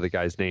can't remember the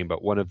guy's name,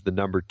 but one of the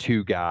number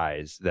 2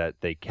 guys that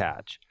they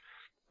catch.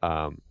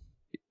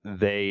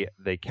 They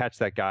catch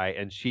that guy,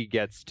 and she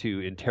gets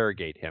to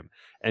interrogate him,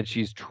 and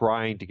she's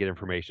trying to get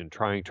information,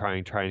 trying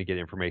to get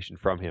information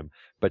from him,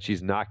 but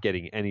she's not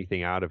getting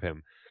anything out of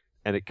him.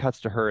 And it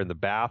cuts to her in the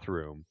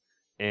bathroom,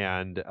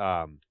 and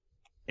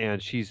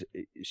she's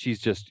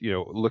just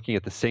looking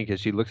at the sink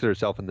as she looks at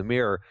herself in the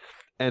mirror,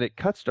 and it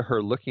cuts to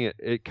her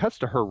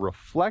her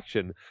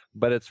reflection,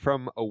 but it's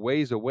from a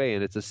ways away,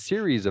 and it's a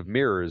series of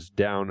mirrors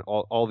down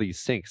all these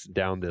sinks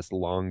down this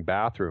long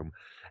bathroom.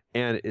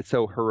 And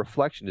so her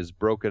reflection is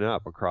broken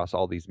up across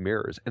all these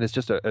mirrors. And it's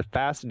just a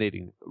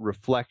fascinating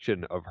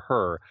reflection of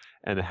her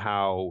and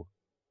how,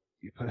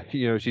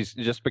 she's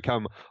just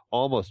become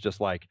almost just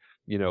like,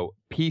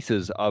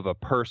 pieces of a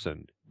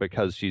person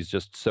because she's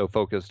just so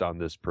focused on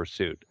this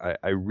pursuit.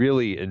 I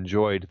really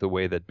enjoyed the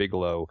way that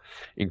Bigelow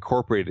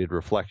incorporated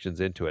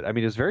reflections into it. I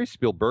mean, it's very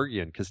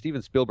Spielbergian because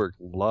Steven Spielberg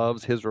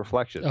loves his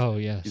reflections. Oh,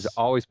 yes. He's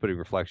always putting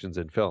reflections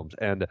in films.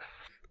 And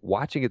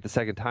watching it the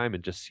second time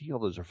and just see all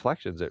those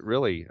reflections, it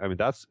really, I mean,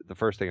 that's the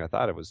first thing I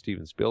thought of was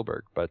Steven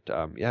Spielberg. But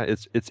yeah,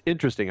 it's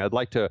interesting. I'd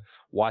like to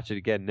watch it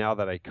again now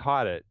that I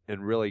caught it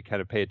and really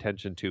kind of pay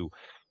attention to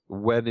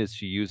when is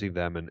she using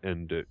them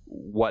and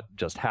what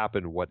just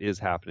happened, what is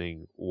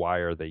happening, why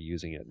are they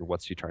using it, and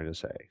what's she trying to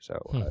say. So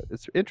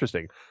it's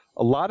interesting.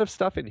 A lot of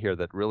stuff in here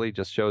that really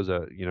just shows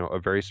a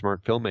very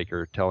smart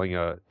filmmaker telling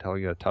a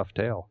tough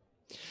tale.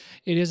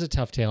 It is a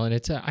tough tale, and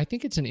I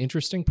think it's an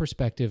interesting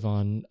perspective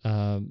on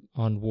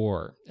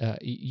war.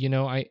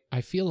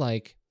 I feel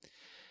like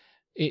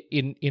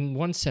in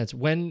one sense,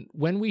 when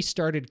we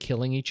started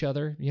killing each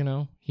other,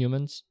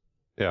 humans,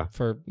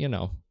 for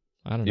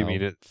I don't know, you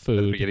mean it food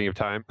at the beginning of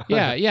time?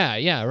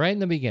 yeah, right in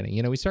the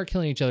beginning. We start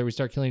killing each other. We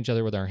start killing each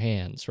other with our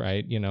hands,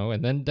 right?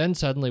 And then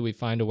suddenly we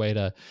find a way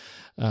to,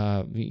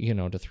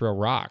 to throw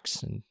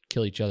rocks and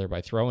kill each other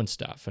by throwing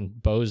stuff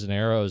and bows and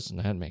arrows,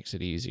 and that makes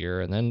it easier.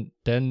 And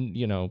then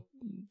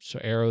so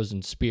arrows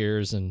and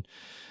spears and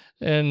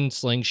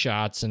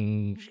slingshots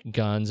and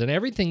guns and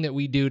everything that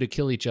we do to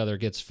kill each other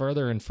gets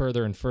further and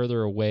further and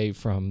further away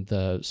from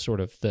the sort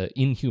of the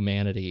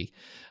inhumanity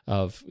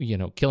of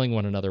killing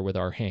one another with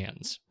our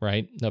hands,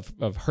 right?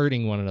 Of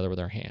hurting one another with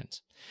our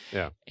hands.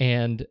 Yeah.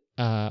 And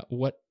now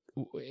we're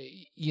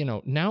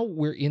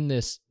in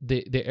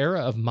the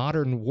era of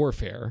modern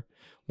warfare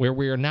where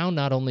we are now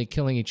not only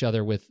killing each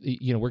other with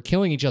we're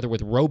killing each other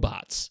with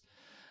robots,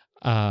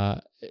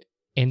 and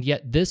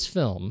yet this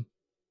film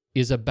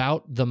is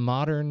about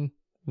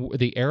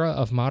the era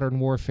of modern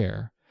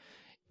warfare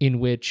in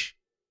which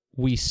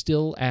we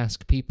still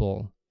ask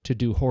people to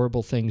do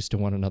horrible things to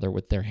one another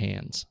with their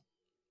hands.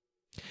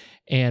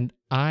 And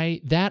I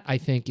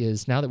think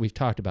is, now that we've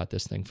talked about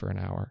this thing for an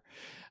hour,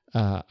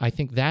 I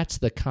think that's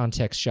the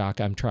context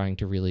shock I'm trying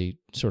to really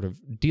sort of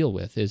deal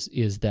with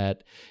is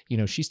that,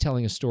 she's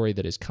telling a story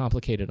that is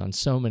complicated on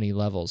so many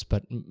levels,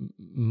 but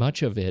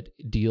much of it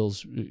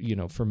deals,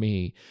 for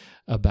me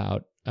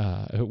about,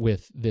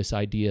 with this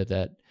idea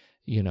that,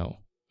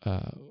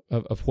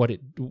 of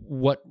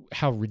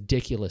how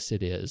ridiculous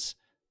it is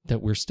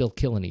that we're still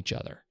killing each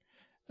other,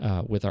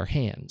 with our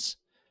hands.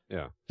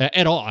 Yeah.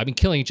 At all. I mean,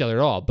 killing each other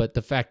at all, but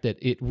the fact that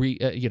it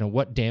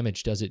what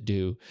damage does it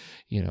do,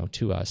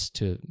 to us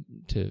to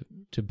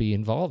be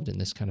involved in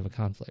this kind of a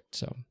conflict.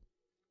 So,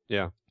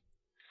 yeah.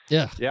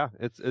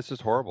 It's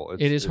just horrible.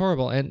 It is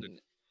horrible. And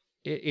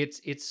it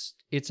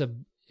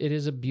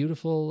is a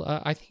beautiful,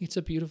 I think it's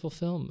a beautiful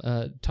film,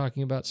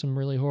 talking about some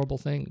really horrible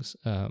things.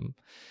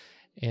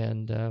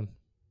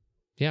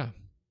 Yeah.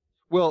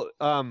 Well,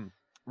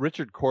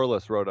 Richard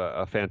Corliss wrote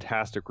a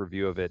fantastic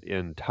review of it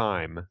in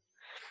Time.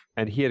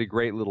 And he had a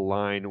great little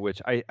line,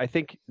 which I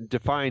think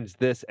defines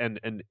this and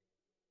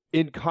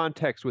in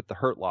context with The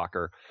Hurt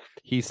Locker.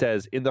 He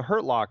says, in The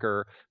Hurt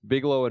Locker,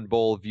 Bigelow and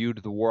Bull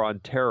viewed the war on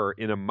terror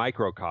in a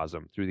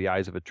microcosm through the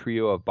eyes of a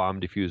trio of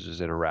bomb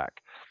diffusers in Iraq.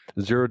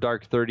 Zero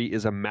Dark 30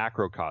 is a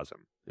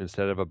macrocosm.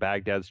 Instead of a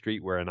Baghdad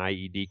street where an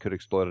IED could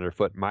explode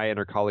underfoot, Maya and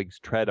her colleagues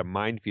tread a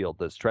minefield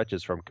that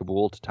stretches from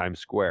Kabul to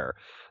Times Square.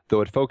 Though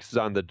it focuses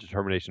on the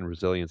determination and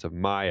resilience of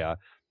Maya,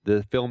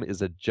 the film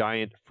is a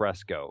giant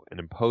fresco, an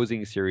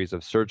imposing series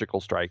of surgical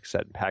strikes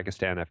set in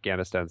Pakistan,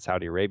 Afghanistan,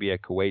 Saudi Arabia,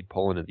 Kuwait,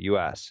 Poland, and the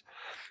U.S.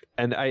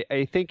 And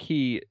I think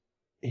he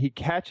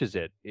catches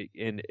it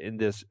in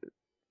this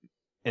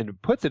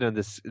and puts it on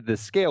this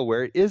scale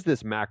where it is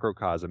this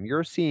macrocosm.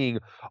 You're seeing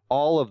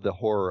all of the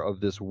horror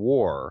of this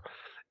war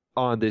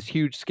on this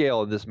huge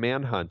scale, and this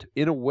manhunt,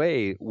 in a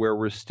way where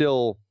we're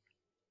still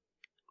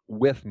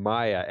with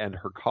Maya and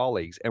her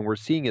colleagues, and we're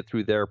seeing it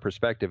through their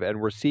perspective, and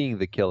we're seeing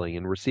the killing,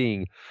 and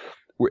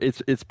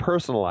it's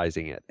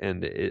personalizing it,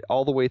 and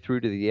all the way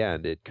through to the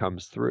end, it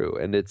comes through,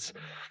 and it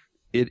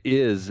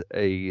is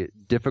a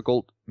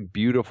difficult,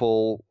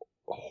 beautiful,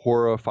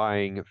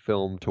 horrifying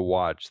film to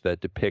watch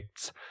that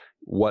depicts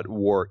what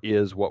war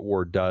is, what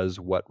war does,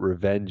 what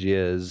revenge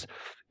is.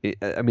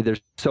 I mean,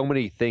 there's so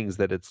many things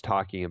that it's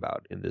talking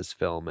about in this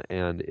film,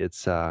 and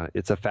it's a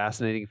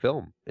fascinating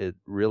film. It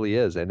really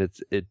is, and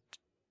it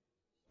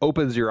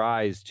opens your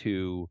eyes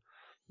to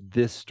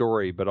this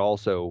story, but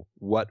also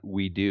what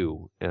we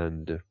do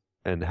and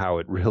how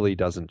it really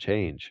doesn't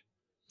change.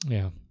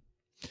 Yeah.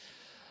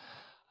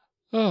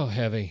 Oh,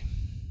 heavy.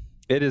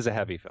 It is a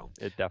heavy film.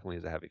 It definitely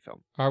is a heavy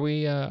film. Are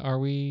we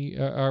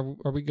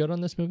good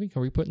on this movie?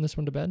 Are we putting this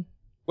one to bed?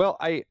 Well,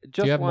 I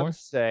just want more? to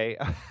say,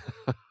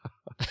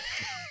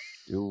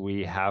 do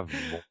we have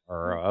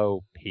more?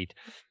 Oh, Pete.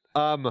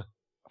 Of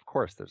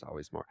course, there's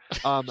always more.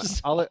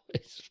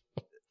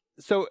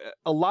 So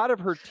a lot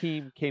of her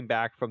team came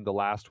back from the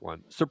last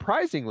one.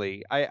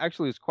 Surprisingly, I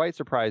actually was quite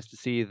surprised to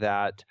see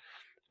that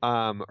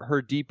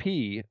her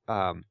DP,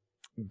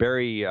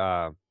 Barry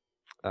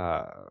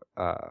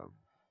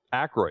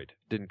Aykroyd,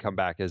 didn't come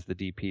back as the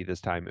DP this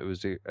time. It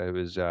was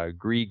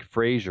Grieg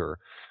Fraser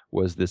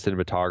was the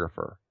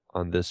cinematographer.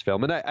 on this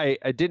film. And I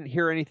didn't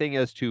hear anything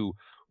as to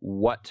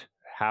what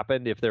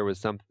happened, if there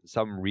was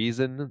some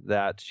reason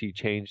that she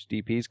changed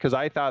DPs, because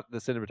I thought the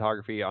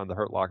cinematography on The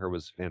Hurt Locker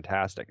was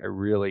fantastic. I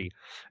really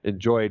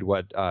enjoyed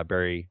what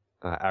Barry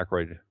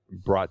Ackroyd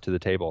brought to the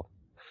table.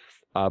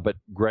 But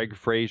Greg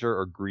Fraser,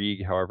 or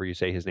Grieg, however you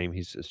say his name,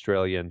 he's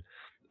Australian.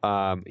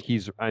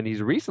 He's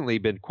recently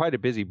been quite a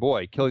busy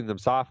boy. Killing Them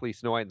Softly,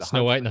 Snow White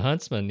and the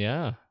Huntsman,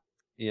 yeah.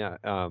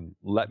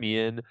 Let Me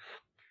In.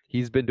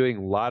 He's been doing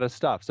a lot of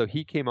stuff, so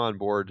he came on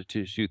board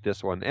to shoot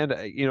this one, and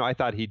I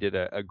thought he did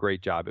a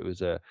great job. It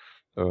was a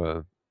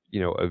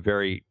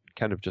very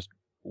kind of just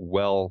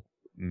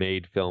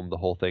well-made film. The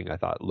whole thing I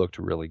thought looked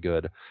really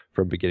good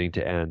from beginning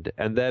to end,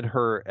 and then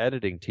her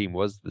editing team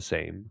was the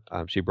same.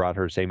 She brought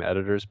her same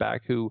editors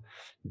back who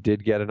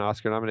did get an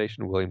Oscar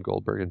nomination, William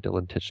Goldberg and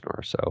Dylan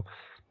Tichenor. So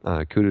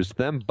kudos to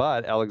them.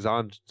 But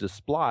Alexandre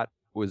Desplat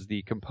was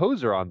the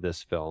composer on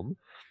this film.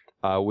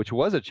 Which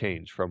was a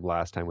change from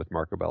last time with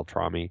Marco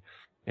Beltrami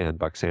and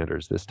Buck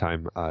Sanders. This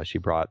time she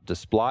brought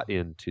Desplat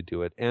in to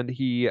do it. And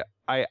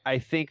I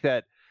think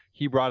that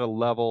he brought a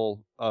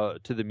level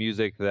to the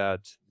music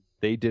that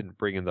they didn't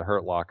bring in The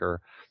Hurt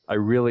Locker. I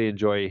really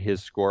enjoy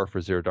his score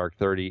for Zero Dark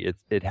 30.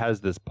 It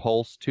has this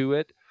pulse to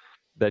it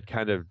that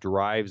kind of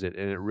drives it,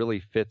 and it really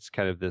fits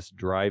kind of this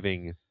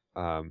driving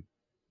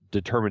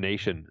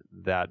determination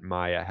that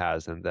Maya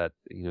has, and that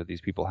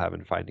these people have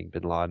in finding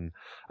Bin Laden.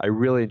 I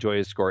really enjoy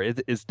his score.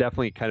 It's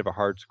definitely kind of a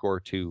hard score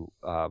to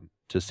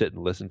sit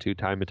and listen to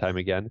time and time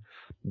again,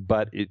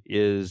 but it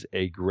is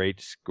a great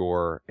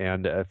score,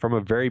 and from a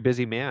very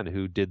busy man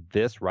who did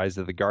this, Rise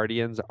of the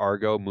Guardians,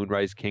 Argo,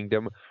 Moonrise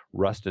Kingdom,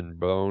 Rust and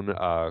Bone,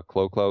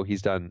 Clo-Clo.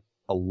 He's done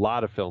a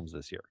lot of films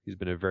this year. He's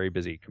been a very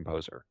busy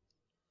composer.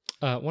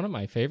 One of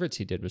my favorites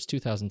he did was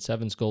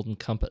 2007's Golden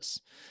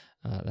Compass.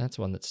 That's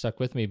one that stuck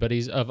with me. But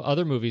he's of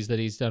other movies that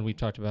he's done. We've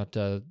talked about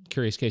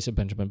Curious Case of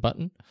Benjamin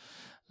Button.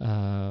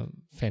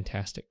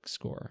 Fantastic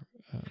score.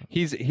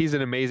 He's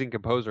an amazing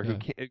composer who,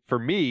 for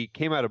me,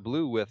 came out of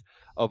blue with,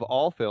 of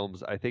all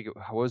films, I think,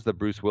 what was the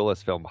Bruce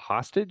Willis film?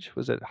 Hostage?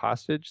 Was it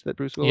Hostage that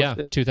Bruce Willis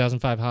did?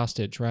 2005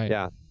 Hostage, right.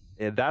 Yeah,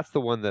 and that's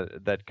the one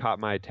that caught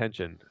my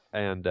attention.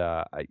 And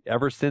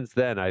ever since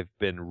then, I've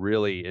been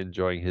really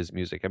enjoying his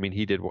music. I mean,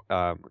 he did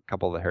a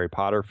couple of the Harry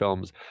Potter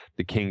films,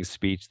 The King's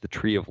Speech, The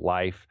Tree of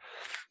Life.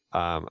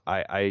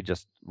 I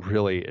just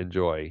really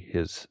enjoy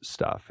his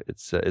stuff.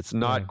 It's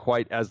not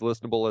quite as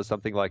listenable as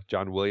something like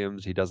John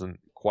Williams. He doesn't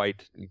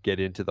quite get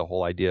into the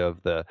whole idea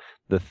of the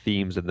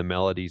themes and the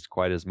melodies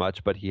quite as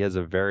much, but he has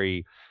a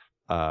very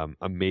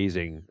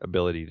amazing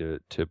ability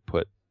to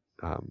put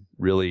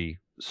really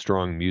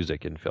strong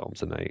music in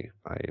films, and I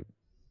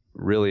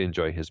really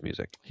enjoy his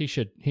music. He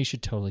should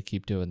totally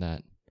keep doing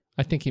that.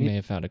 I think he may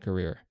have found a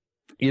career.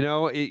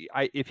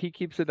 If he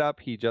keeps it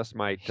up, he just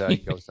might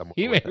go somewhere.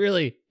 He may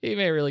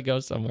really go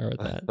somewhere with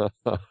that.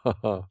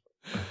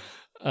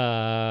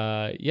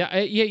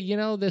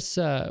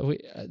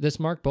 This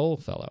Mark Bowl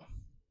fellow.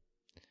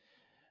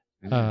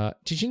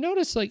 Did you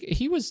notice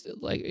he was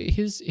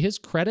his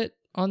credit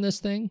on this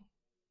thing?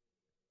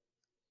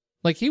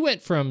 He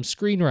went from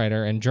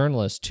screenwriter and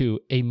journalist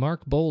to a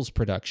Mark Bowles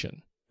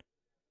production.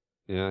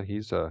 Yeah,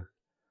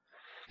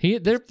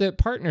 they're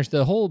partners.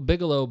 The whole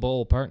Bigelow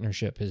Bowl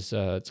partnership is.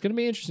 It's going to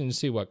be interesting to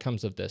see what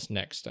comes of this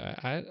next.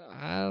 I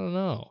don't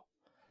know.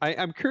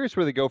 I'm curious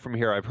where they go from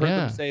here. I've heard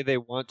them say they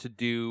want to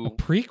do a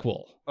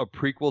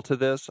prequel to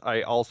this.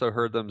 I also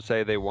heard them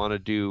say they want to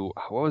do.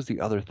 What was the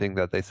other thing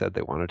that they said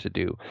they wanted to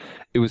do?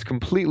 It was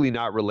completely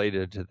not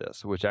related to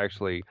this, which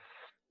actually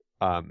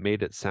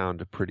made it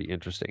sound pretty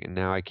interesting. And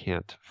now I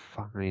can't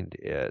find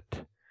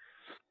it.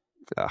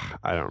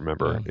 I don't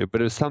remember,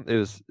 but it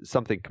was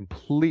something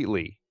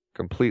completely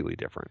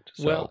different.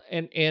 So. Well,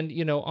 and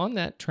on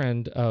that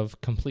trend of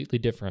completely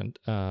different,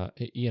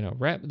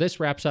 this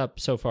wraps up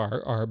so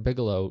far our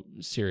Bigelow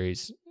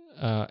series,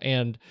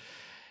 and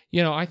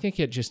I think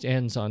it just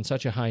ends on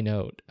such a high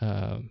note.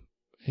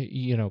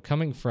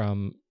 Coming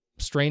from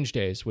Strange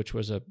Days, which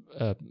was a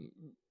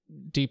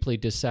deeply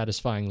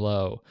dissatisfying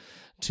low,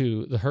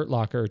 to The Hurt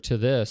Locker, to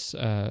this,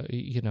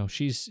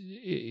 she's,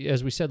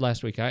 as we said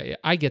last week,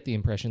 I get the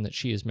impression that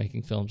she is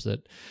making films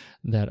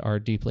that are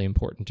deeply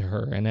important to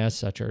her, and as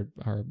such are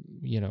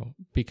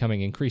becoming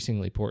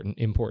increasingly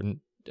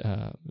important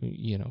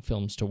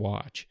films to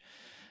watch.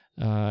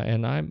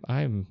 And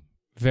I'm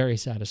very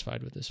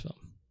satisfied with this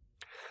film.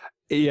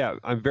 Yeah,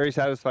 I'm very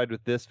satisfied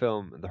with this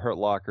film, The Hurt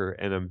Locker,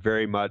 and I'm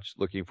very much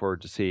looking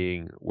forward to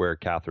seeing where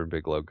Kathryn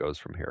Bigelow goes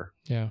from here.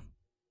 Yeah.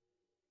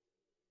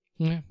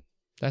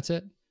 That's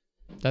it.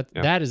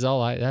 That's all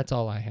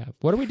I have.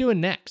 What are we doing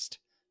next?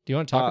 Do you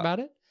want to talk about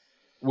it?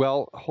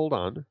 Well, hold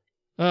on.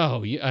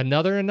 Oh,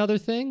 another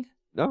thing?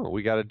 No,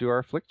 we got to do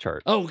our flick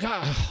chart. Oh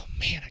God,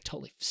 man, I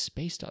totally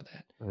spaced on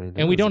that.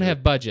 And we don't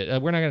have budget.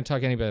 We're not going to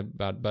talk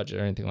about budget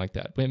or anything like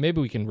that. But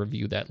maybe we can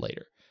review that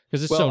later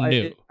because it's so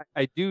new.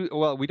 I do.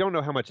 Well, we don't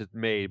know how much it's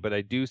made, but I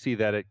do see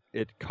that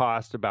it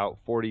cost about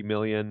 $40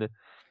 million.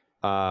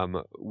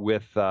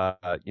 With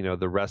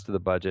the rest of the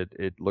budget,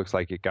 it looks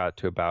like it got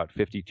to about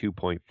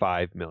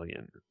 $52.5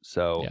 million.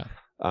 So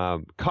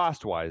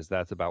Cost wise,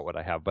 that's about what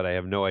I have, but I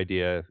have no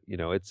idea.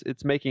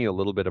 It's making a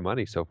little bit of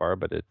money so far,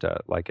 but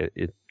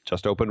it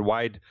just opened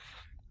wide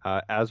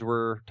as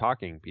we're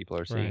talking. People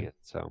are seeing it.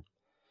 So,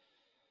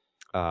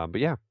 but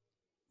yeah,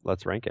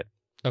 let's rank it.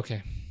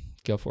 Okay,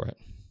 go for it.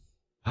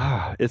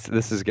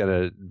 This is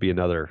gonna be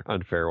another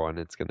unfair one.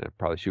 It's gonna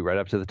probably shoot right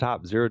up to the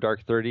top. Zero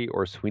Dark 30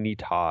 or Sweeney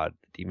Todd,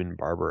 the Demon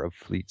Barber of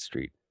Fleet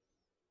Street.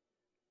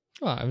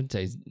 Well, I would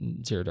say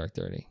Zero Dark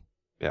 30.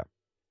 Yeah.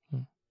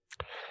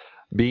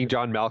 Being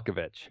John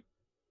Malkovich.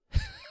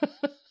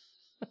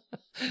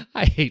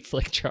 I hate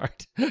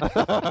Flickchart.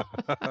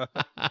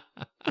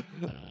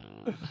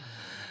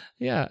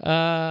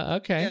 Yeah.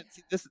 Okay.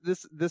 Yeah,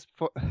 this.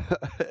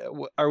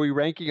 Are we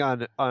ranking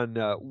on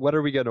what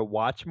are we going to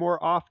watch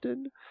more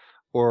often,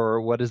 or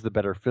what is the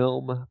better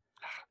film?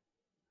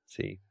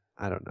 See,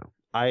 I don't know.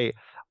 I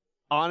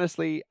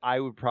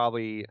would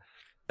probably,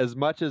 as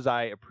much as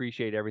I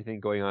appreciate everything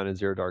going on in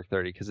Zero Dark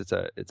 30, because it's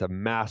a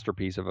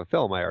masterpiece of a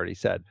film. I already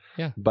said.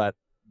 Yeah. But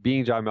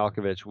Being John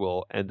Malkovich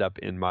will end up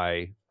in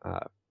my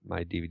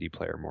my DVD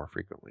player more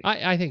frequently.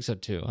 I think so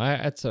too.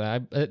 That's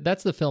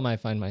the film I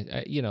find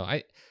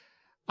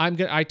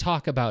I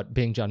talk about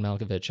Being John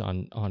Malkovich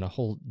on a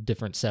whole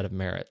different set of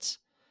merits.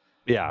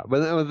 Yeah,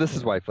 but this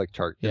is why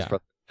Flickchart is fun.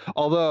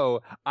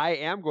 Although I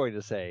am going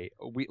to say,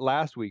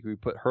 last week we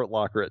put Hurt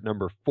Locker at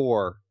number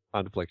 4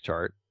 on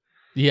Flickchart.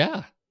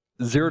 Yeah.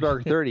 Zero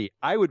Dark 30,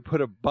 I would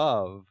put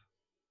above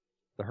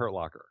the Hurt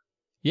Locker.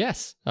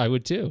 Yes, I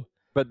would too.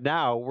 But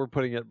now we're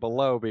putting it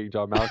below Being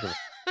John Malkovich.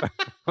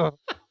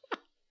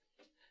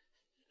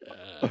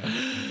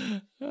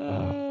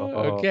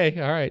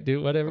 Okay, all right,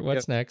 dude. Whatever.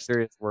 What's next?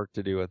 Serious work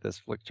to do with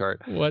this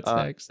Flickchart. What's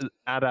next?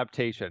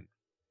 Adaptation.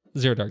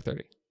 Zero Dark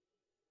 30.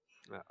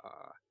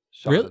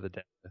 Shaun of the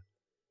Dead.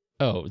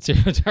 Oh,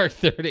 Zero Dark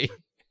 30.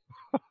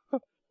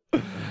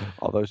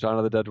 Although Shaun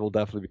of the Dead will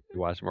definitely be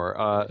watched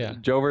more.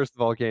 Joe versus the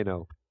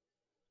Volcano.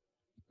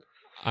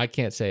 I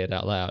can't say it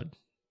out loud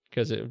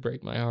because it would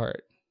break my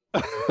heart.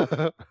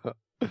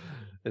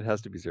 It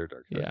has to be Zero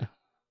Dark 30. Yeah.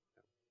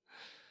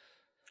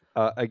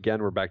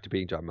 Again, we're back to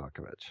Being John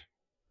Malkovich.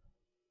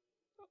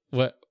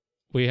 What?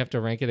 We have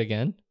to rank it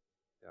again?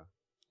 Yeah.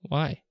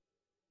 Why?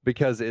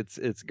 Because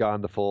it's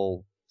gone the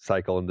full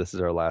cycle, and this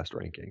is our last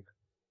ranking.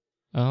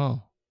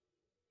 Oh.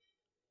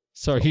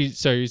 So are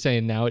you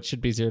saying now it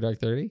should be Zero Dark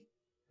 30?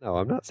 No,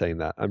 I'm not saying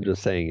that. I'm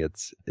just saying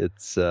it's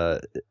I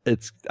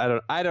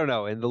don't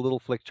know. In the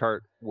little Flickchart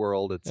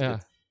world, it's to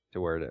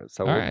where it is.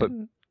 So we'll put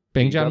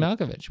Being John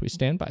Malkovich. We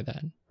stand by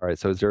that. All right.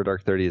 So Zero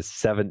Dark 30 is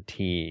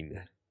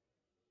 17.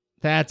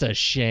 That's a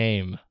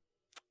shame.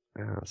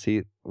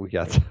 See, we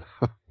got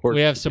we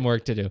have some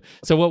work to do.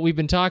 So what we've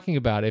been talking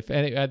about,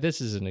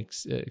 this is an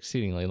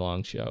exceedingly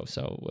long show,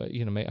 so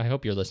I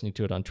hope you're listening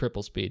to it on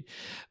triple speed.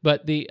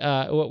 But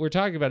what we're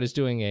talking about is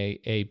doing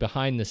a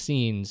behind the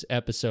scenes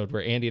episode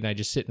where Andy and I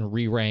just sit and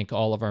re-rank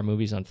all of our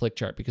movies on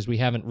Flickchart because we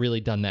haven't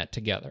really done that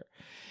together,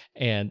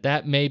 and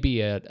that may be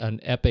an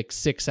epic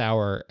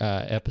 6-hour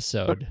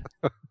episode.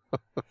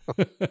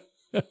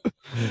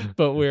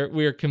 But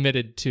we're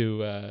committed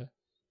to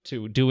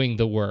doing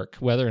the work.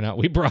 Whether or not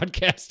we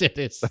broadcast it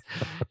is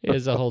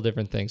a whole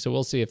different thing. So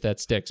we'll see if that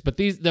sticks. But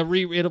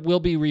it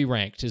will be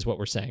re-ranked, is what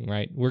we're saying,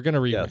 right? We're going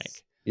to re-rank.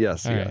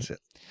 Yes.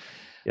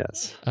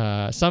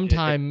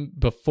 Sometime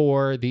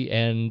before the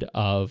end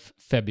of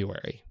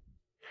February.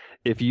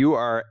 If you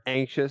are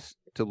anxious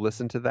to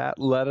listen to that,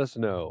 let us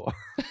know.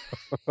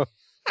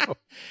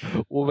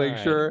 We'll make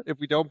sure. If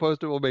we don't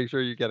post it, we'll make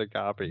sure you get a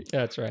copy.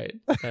 That's right.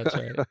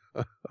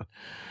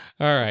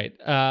 All right.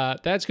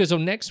 That's good. So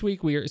next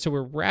week we're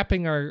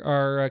wrapping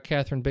our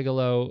Catherine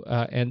Bigelow,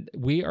 and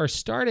we are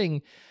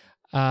starting.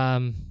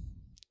 We're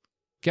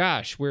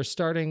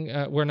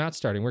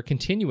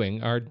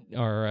continuing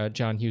our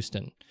John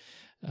Huston.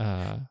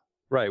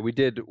 Right. We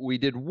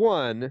did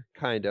one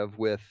kind of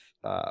with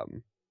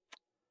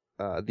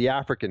the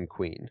African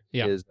Queen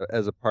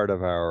as a part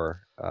of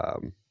our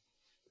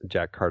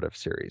Jack Cardiff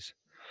series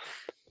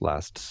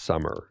last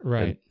summer.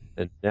 Right.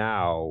 And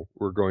now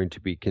we're going to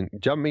be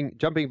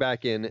jumping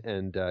back in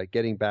and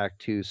getting back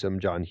to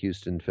some John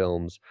Huston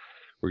films.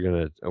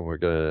 We're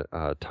gonna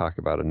talk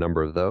about a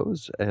number of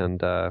those,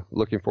 and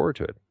looking forward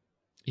to it.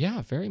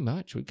 Yeah, very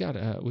much. We've got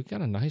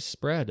a nice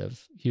spread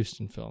of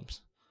Huston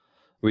films.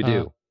 We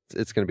do.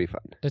 It's going to be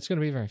fun. It's going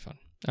to be very fun.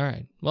 All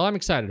right. Well, I'm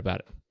excited about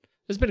it.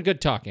 It's been a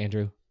good talk,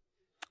 Andrew.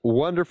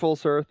 Wonderful,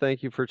 sir.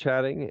 Thank you for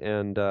chatting,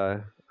 and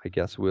I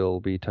guess we'll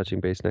be touching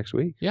base next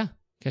week. Yeah.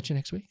 Catch you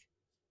next week.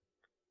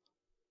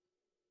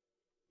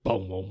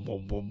 I've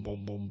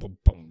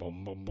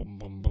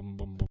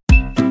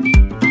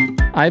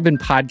been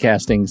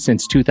podcasting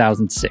since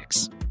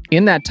 2006.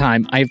 In that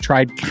time, I've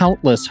tried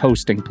countless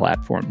hosting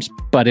platforms,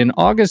 but in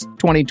August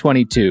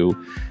 2022,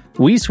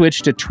 we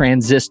switched to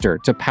Transistor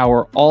to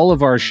power all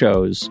of our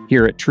shows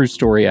here at True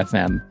Story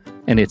FM,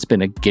 and it's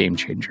been a game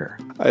changer.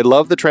 I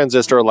love that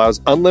Transistor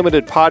allows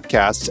unlimited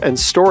podcasts and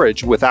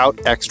storage without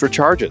extra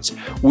charges.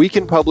 We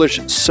can publish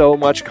so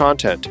much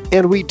content,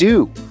 and we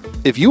do.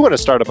 If you want to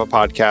start up a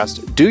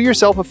podcast, do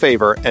yourself a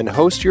favor and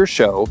host your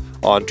show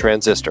on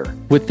Transistor.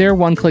 With their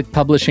one-click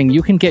publishing,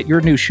 you can get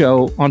your new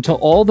show onto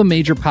all the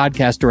major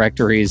podcast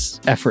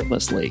directories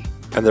effortlessly.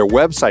 And their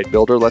website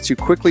builder lets you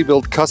quickly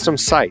build custom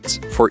sites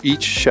for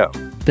each show.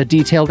 The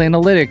detailed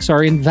analytics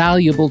are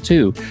invaluable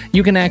too.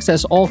 You can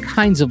access all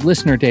kinds of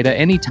listener data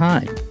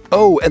anytime.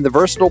 Oh, and the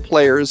versatile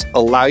players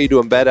allow you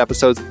to embed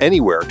episodes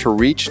anywhere to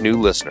reach new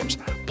listeners.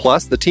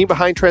 Plus, the team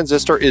behind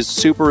Transistor is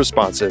super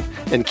responsive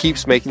and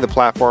keeps making the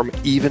platform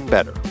even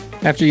better.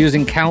 After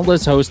using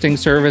countless hosting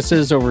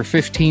services over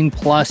 15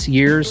 plus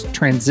years,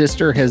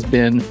 Transistor has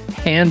been,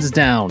 hands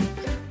down,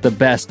 the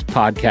best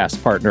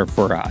podcast partner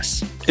for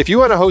us. If you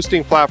want a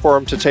hosting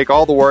platform to take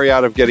all the worry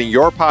out of getting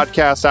your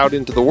podcast out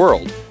into the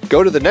world,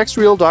 go to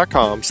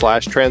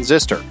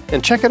thenextreel.com/transistor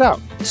and check it out.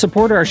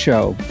 Support our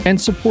show and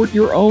support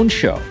your own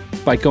show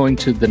by going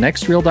to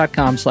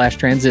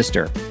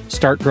thenextreel.com/transistor.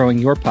 Start growing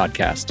your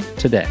podcast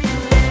today.